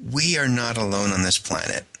opinion, we are not alone on this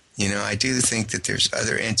planet. I do think that there's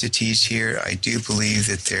other entities here. I do believe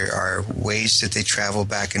that there are ways that they travel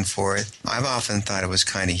back and forth. I've often thought it was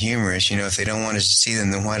kind of humorous. If they don't want us to see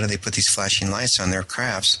them, then why do they put these flashing lights on their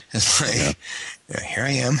crafts? It's like, here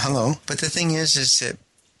I am, hello. But the thing is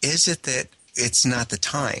it that it's not the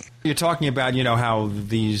time? You're talking about, how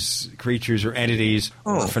these creatures or entities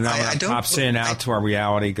or phenomena pops in out to our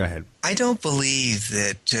reality. Go ahead. I don't believe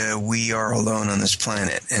that we are alone on this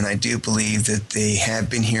planet, and I do believe that they have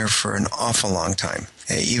been here for an awful long time,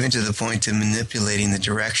 even to the point of manipulating the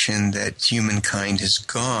direction that humankind has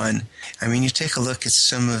gone. I mean, you take a look at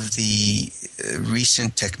some of the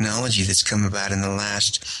recent technology that's come about in the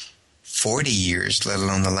last 40 years, let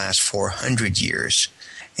alone the last 400 years.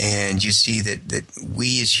 And you see that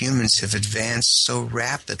we as humans have advanced so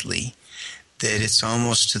rapidly that it's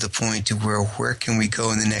almost to the point to where can we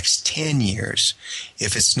go in the next 10 years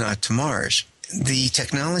if it's not to Mars? The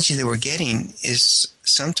technology that we're getting is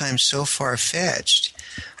sometimes so far-fetched,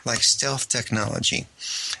 like stealth technology,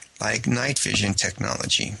 like night vision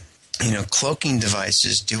technology, cloaking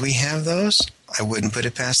devices. Do we have those? I wouldn't put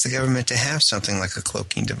it past the government to have something like a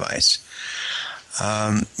cloaking device.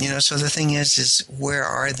 So the thing is where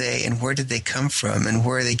are they and where did they come from and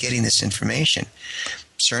where are they getting this information?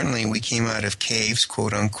 Certainly we came out of caves,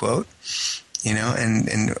 quote unquote,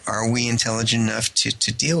 and are we intelligent enough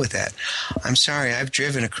to deal with that? I'm sorry, I've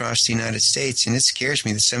driven across the United States and it scares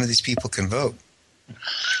me that some of these people can vote.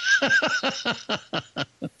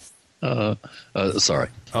 Sorry.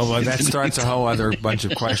 Oh, well, that starts a whole other bunch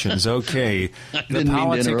of questions. Okay. The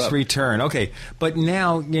politics return. Okay. But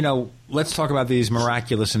now, let's talk about these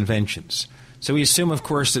miraculous inventions. So we assume, of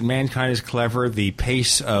course, that mankind is clever, the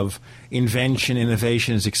pace of innovation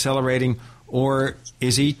is accelerating, or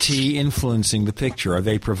is E.T. influencing the picture? Are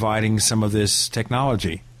they providing some of this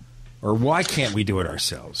technology? Or why can't we do it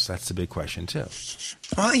ourselves? That's the big question, too.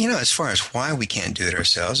 Well, as far as why we can't do it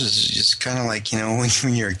ourselves, it's just kind of like,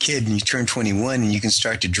 when you're a kid and you turn 21 and you can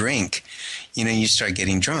start to drink, you start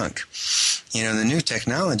getting drunk. The new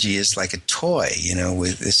technology is like a toy,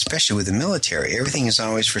 especially with the military. Everything is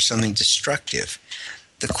always for something destructive.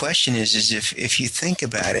 The question is if you think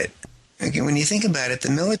about it, when you think about it,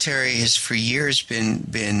 the military has for years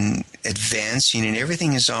been advancing, and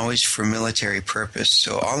everything is always for military purpose.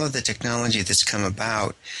 So all of the technology that's come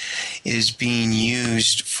about is being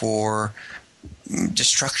used for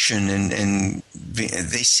destruction, and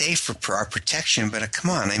they say for our protection, but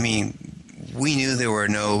come on, I mean, we knew there were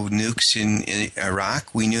no nukes in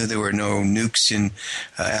Iraq. We knew there were no nukes in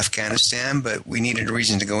Afghanistan, but we needed a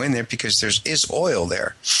reason to go in there because there is oil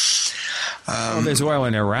there. There's oil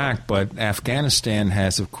in Iraq, but Afghanistan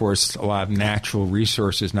has, of course, a lot of natural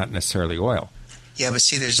resources, not necessarily oil. Yeah, but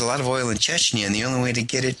see, there's a lot of oil in Chechnya, and the only way to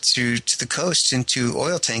get it to the coast into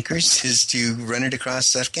oil tankers is to run it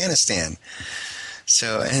across Afghanistan.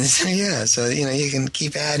 So you can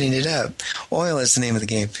keep adding it up. Oil is the name of the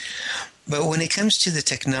game. But when it comes to the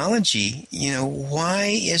technology,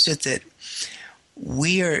 why is it that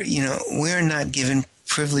we are not given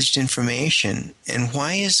privileged information? And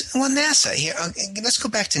why is NASA here? Let's go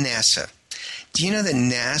back to NASA. Do you know that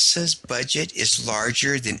NASA's budget is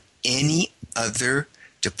larger than any other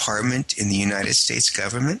department in the United States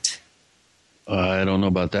government? I don't know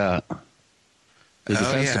about that. The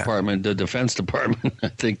Defense Department, I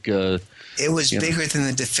think. It was bigger than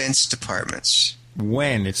the Defense Departments.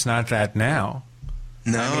 When? It's not that now.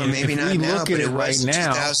 No, maybe not now, look at it right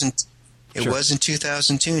now. It was in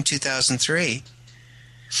 2002 and 2003.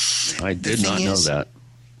 I did not know that.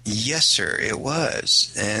 Yes, sir, it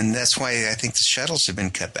was. And that's why I think the shuttles have been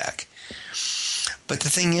cut back. But the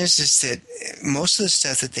thing is that most of the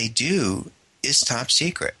stuff that they do is top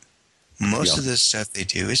secret. Most of the stuff they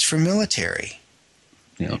do is for military.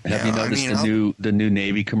 Have you noticed the new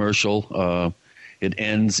Navy commercial? It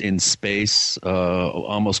ends in space,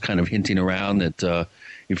 almost kind of hinting around that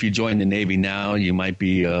if you join the Navy now, you might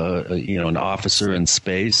be an officer in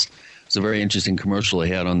space. It's a very interesting commercial they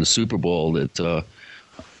had on the Super Bowl that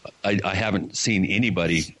I haven't seen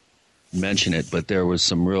anybody mention it, but there was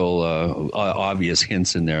some real obvious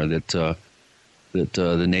hints in there that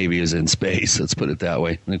the Navy is in space. Let's put it that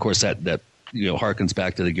way. And of course, that harkens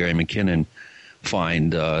back to the Gary McKinnon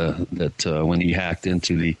find that when he hacked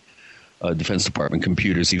into the Defense Department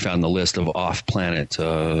computers, he found the list of off-planet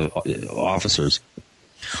officers.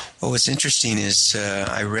 Well, what's interesting is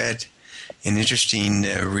I read an interesting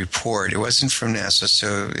report. It wasn't from NASA,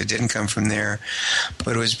 so it didn't come from there.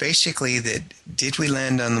 But it was basically that, did we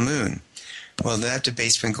land on the moon? Well, that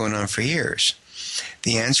debate's been going on for years.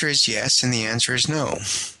 The answer is yes, and the answer is no.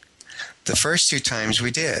 The first 2 times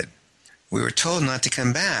we did. We were told not to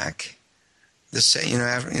come back.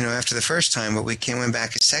 After the first time, but we went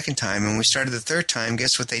back a second time, and we started the third time.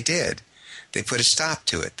 Guess what they did? They put a stop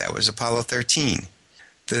to it. That was Apollo 13.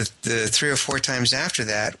 The 3 or 4 times after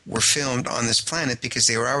that were filmed on this planet because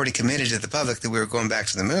they were already committed to the public that we were going back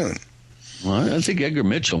to the moon. Well, I think Edgar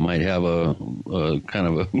Mitchell might have a kind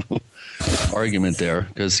of a argument there,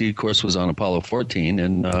 because he, of course, was on Apollo 14,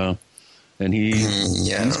 and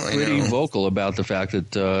he's pretty vocal about the fact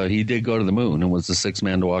that he did go to the moon and was the 6th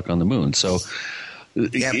man to walk on the moon. So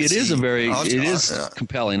it is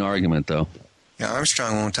compelling argument, though. Yeah,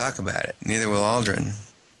 Armstrong won't talk about it. Neither will Aldrin.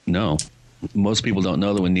 No. Most people don't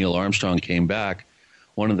know that when Neil Armstrong came back,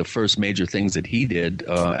 one of the first major things that he did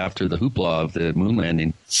after the hoopla of the moon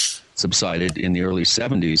landing subsided in the early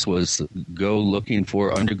 70s was go looking for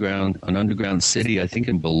an underground city, I think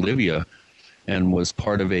in Bolivia, and was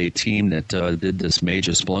part of a team that did this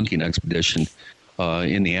major spelunking expedition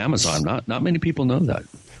in the Amazon. Not many people know that.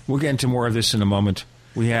 We'll get into more of this in a moment.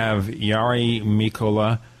 We have Jari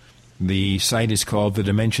Mikkola. The site is called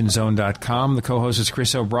thedimensionzone.com. The co-host is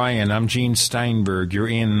Chris O'Brien. I'm Gene Steinberg. You're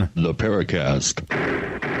in the Paracast.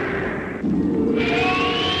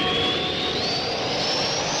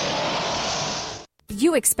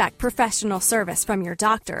 You expect professional service from your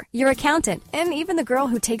doctor, your accountant, and even the girl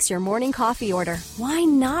who takes your morning coffee order. Why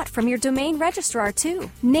not from your domain registrar, too?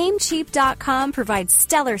 Namecheap.com provides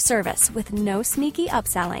stellar service with no sneaky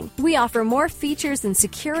upselling. We offer more features and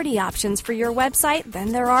security options for your website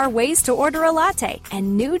than there are ways to order a latte.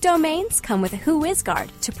 And new domains come with a WhoIsGuard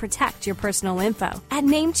to protect your personal info. At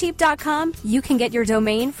Namecheap.com, you can get your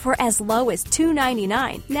domain for as low as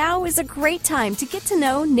 $2.99. Now is a great time to get to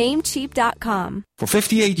know Namecheap.com. For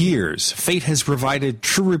 58 years, Fate has provided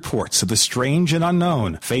true reports of the strange and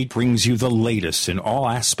unknown. Fate brings you the latest in all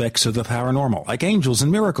aspects of the paranormal, like angels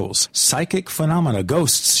and miracles, psychic phenomena,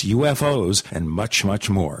 ghosts, UFOs, and much,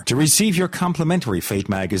 much more. To receive your complimentary Fate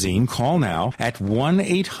magazine, call now at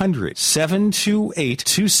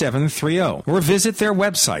 1-800-728-2730 or visit their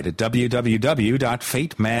website at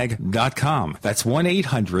www.fatemag.com. That's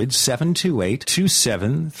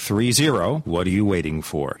 1-800-728-2730. What are you waiting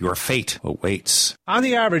for? Your fate awaits. On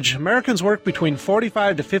the average, Americans work between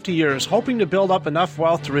 45 to 50 years, hoping to build up enough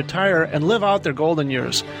wealth to retire and live out their golden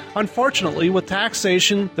years. Unfortunately, with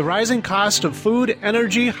taxation, the rising cost of food,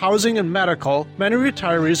 energy, housing, and medical, many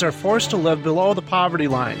retirees are forced to live below the poverty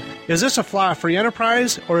line. Is this a flaw free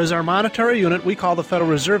enterprise, or is our monetary unit we call the Federal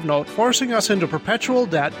Reserve Note forcing us into perpetual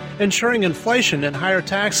debt, ensuring inflation and higher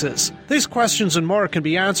taxes? These questions and more can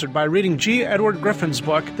be answered by reading G. Edward Griffin's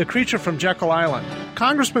book, The Creature from Jekyll Island.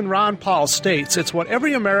 Congressman Ron Paul states it's what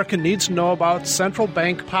every American needs to know about central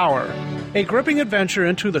bank power. A gripping adventure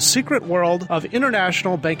into the secret world of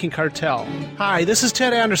international banking cartel. Hi, this is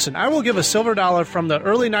Ted Anderson. I will give a silver dollar from the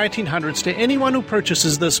early 1900s to anyone who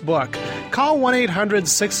purchases this book. Call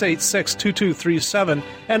 1-800-686-2237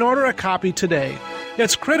 and order a copy today.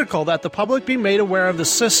 It's critical that the public be made aware of the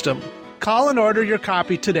system. Call and order your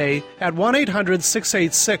copy today at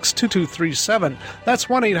 1-800-686-2237. That's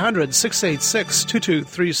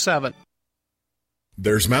 1-800-686-2237.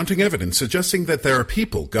 There's mounting evidence suggesting that there are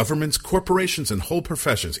people, governments, corporations, and whole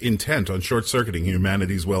professions intent on short-circuiting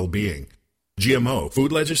humanity's well-being. GMO,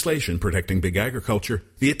 food legislation protecting big agriculture,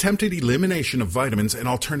 the attempted elimination of vitamins and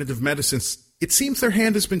alternative medicines, it seems their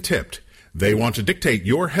hand has been tipped. They want to dictate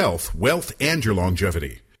your health, wealth, and your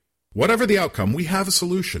longevity. Whatever the outcome, we have a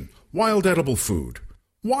solution. Wild edible food.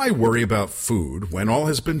 Why worry about food when all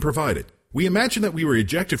has been provided? We imagine that we were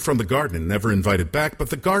ejected from the garden and never invited back, but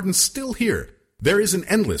the garden's still here. There is an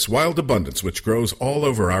endless wild abundance which grows all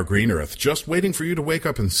over our green earth, just waiting for you to wake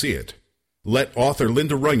up and see it. Let author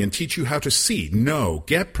Linda Runyon teach you how to see, know,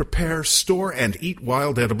 get, prepare, store, and eat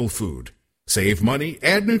wild edible food. Save money,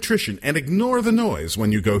 add nutrition, and ignore the noise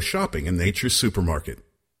when you go shopping in Nature's Supermarket.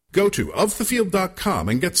 Go to ofthefield.com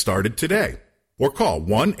and get started today. Or call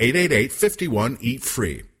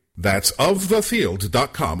 1-888-51-EAT-FREE. That's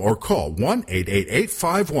ofthefield.com or call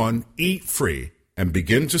 1-888-51-EAT-FREE and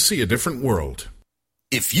begin to see a different world.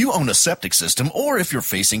 If you own a septic system or if you're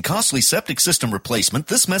facing costly septic system replacement,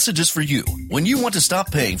 this message is for you. When you want to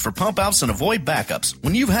stop paying for pump outs and avoid backups,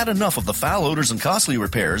 when you've had enough of the foul odors and costly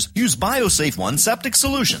repairs, use BioSafe One Septic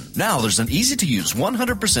Solution. Now there's an easy-to-use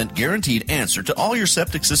 100% guaranteed answer to all your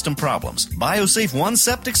septic system problems. BioSafe One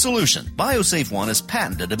Septic Solution. BioSafe One is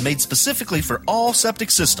patented and made specifically for all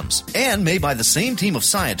septic systems and made by the same team of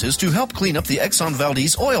scientists who helped clean up the Exxon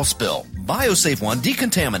Valdez oil spill. BioSafe One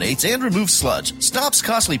decontaminates and removes sludge, stops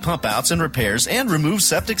costly pump outs and repairs, and removes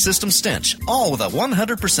septic system stench, all with a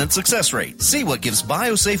 100% success rate. See what gives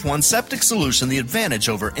BioSafe One Septic Solution the advantage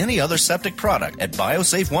over any other septic product at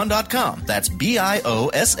biosafeone.com. That's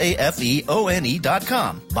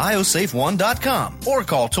BIOSAFEONE.com. biosafeone.com. Or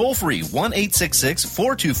call toll-free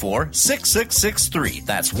 1-866-424-6663.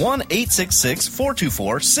 That's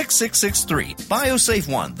 1-866-424-6663.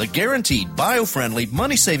 BioSafe One, the guaranteed bio-friendly,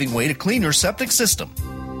 money-saving way to clean your septic system.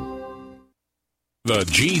 The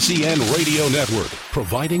GCN Radio Network,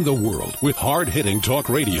 providing the world with hard-hitting talk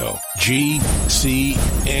radio.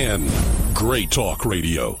 GCN. Great talk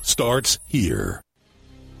radio starts here.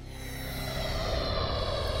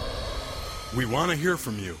 We want to hear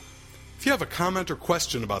from you. If you have a comment or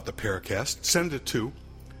question about the Paracast, send it to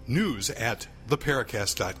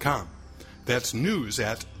news@theparacast.com. That's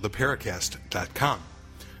news@theparacast.com.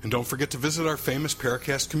 And don't forget to visit our famous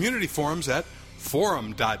Paracast community forums at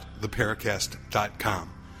forum.theparacast.com.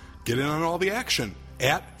 Get in on all the action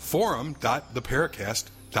at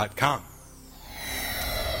forum.theparacast.com.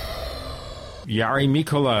 Jari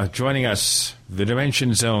Mikkola joining us. The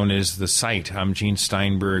Dimension Zone is the site. I'm Gene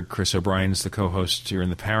Steinberg. Chris O'Brien's the co-host here in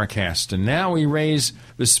the Paracast. And now we raise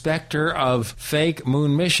the specter of fake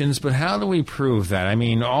moon missions, but how do we prove that? I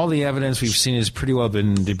mean, all the evidence we've seen has pretty well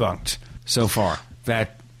been debunked so far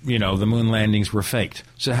that, you know, the moon landings were faked.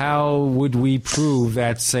 So how would we prove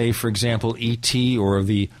that, say, for example, E.T. or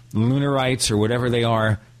the Lunarites or whatever they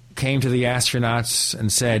are came to the astronauts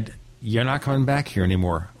and said, you're not coming back here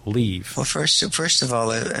anymore. Leave. Well, first of all,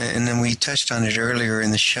 and then we touched on it earlier in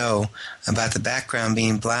the show about the background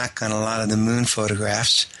being black on a lot of the moon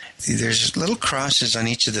photographs. There's little crosses on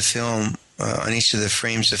each of the film, on each of the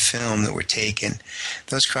frames of film that were taken.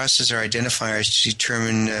 Those crosses are identifiers to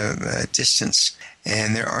determine distance,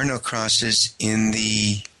 and there are no crosses in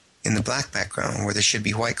the black background where there should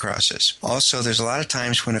be white crosses. Also, there's a lot of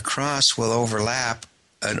times when a cross will overlap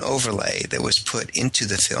an overlay that was put into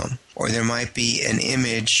the film, or there might be an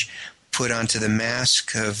image put onto the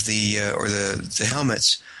mask of the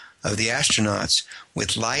helmets of the astronauts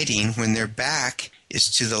with lighting when their back is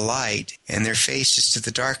to the light and their face is to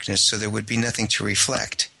the darkness, so there would be nothing to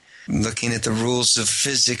reflect. Looking at the rules of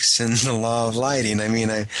physics and the law of lighting, I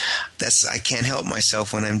mean, I can't help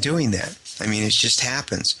myself when I'm doing that. I mean, it just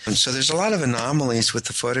happens. And so there's a lot of anomalies with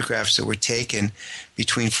the photographs that were taken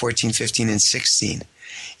between 14, 15, and 16,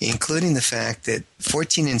 including the fact that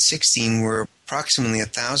 14 and 16 were approximately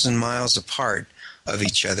 1,000 miles apart of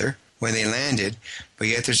each other when they landed, but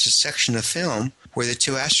yet there's a section of film where the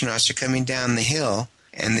two astronauts are coming down the hill,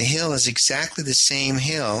 and the hill is exactly the same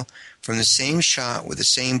hill from the same shot with the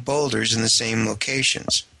same boulders in the same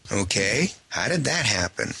locations. Okay, how did that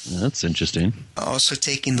happen? That's interesting. Also,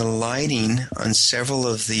 taking the lighting on several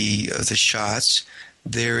of the shots,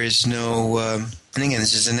 there is no, and again,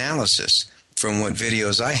 this is analysis from what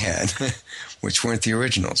videos I had, which weren't the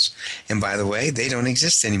originals. And by the way, they don't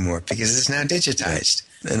exist anymore because it's now digitized.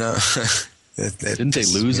 And, didn't they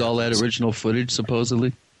lose all that original footage,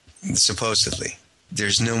 supposedly? Supposedly.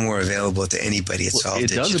 There's no more available to anybody. It's all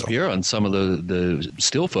digital. It does appear on some of the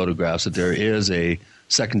still photographs that there is a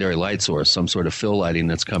secondary light source, some sort of fill lighting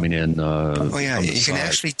that's coming in. You can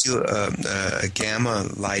actually do a gamma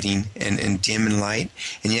lighting and dim and light,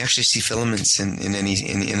 and you actually see filaments in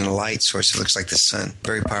a light source. It looks like the sun.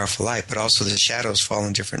 Very powerful light, but also the shadows fall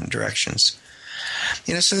in different directions.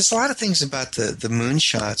 You know, so there's a lot of things about the moon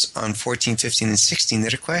shots on 14, 15, and 16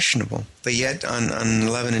 that are questionable. But yet on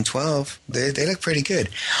 11 and 12, they look pretty good.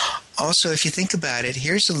 Also, if you think about it,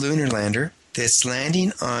 here's a lunar lander that's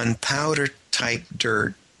landing on powder-type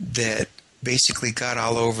dirt that basically got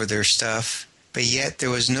all over their stuff, but yet there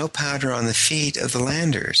was no powder on the feet of the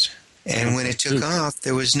landers. And when it took off,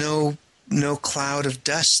 there was no cloud of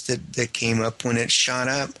dust that came up when it shot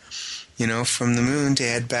up, you know, from the moon to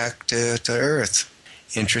head back to Earth.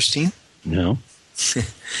 Interesting. No.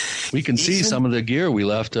 We can see some of the gear we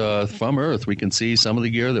left from Earth. We can see some of the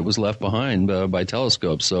gear that was left behind by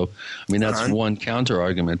telescopes. So, I mean, that's one counter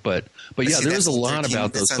argument. But yeah, see, there is a lot 13,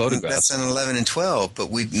 about those on, photographs. That's on 11 and 12,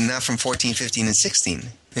 but not from 14, 15, and 16.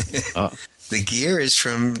 The gear is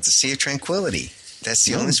from the Sea of Tranquility. That's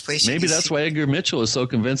the only place you Maybe can that's see. why Edgar Mitchell is so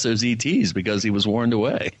convinced there's ETs, because he was warned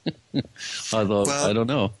away. Although, I don't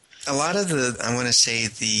know. A lot of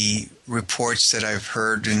the reports that I've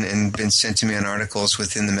heard and been sent to me on articles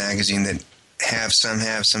within the magazine that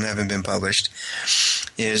some haven't been published,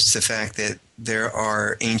 is the fact that there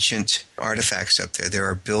are ancient artifacts up there. There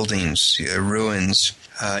are buildings, ruins,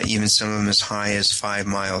 even some of them as high as 5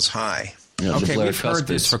 miles high. Yeah, okay, we've heard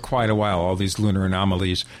this for quite a while, all these lunar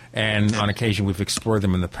anomalies, and on occasion we've explored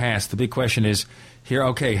them in the past. The big question is here,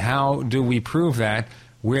 okay, how do we prove that?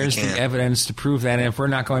 Where's the evidence to prove that? And if we're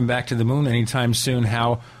not going back to the moon anytime soon,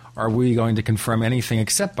 how are we going to confirm anything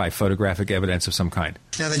except by photographic evidence of some kind?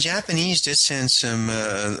 Now, the Japanese did send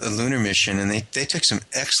a lunar mission, and they took some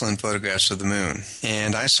excellent photographs of the moon.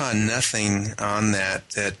 And I saw nothing on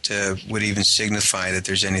that would even signify that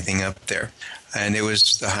there's anything up there. And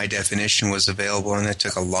the high definition was available, and it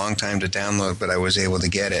took a long time to download, but I was able to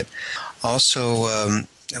get it. Also,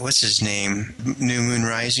 what's his name? New Moon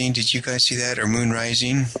Rising. Did you guys see that? Or Moon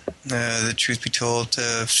Rising? The truth be told,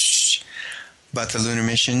 about the lunar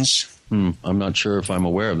missions. I'm not sure if I'm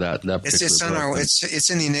aware of that particular It's on book. it's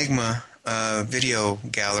in the Enigma video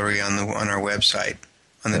gallery on our website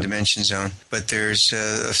on the Dimension Zone. But there's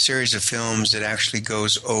a series of films that actually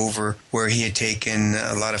goes over where he had taken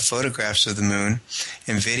a lot of photographs of the moon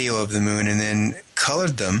and video of the moon, and then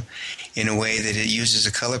colored them in a way that it uses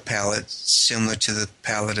a color palette similar to the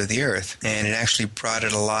palette of the Earth, and it actually brought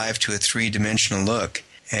it alive to a 3-dimensional look.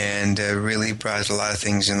 And really brought a lot of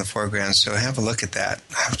things in the foreground. So have a look at that.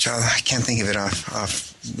 I can't think of it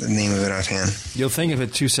off the name of it offhand. You'll think of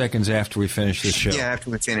it 2 seconds after we finish this show. Yeah, after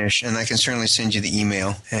we finish. And I can certainly send you the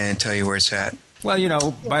email and tell you where it's at.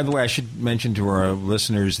 Well, by the way, I should mention to our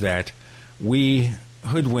listeners that we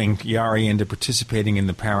hoodwinked Jari into participating in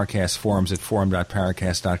the Paracast forums at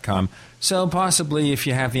forum.paracast.com. So possibly, if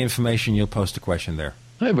you have the information, you'll post a question there.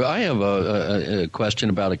 I have a question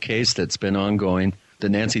about a case that's been ongoing that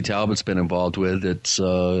Nancy Talbot's been involved with. It's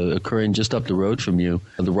occurring just up the road from you,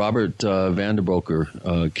 the Robert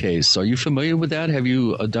Vanderbroeker case. Are you familiar with that? Have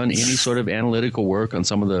you done any sort of analytical work on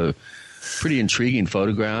some of the pretty intriguing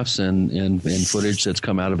photographs and footage that's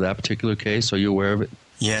come out of that particular case? Are you aware of it?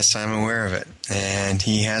 Yes, I'm aware of it. And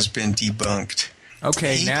he has been debunked.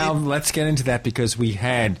 Okay, now let's get into that, because we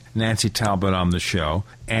had Nancy Talbot on the show,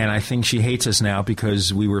 and I think she hates us now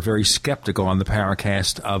because we were very skeptical on the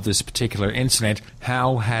Paracast of this particular incident.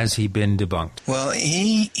 How has he been debunked? Well,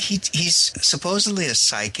 he's supposedly a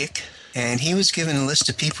psychic, and he was given a list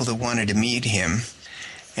of people that wanted to meet him,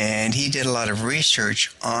 and he did a lot of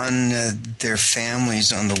research on their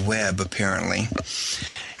families on the web, apparently.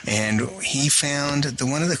 And he found that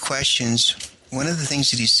one of the things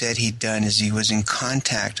that he said he'd done is he was in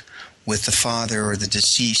contact with the father or the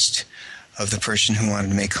deceased of the person who wanted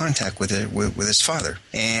to make contact with his father.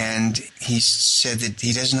 And he said that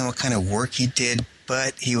he doesn't know what kind of work he did,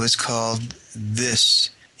 but he was called this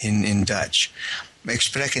in Dutch. Ik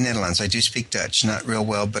spreek Nederlands. I do speak Dutch. Not real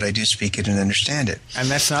well, but I do speak it and understand it. And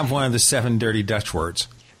that's not one of the 7 dirty Dutch words.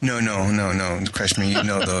 No. Crashman, you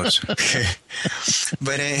know those. Okay.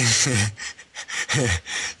 But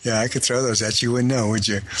yeah, I could throw those at you. Wouldn't know, would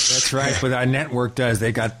you? That's right. But our network does.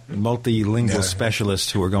 They got multilingual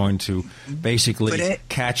specialists who are going to basically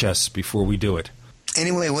catch us before we do it.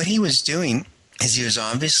 Anyway, what he was doing is he was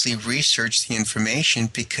obviously researched the information,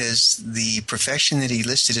 because the profession that he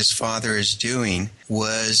listed his father as doing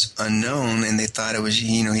was unknown, and they thought it was,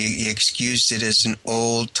 he excused it as an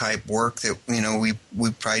old type work that,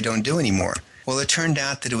 we probably don't do anymore. Well, it turned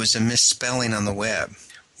out that it was a misspelling on the web.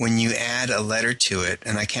 When you add a letter to it,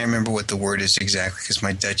 and I can't remember what the word is exactly because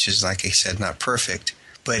my Dutch is, like I said, not perfect,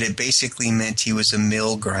 but it basically meant he was a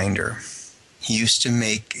mill grinder. He used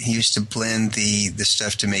to blend the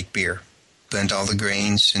stuff to make beer, blend all the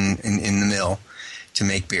grains in the mill to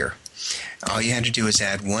make beer. All you had to do was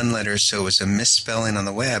add one letter, so it was a misspelling on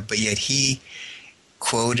the web, but yet he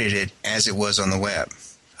quoted it as it was on the web.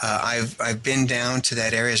 I've been down to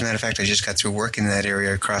that area. As a matter of fact, I just got through working in that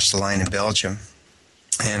area across the line in Belgium.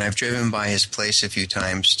 And I've driven by his place a few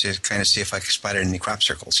times to kind of see if I could spot any crop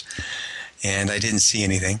circles. And I didn't see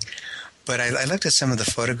anything. But I looked at some of the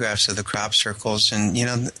photographs of the crop circles, and,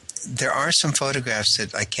 there are some photographs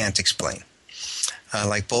that I can't explain.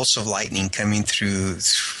 Like bolts of lightning coming through the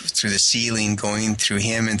ceiling, going through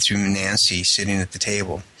him and through Nancy sitting at the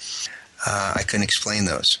table. I couldn't explain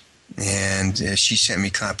those. And she sent me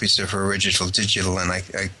copies of her original digital, and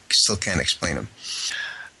I still can't explain them.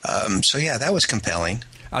 So, yeah, that was compelling.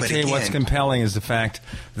 I'll tell you what's compelling is the fact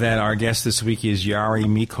that our guest this week is Jari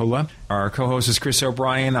Mikkola. Our co-host is Chris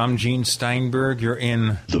O'Brien. I'm Gene Steinberg. You're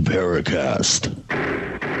in the Paracast.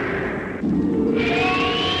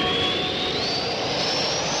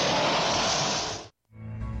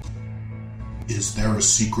 Is there a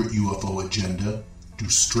secret UFO agenda? Do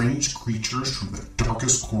strange creatures from the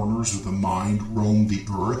darkest corners of the mind roam the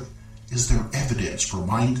Earth? Is there evidence for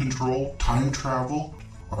mind control, time travel,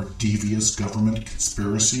 or devious government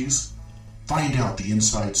conspiracies? Find out the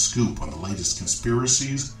inside scoop on the latest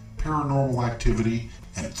conspiracies, paranormal activity,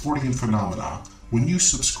 and Fortean phenomena when you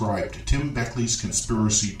subscribe to Tim Beckley's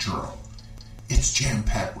Conspiracy Journal. It's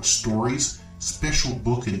jam-packed with stories, special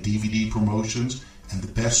book and DVD promotions, and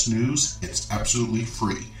the best news, it's absolutely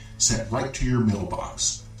free, sent right to your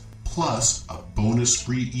mailbox. Plus, a bonus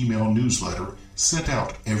free email newsletter sent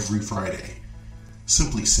out every Friday.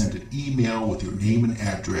 Simply send an email with your name and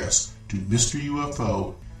address to Mr.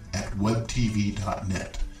 UFO at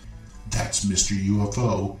webtv.net. That's Mr.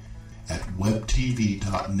 UFO at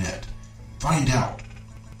webtv.net. Find out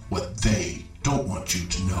what they don't want you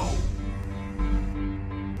to know.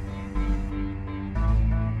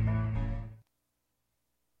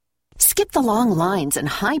 Skip the long lines and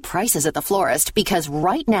high prices at the florist, because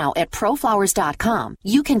right now at proflowers.com,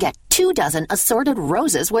 you can get 24 assorted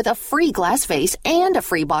roses with a free glass vase and a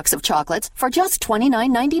free box of chocolates for just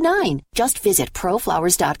 $29.99. Just visit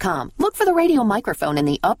proflowers.com, look for the radio microphone in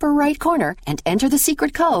the upper right corner, and enter the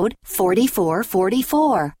secret code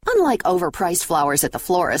 4444. Unlike overpriced flowers at the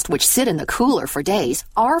florist, which sit in the cooler for days,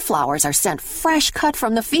 our flowers are sent fresh cut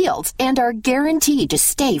from the fields and are guaranteed to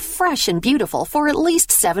stay fresh and beautiful for at least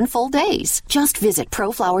 7 full days. Just visit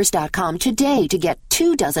proflowers.com today to get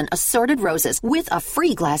 24 assorted roses with a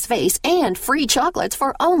free glass vase and free chocolates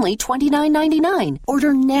for only $29.99.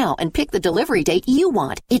 Order now and pick the delivery date you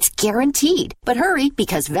want. It's guaranteed. But hurry,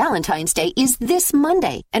 because Valentine's Day is this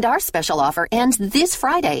Monday, and our special offer ends this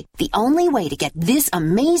Friday. The only way to get this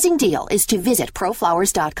amazing deal is to visit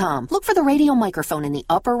proflowers.com. Look for the radio microphone in the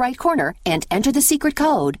upper right corner and enter the secret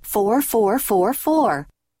code 4444.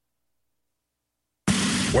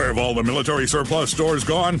 Where have all the military surplus stores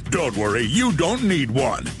gone? Don't worry, you don't need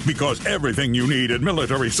one, because everything you need at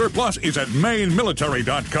military surplus is at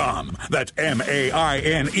mainmilitary.com. That's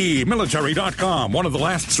M-A-I-N-E military.com, one of the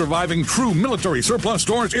last surviving true military surplus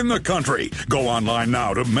stores in the country. Go online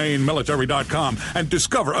now to mainmilitary.com and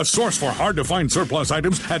discover a source for hard-to-find surplus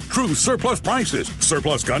items at true surplus prices.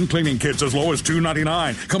 Surplus gun cleaning kits as low as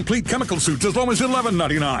 $2.99. Complete chemical suits as low as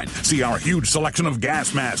 $11.99. See our huge selection of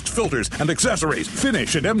gas masks, filters, and accessories.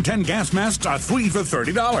 Finish at M10 gas masks are 3 for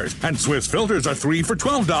 $30, and Swiss filters are 3 for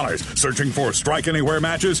 $12. Searching for Strike Anywhere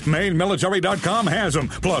matches? MainMilitary.com has them,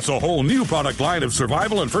 plus a whole new product line of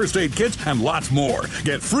survival and first aid kits and lots more.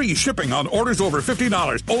 Get free shipping on orders over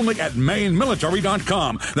 $50 only at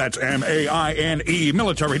MainMilitary.com. That's M-A-I-N-E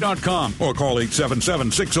military.com, or call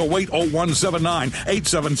 877-608-0179,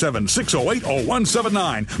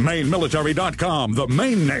 877-608-0179. MainMilitary.com, the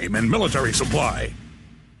main name in military supply.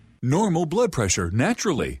 Normal blood pressure,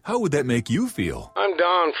 naturally. How would that make you feel? I'm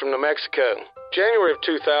Don from New Mexico. January of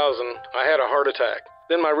 2000, I had a heart attack.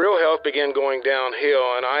 Then my real health began going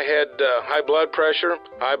downhill, and I had high blood pressure,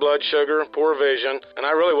 high blood sugar, poor vision, and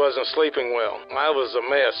I really wasn't sleeping well. I was a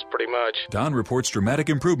mess, pretty much. Don reports dramatic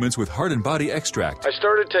improvements with Heart and Body Extract. I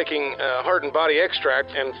started taking Heart and Body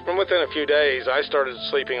Extract, and from within a few days, I started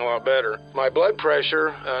sleeping a lot better. My blood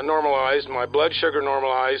pressure normalized, my blood sugar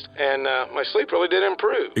normalized, and my sleep really did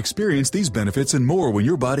improve. Experience these benefits and more when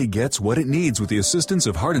your body gets what it needs with the assistance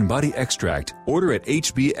of Heart and Body Extract. Order at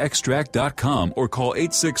hbextract.com or call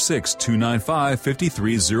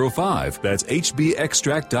 866-295-5305. That's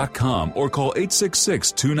hbextract.com or call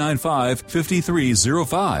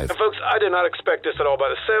 866-295-5305. And folks, I did not expect this at all. By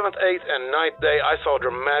the 7th, 8th, and 9th day, I saw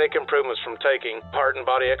dramatic improvements from taking Heart and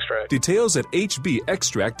Body Extract. Details at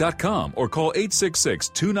hbextract.com or call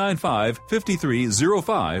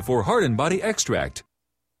 866-295-5305 for Heart and Body Extract.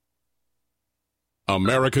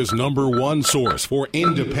 America's #1 source for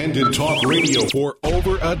independent talk radio for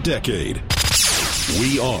over a decade.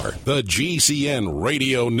 We are the GCN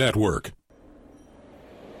Radio Network.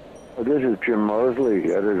 This is Jim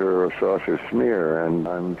Mosley, editor of Saucer Smear, and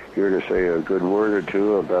I'm here to say a good word or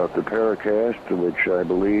two about the Paracast, which I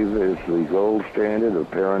believe is the gold standard of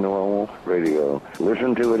paranormal radio.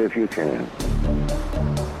 Listen to it if you can.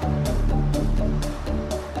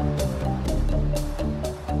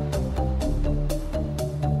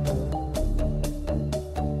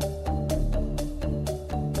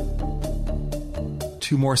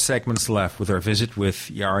 2 more segments left with our visit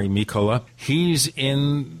with Jari Mikkola. He's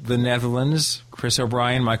in the Netherlands. Chris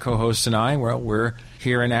O'Brien, my co-host, and I, well, we're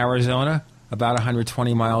here in Arizona, about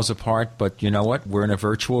 120 miles apart, but you know what? We're in a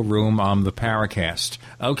virtual room on the Paracast.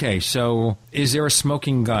 Okay, so is there a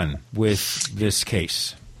smoking gun with this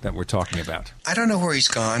case that we're talking about? I don't know where he's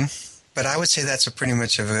gone, but I would say that's pretty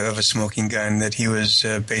much of a smoking gun, that he was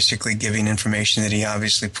basically giving information that he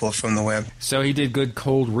obviously pulled from the web. So he did good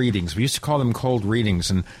cold readings. We used to call them cold readings,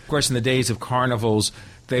 and of course in the days of carnivals,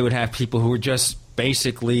 they would have people who were just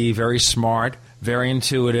basically very smart, very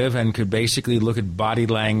intuitive, and could basically look at body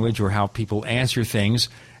language or how people answer things,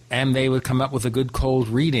 and they would come up with a good cold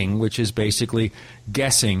reading, which is basically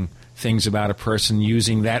guessing things about a person,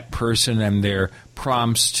 using that person and their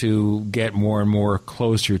prompts to get more and more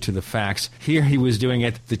closer to the facts. Here he was doing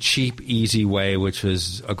it the cheap, easy way, which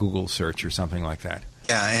was a Google search or something like that.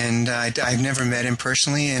 Yeah, and I've never met him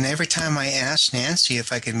personally, and every time I asked Nancy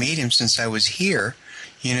if I could meet him since I was here,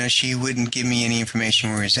 you know, she wouldn't give me any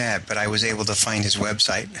information where he's at, but I was able to find his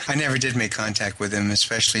website. I never did make contact with him,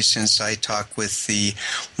 especially since I talked with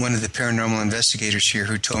one of the paranormal investigators here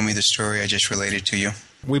who told me the story I just related to you.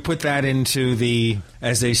 We put that into the,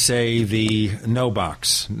 as they say, the no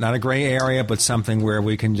box. Not a gray area, but something where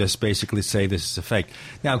we can just basically say this is a fake.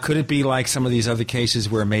 Now, could it be like some of these other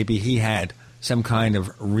cases where maybe he had some kind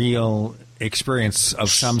of real experience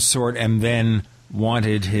of some sort and then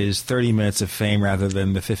wanted his 30 minutes of fame rather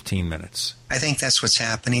than the 15 minutes? I think that's what's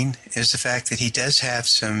happening, is the fact that he does have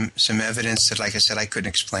some evidence that, like I said, I couldn't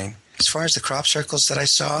explain. As far as the crop circles that I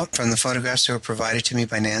saw from the photographs that were provided to me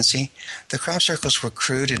by Nancy, the crop circles were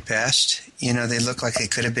crude at best. You know, they looked like they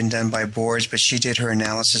could have been done by boards, but she did her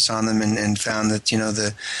analysis on them and found that, you know,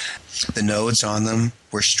 the nodes on them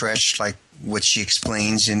were stretched like what she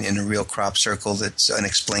explains in a real crop circle that's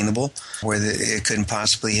unexplainable, where it couldn't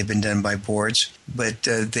possibly have been done by boards. But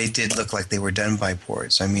they did look like they were done by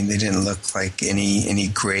boards. I mean, they didn't look like any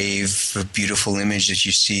grave, beautiful image that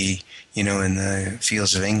you see, you know, in the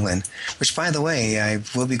fields of England. Which, by the way, I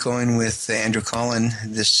will be going with Andrew Collin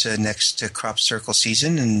this next crop circle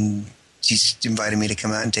season, and he's invited me to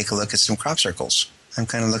come out and take a look at some crop circles. I'm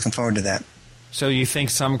kind of looking forward to that. So you think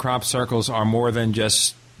some crop circles are more than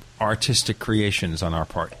just artistic creations on our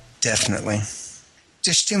part? Definitely.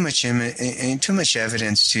 There's too much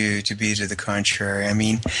evidence to be to the contrary. I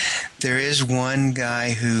mean, there is one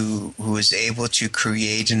guy who was able to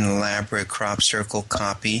create an elaborate crop circle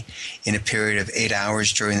copy in a period of 8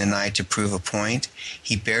 hours during the night to prove a point.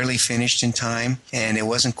 He barely finished in time, and it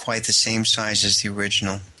wasn't quite the same size as the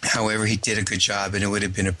original. However, he did a good job, and it would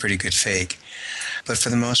have been a pretty good fake. But for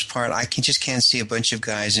the most part, I just can't see a bunch of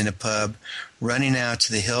guys in a pub running out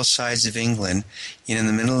to the hillsides of England, you know, in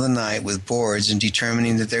the middle of the night with boards and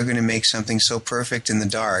determining that they're going to make something so perfect in the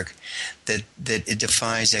dark that it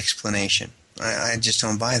defies explanation. I just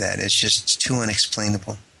don't buy that. It's just too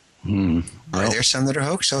unexplainable. Well, are there some that are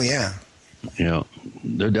hoax? Oh, yeah. Yeah,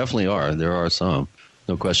 there definitely are. There are some.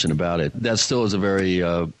 No question about it. That still is a very...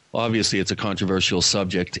 obviously, it's a controversial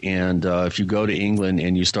subject, and if you go to England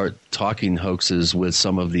and you start talking hoaxes with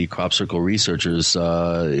some of the crop circle researchers,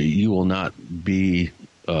 you will not be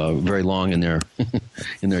very long in their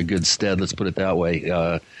in their good stead. Let's put it that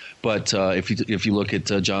way. But if you look at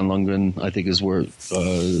John Lundgren, I think is where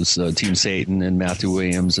Team Satan and Matthew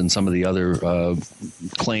Williams and some of the other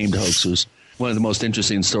claimed hoaxers. One of the most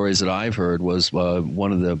interesting stories that I've heard was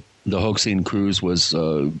one of the hoaxing crews was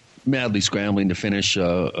madly scrambling to finish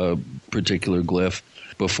a particular glyph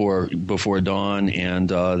before dawn, and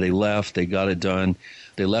they left. They got it done.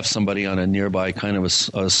 They left somebody on a nearby kind of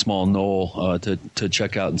a small knoll to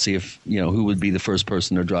check out and see if, you know, who would be the first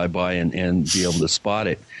person to drive by and be able to spot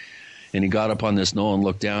it. And he got up on this knoll and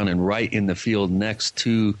looked down, and right in the field next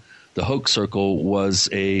to the hoax circle was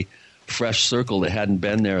a fresh circle that hadn't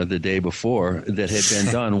been there the day before, that had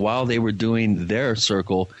been done while they were doing their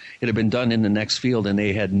circle. It had been done in the next field, and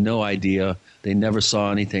they had no idea. They never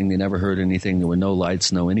saw anything. They never heard anything. There were no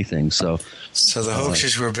lights, no anything. So the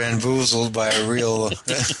hoaxers were bamboozled by a real...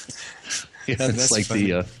 It's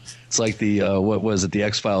like the what was it, the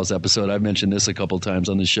X-Files episode. I've mentioned this a couple times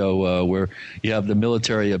on the show, where you have the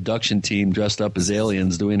military abduction team dressed up as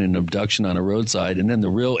aliens doing an abduction on a roadside, and then the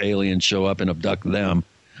real aliens show up and abduct them.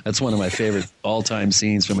 That's one of my favorite all-time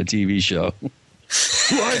scenes from a TV show.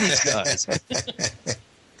 Who are these guys?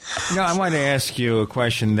 No, I want to ask you a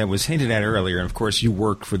question that was hinted at earlier. And of course, you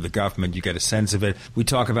worked for the government. You get a sense of it. We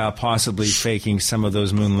talk about possibly faking some of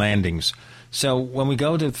those moon landings. So when we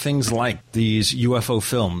go to things like these UFO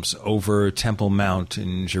films over Temple Mount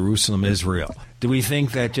in Jerusalem, Israel, do we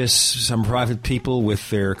think that just some private people with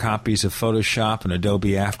their copies of Photoshop and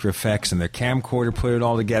Adobe After Effects and their camcorder put it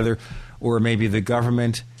all together, or maybe the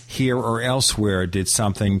government here or elsewhere did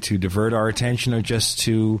something to divert our attention, or just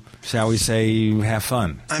to, shall we say, have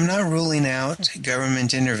fun? I'm not ruling out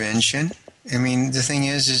government intervention. I mean, the thing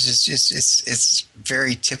is it's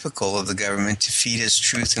very typical of the government to feed us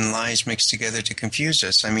truth and lies mixed together to confuse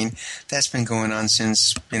us. I mean, that's been going on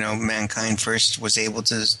since, mankind first was able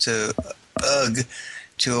to ugh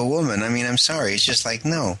to a woman. I mean, I'm sorry. It's just like,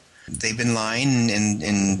 no. They've been lying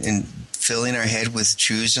and filling our head with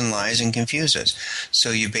truths and lies and confuse us. So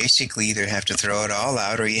you basically either have to throw it all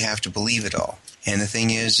out or you have to believe it all. And the thing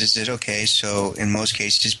is that, okay, so in most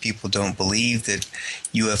cases people don't believe that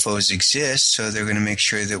UFOs exist, so they're going to make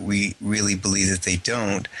sure that we really believe that they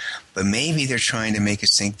don't. But maybe they're trying to make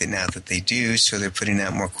us think that now that they do, so they're putting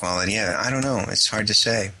out more quality. Yeah, I don't know. It's hard to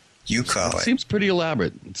say. You call it. It seems pretty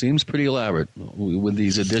elaborate. With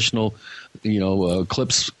these additional,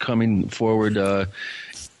 clips coming forward.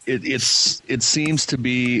 It seems to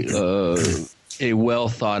be a well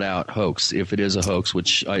thought out hoax. If it is a hoax,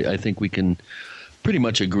 which I think we can pretty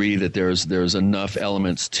much agree that there's enough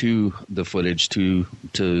elements to the footage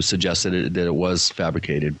to suggest that it was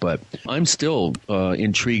fabricated. But I'm still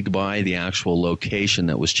intrigued by the actual location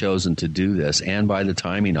that was chosen to do this, and by the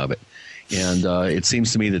timing of it. And it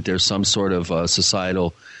seems to me that there's some sort of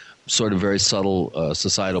very subtle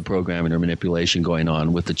societal programming or manipulation going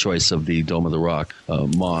on with the choice of the Dome of the Rock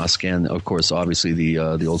mosque, and of course, obviously the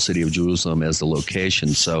old city of Jerusalem as the location.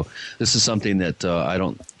 So this is something that I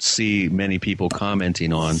don't see many people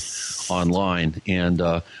commenting on online, and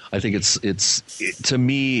I think it's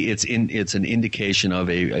an indication of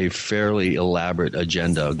a fairly elaborate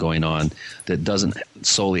agenda going on that doesn't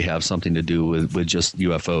solely have something to do with just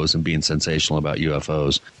UFOs and being sensational about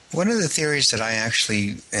UFOs. One of the theories that I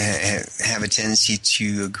actually have a tendency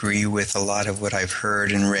to agree with a lot of what I've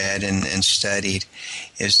heard and read and studied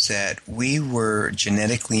is that we were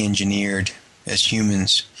genetically engineered as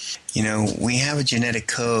humans. We have a genetic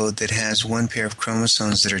code that has one pair of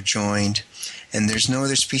chromosomes that are joined, and there's no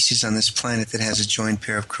other species on this planet that has a joined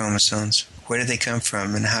pair of chromosomes. Where did they come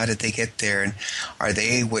from, and how did they get there, and are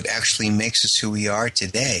they what actually makes us who we are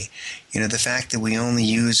today? The fact that we only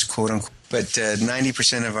use quote-unquote, but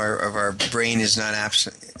 90% of our brain is not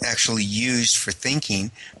actually used for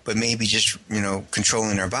thinking, but maybe just,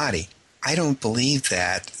 controlling our body. I don't believe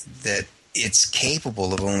that it's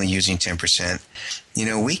capable of only using 10%.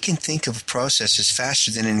 We can think of processes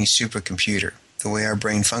faster than any supercomputer. The way our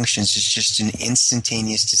brain functions is just an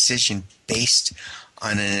instantaneous decision based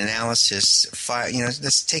on an analysis.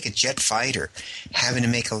 Let's take a jet fighter having to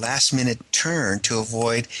make a last-minute turn to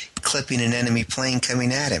avoid clipping an enemy plane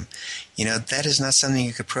coming at him. That is not something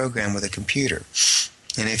you could program with a computer.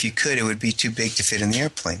 And if you could, it would be too big to fit in the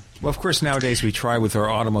airplane. Well, of course, nowadays we try with our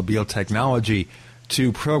automobile technology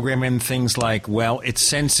to program in things like, it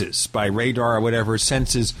senses by radar or whatever, it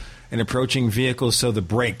senses an approaching vehicle so the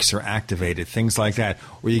brakes are activated, things like that,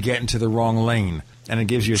 or you get into the wrong lane and it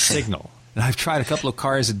gives you a signal. And I've tried a couple of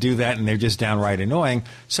cars that do that, and they're just downright annoying.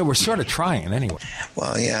 So we're sort of trying anyway.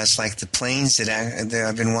 Well, yeah, it's like the planes that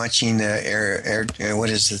I've been watching. Air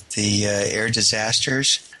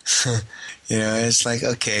disasters. It's like,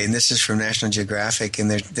 okay, and this is from National Geographic, and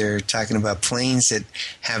they're talking about planes that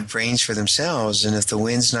have brains for themselves, and if the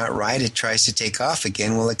wind's not right, it tries to take off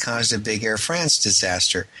again. Well, it caused a big Air France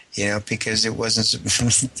disaster, because it wasn't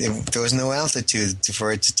there was no altitude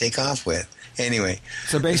for it to take off with. Anyway.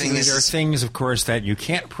 So basically there are things, of course, that you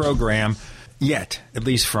can't program yet, at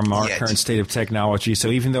least from our current state of technology. So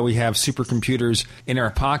even though we have supercomputers in our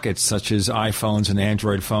pockets, such as iPhones and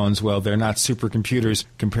Android phones, they're not supercomputers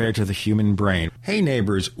compared to the human brain. Hey,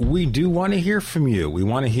 neighbors, we do want to hear from you. We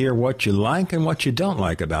want to hear what you like and what you don't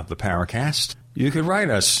like about the Paracast. You could write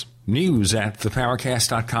us.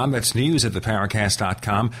 News@theparacast.com. That's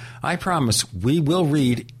news@theparacast.com. I promise we will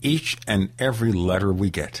read each and every letter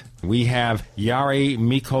we get. We have Jari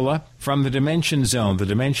Mikkola from The Dimension Zone.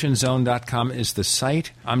 TheDimensionZone.com is the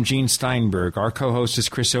site. I'm Gene Steinberg. Our co-host is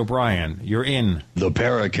Chris O'Brien. You're in The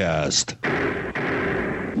Paracast.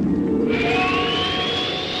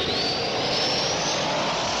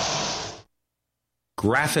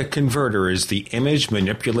 Graphic Converter is the image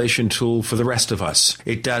manipulation tool for the rest of us.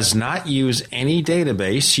 It does not use any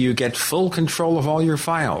database. You get full control of all your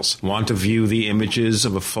files. Want to view the images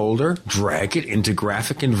of a folder? Drag it into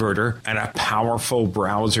Graphic Converter, and a powerful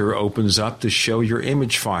browser opens up to show your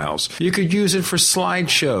image files. You could use it for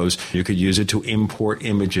slideshows. You could use it to import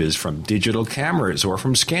images from digital cameras or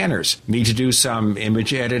from scanners. Need to do some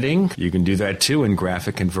image editing? You can do that too in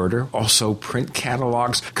Graphic Converter. Also print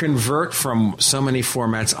catalogs. Convert from so many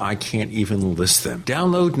formats I can't even list them.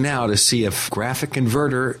 Download now to see if Graphic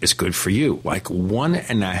Converter is good for you, like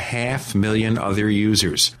 1.5 million other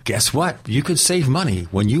users. Guess what? You could save money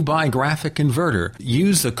when you buy Graphic Converter.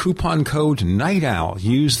 Use the coupon code Night Owl.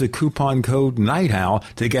 Use the coupon code Night Owl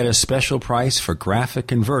to get a special price for Graphic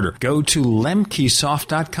Converter. Go to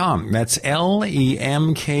lemkesoft.com. That's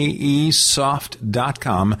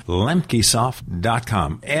LEMKEsoft.com.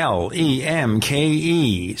 lemkesoft.com.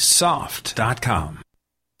 LEMKEsoft.com.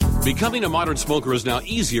 Becoming a modern smoker is now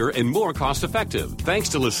easier and more cost-effective thanks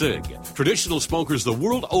to LeSig. Traditional smokers the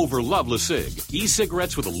world over love LeSig.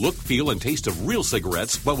 E-cigarettes with a look, feel, and taste of real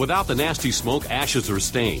cigarettes, but without the nasty smoke, ashes, or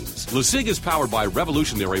stains. LeSig is powered by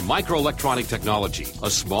revolutionary microelectronic technology.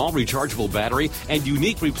 A small rechargeable battery and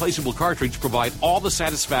unique replaceable cartridge provide all the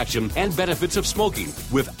satisfaction and benefits of smoking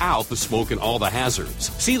without the smoke and all the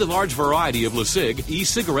hazards. See the large variety of LeSig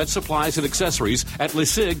e-cigarette supplies and accessories at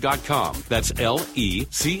LeSig.com. That's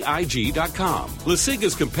LECIG.com. LeSig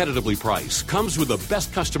is competitively priced, comes with the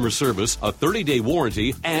best customer service, a 30-day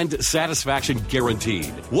warranty, and satisfaction guaranteed.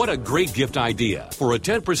 What a great gift idea. For a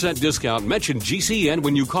 10% discount, mention GCN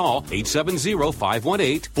when you call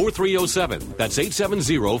 870-518-4307. That's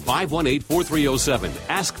 870-518-4307.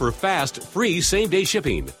 Ask for fast, free, same-day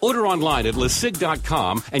shipping. Order online at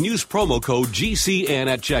LeSig.com and use promo code GCN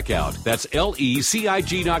at checkout. That's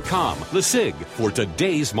LECIG.com. LeSig, for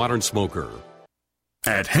today's modern smoker.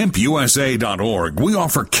 At hempusa.org, we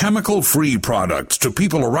offer chemical-free products to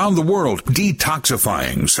people around the world,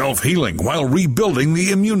 detoxifying, self-healing, while rebuilding the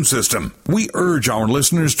immune system. We urge our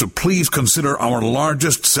listeners to please consider our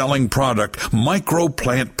largest-selling product,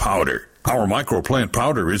 microplant powder. Our microplant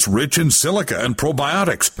powder is rich in silica and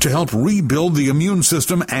probiotics to help rebuild the immune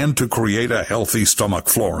system and to create a healthy stomach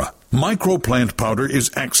flora. Microplant powder is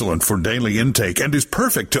excellent for daily intake and is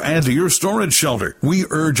perfect to add to your storage shelter. We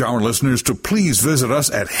urge our listeners to please visit us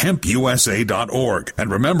at hempusa.org. And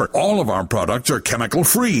remember, all of our products are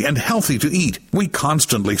chemical-free and healthy to eat. We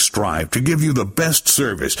constantly strive to give you the best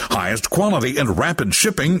service, highest quality, and rapid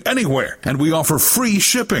shipping anywhere. And we offer free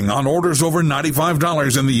shipping on orders over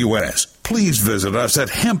 $95 in the U.S. Please visit us at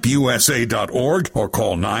hempusa.org or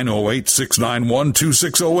call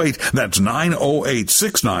 908-691-2608. That's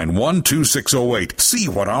 908-691-2608. See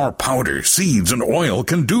what our powder, seeds, and oil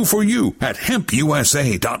can do for you at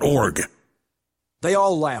hempusa.org. They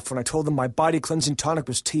all laughed when I told them my body cleansing tonic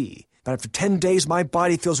was tea. But after 10 days, my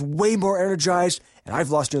body feels way more energized, and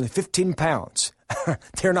I've lost nearly 15 pounds.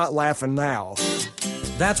 They're not laughing now.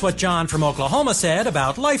 That's what John from Oklahoma said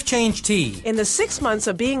about Life Change Tea. In the 6 months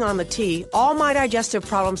of being on the tea, all my digestive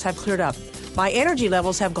problems have cleared up. My energy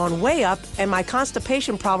levels have gone way up, and my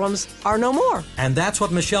constipation problems are no more. And that's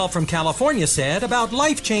what Michelle from California said about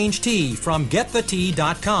Life Change Tea from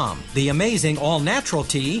GetTheTea.com. The amazing all-natural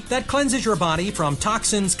tea that cleanses your body from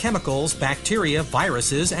toxins, chemicals, bacteria,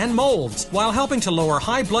 viruses, and molds, while helping to lower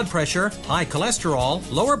high blood pressure, high cholesterol,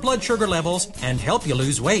 lower blood sugar levels, and help you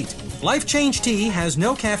lose weight. Life Change Tea has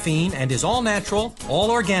no caffeine and is all natural,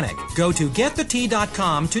 all organic. Go to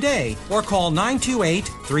GetTheTea.com today or call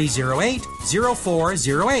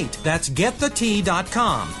 928-308-0408. That's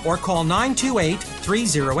GetTheTea.com or call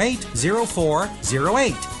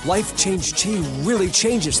 928-308-0408. Life Change Tea really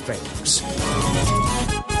changes things.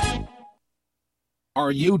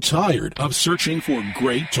 Are you tired of searching for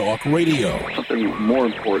great talk radio? Something more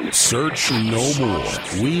important. Search no more.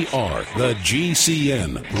 We are the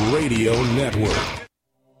GCN Radio Network.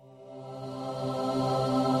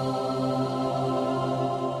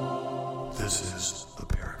 This is the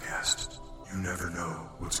Paracast. You never know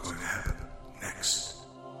what's going to happen next.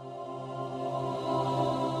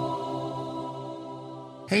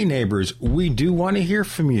 Hey neighbors, we do want to hear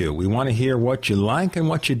from you. We want to hear what you like and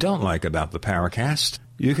what you don't like about the Paracast.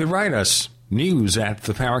 You can write us. News at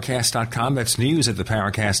theparacast.com. That's news at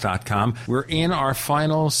theparacast.com. We're in our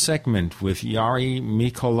final segment with Jari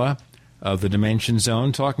Mikkola of the Dimension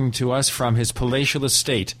Zone talking to us from his palatial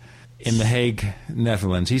estate in The Hague,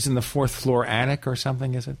 Netherlands. He's in the 4th floor attic or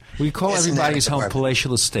something, is it? We call everybody's home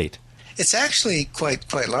palatial estate. It's actually quite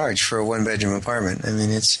large for a one-bedroom apartment. I mean,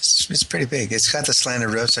 it's pretty big. It's got the slanted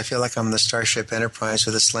roofs. I feel like I'm the Starship Enterprise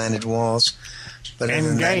with the slanted walls. But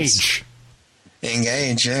Engage.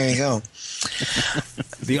 Engage. There you go.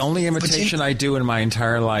 The only imitation I do in my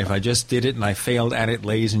entire life, I just did it and I failed at it,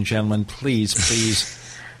 ladies and gentlemen. Please,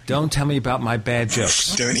 don't tell me about my bad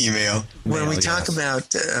jokes. Don't email. When we talk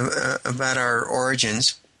about our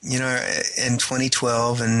origins, in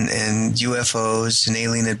 2012 and UFOs and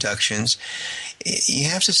alien abductions, you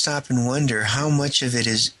have to stop and wonder how much of it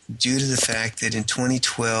is due to the fact that in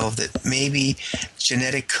 2012 that maybe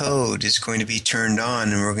genetic code is going to be turned on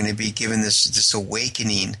and we're going to be given this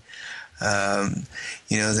awakening.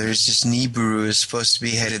 There's this Nibiru is supposed to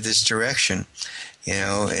be headed this direction.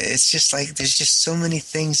 It's just like there's just so many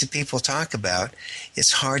things that people talk about.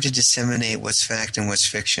 It's hard to disseminate what's fact and what's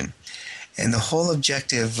fiction. And the whole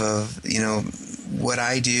objective of, what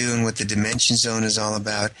I do and what the Dimension Zone is all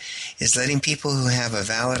about is letting people who have a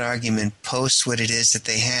valid argument post what it is that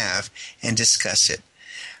they have and discuss it.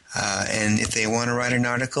 And if they want to write an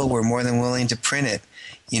article, we're more than willing to print it,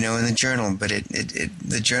 in the journal. But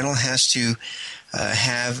the journal has to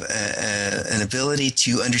have an ability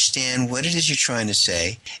to understand what it is you're trying to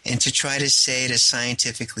say and to try to say it as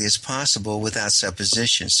scientifically as possible without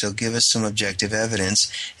supposition. So give us some objective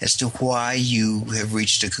evidence as to why you have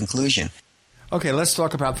reached a conclusion. Okay, let's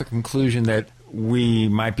talk about the conclusion that we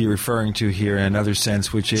might be referring to here in another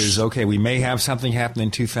sense, which is, okay, we may have something happen in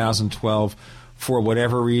 2012 for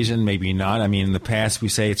whatever reason, maybe not. I mean, in the past, we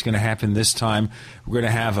say it's going to happen this time. We're going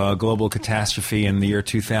to have a global catastrophe in the year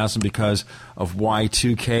 2000 because of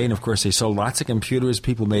Y2K. And, of course, they sold lots of computers.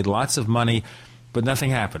 People made lots of money, but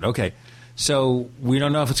nothing happened. Okay, so we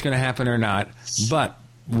don't know if it's going to happen or not. But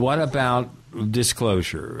what about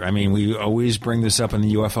disclosure? I mean, we always bring this up in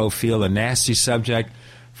the UFO field, a nasty subject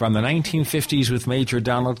from the 1950s with Major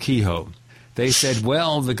Donald Kehoe. They said,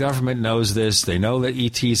 well, the government knows this. They know that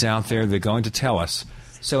ET's out there. They're going to tell us.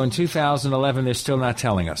 So in 2011, they're still not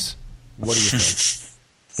telling us. What do you think?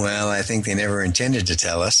 Well, I think they never intended to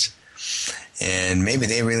tell us. And maybe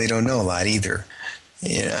they really don't know a lot either.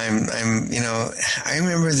 I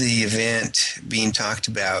remember the event being talked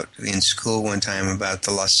about in school one time about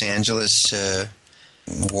the Los Angeles,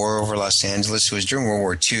 war over Los Angeles. It was during World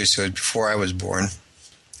War II, so it was before I was born.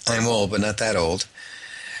 I'm old, but not that old.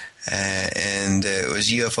 And it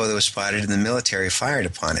was a UFO that was spotted and the military fired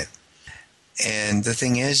upon it. And the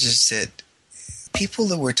thing is that people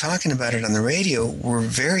that were talking about it on the radio were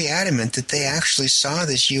very adamant that they actually saw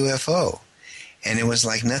this UFO. And it was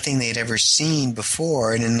like nothing they'd ever seen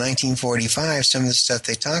before. And in 1945, some of the stuff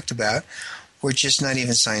they talked about were just not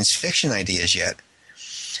even science fiction ideas yet.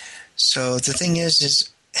 So the thing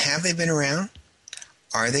is have they been around?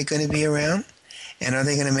 Are they going to be around? And are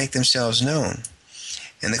they going to make themselves known?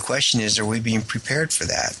 And the question is, are we being prepared for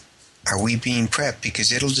that? Are we being prepped?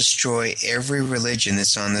 Because it'll destroy every religion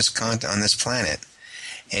that's on this planet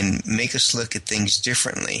and make us look at things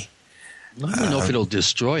differently. I don't know if it'll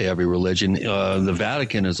destroy every religion. The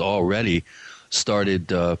Vatican has already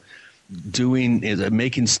started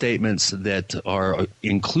making statements that are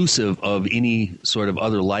inclusive of any sort of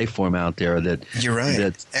other life form out there. That you're right.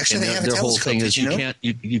 That, actually, they have a their whole telescope. thing is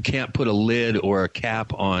you can't put a lid or a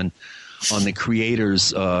cap on the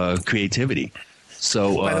creator's creativity.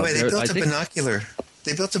 So, by the way, they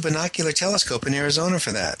built a binocular telescope in Arizona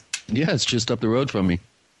for that. Yeah, it's just up the road from me.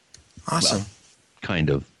 Awesome. Well, kind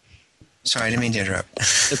of. Sorry, I didn't mean to interrupt.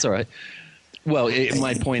 That's all right. Well,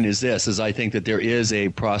 my point is this: I think that there is a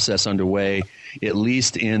process underway, at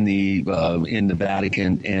least in the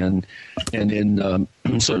Vatican and in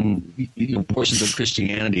certain portions of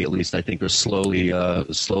Christianity. At least I think are slowly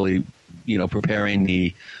preparing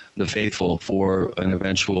the faithful for an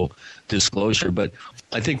eventual disclosure. But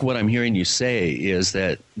I think what I'm hearing you say is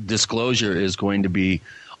that disclosure is going to be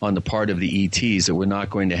on the part of the ETs, that we're not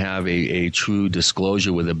going to have a true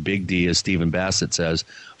disclosure with a big D, as Stephen Bassett says,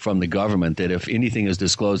 from the government, that if anything is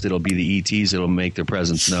disclosed, it'll be the ETs that will make their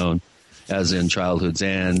presence known, as in Childhood's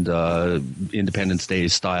End, Independence Day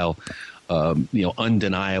style,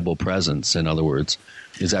 undeniable presence, in other words.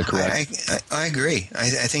 Is that correct? I agree. I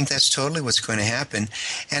think that's totally what's going to happen.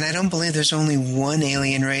 And I don't believe there's only one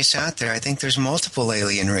alien race out there. I think there's multiple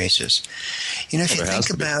alien races.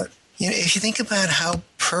 If you think about how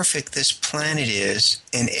perfect this planet is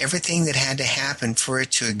and everything that had to happen for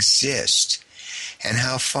it to exist, and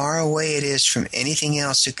how far away it is from anything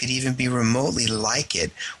else that could even be remotely like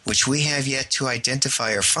it, which we have yet to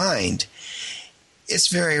identify or find, it's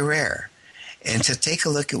very rare. And to take a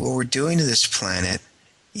look at what we're doing to this planet,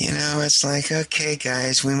 it's like, okay,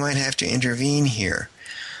 guys, we might have to intervene here.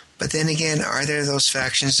 But then again, are there those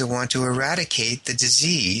factions that want to eradicate the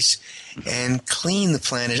disease and clean the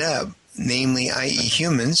planet up, namely, i.e.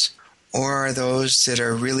 humans, or are those that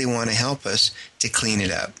really want to help us to clean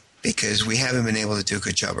it up? because we haven't been able to do a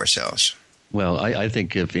good job ourselves. Well, I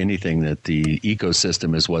think, if anything, that the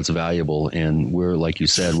ecosystem is what's valuable, and we're, like you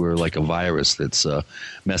said, we're like a virus that's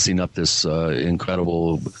messing up this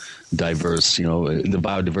incredible, diverse, the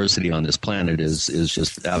biodiversity on this planet is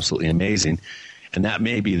just absolutely amazing. And that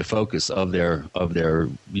may be the focus of their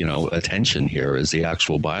attention here, is the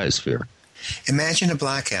actual biosphere. Imagine a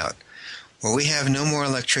blackout where we have no more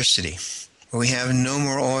electricity, where we have no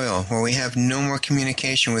more oil, where we have no more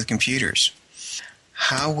communication with computers.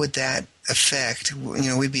 How would that affect?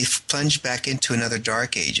 We'd be plunged back into another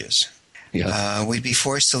dark ages. Yeah. We'd be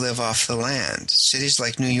forced to live off the land. Cities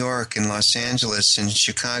like New York and Los Angeles and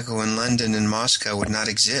Chicago and London and Moscow would not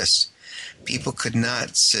exist. People could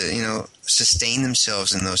not, sustain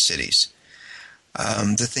themselves in those cities.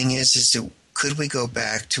 The thing is that could we go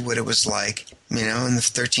back to what it was like, in the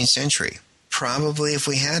 13th century? Probably, if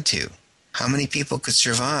we had to. How many people could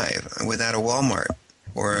survive without a Walmart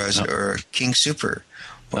or a King Super?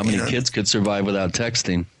 How many kids could survive without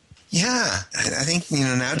texting? Yeah, I think,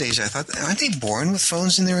 nowadays I thought, aren't they born with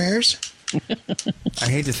phones in their ears? I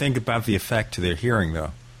hate to think about the effect to their hearing,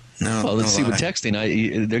 though. No. Well, let's see. With texting,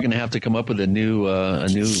 they're going to have to come up with a new,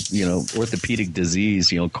 orthopedic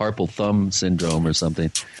disease, carpal thumb syndrome or something.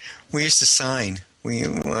 We used to sign.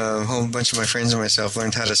 A whole bunch of my friends and myself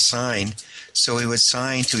learned how to sign, so we would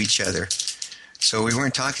sign to each other. So we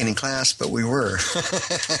weren't talking in class, but we were.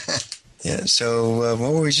 Yeah. So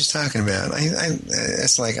what were we just talking about?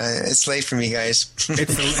 It's late for me, guys.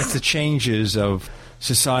 It's the changes of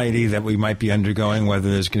society that we might be undergoing,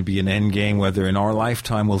 whether there's going to be an end game, whether in our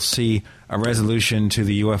lifetime we'll see a resolution to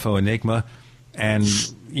the UFO enigma. And,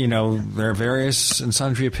 there are various and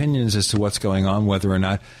sundry opinions as to what's going on, whether or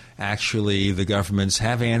not actually the governments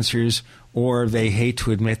have answers or they hate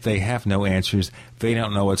to admit they have no answers. They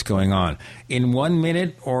don't know what's going on. In 1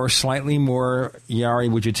 minute or slightly more, Jari,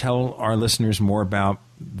 would you tell our listeners more about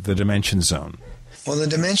the Dimension Zone? Well, the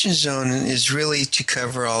Dimension Zone is really to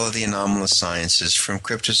cover all of the anomalous sciences, from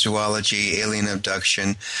cryptozoology, alien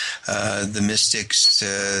abduction, the mystics,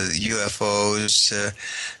 UFOs,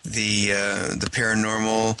 the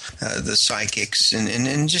paranormal, the psychics,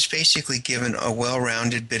 and just basically given a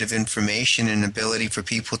well-rounded bit of information and ability for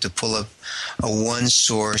people to pull up a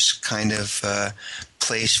one-source kind of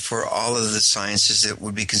place for all of the sciences that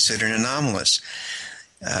would be considered anomalous.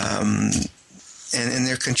 And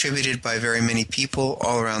they're contributed by very many people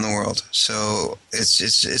all around the world. So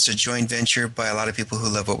it's a joint venture by a lot of people who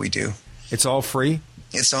love what we do. It's all free?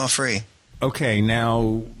 It's all free. Okay,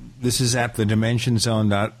 now this is at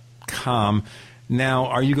thedimensionzone.com. Now,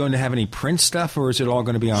 are you going to have any print stuff, or is it all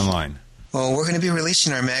going to be online? Well, we're going to be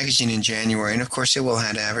releasing our magazine in January, and of course it will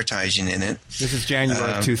have advertising in it. This is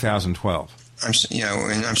January of 2012. I'm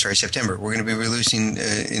sorry, September. We're going to be releasing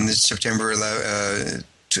in the September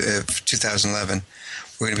 2011.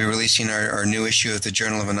 We're going to be releasing our new issue of the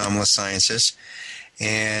Journal of Anomalous Sciences,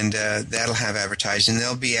 and that'll have advertising.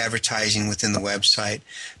 There'll be advertising within the website,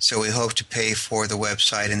 so we hope to pay for the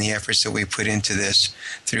website and the efforts that we put into this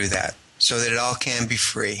through that, so that it all can be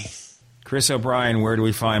free. Chris O'Brien, where do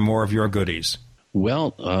we find more of your goodies?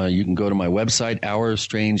 Well, you can go to my website,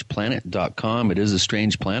 OurStrangePlanet.com. It is a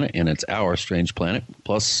strange planet, and it's Our Strange Planet.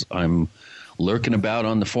 Plus, I'm lurking about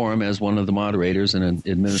on the forum as one of the moderators and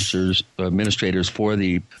administrators for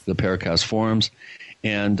the Paracast forums.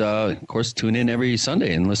 And, of course, tune in every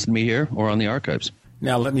Sunday and listen to me here or on the archives.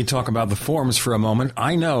 Now, let me talk about the forums for a moment.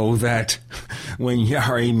 I know that when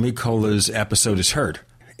Jari Mikkola's episode is heard,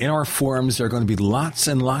 in our forums there are going to be lots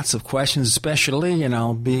and lots of questions, especially, and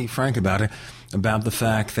I'll be frank about it, about the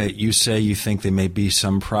fact that you say you think there may be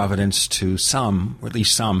some providence to some, or at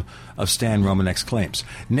least some, of Stan Romanek's claims.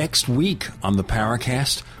 Next week on the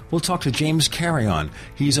Paracast, we'll talk to James Carrion.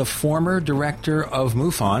 He's a former director of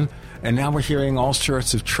MUFON, and now we're hearing all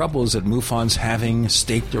sorts of troubles that MUFON's having,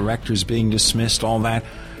 state directors being dismissed, all that.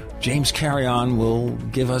 James Carrion will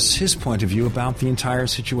give us his point of view about the entire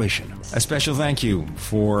situation. A special thank you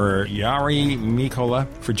for Jari Mikkola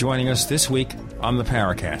for joining us this week on the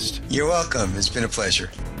Paracast. You're welcome. It's been a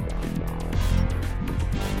pleasure.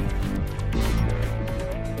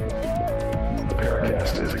 The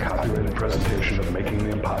Paracast is a copyrighted presentation of Making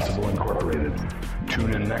the Impossible Incorporated.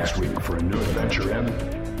 Tune in next week for a new adventure in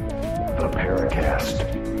The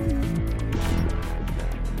Paracast.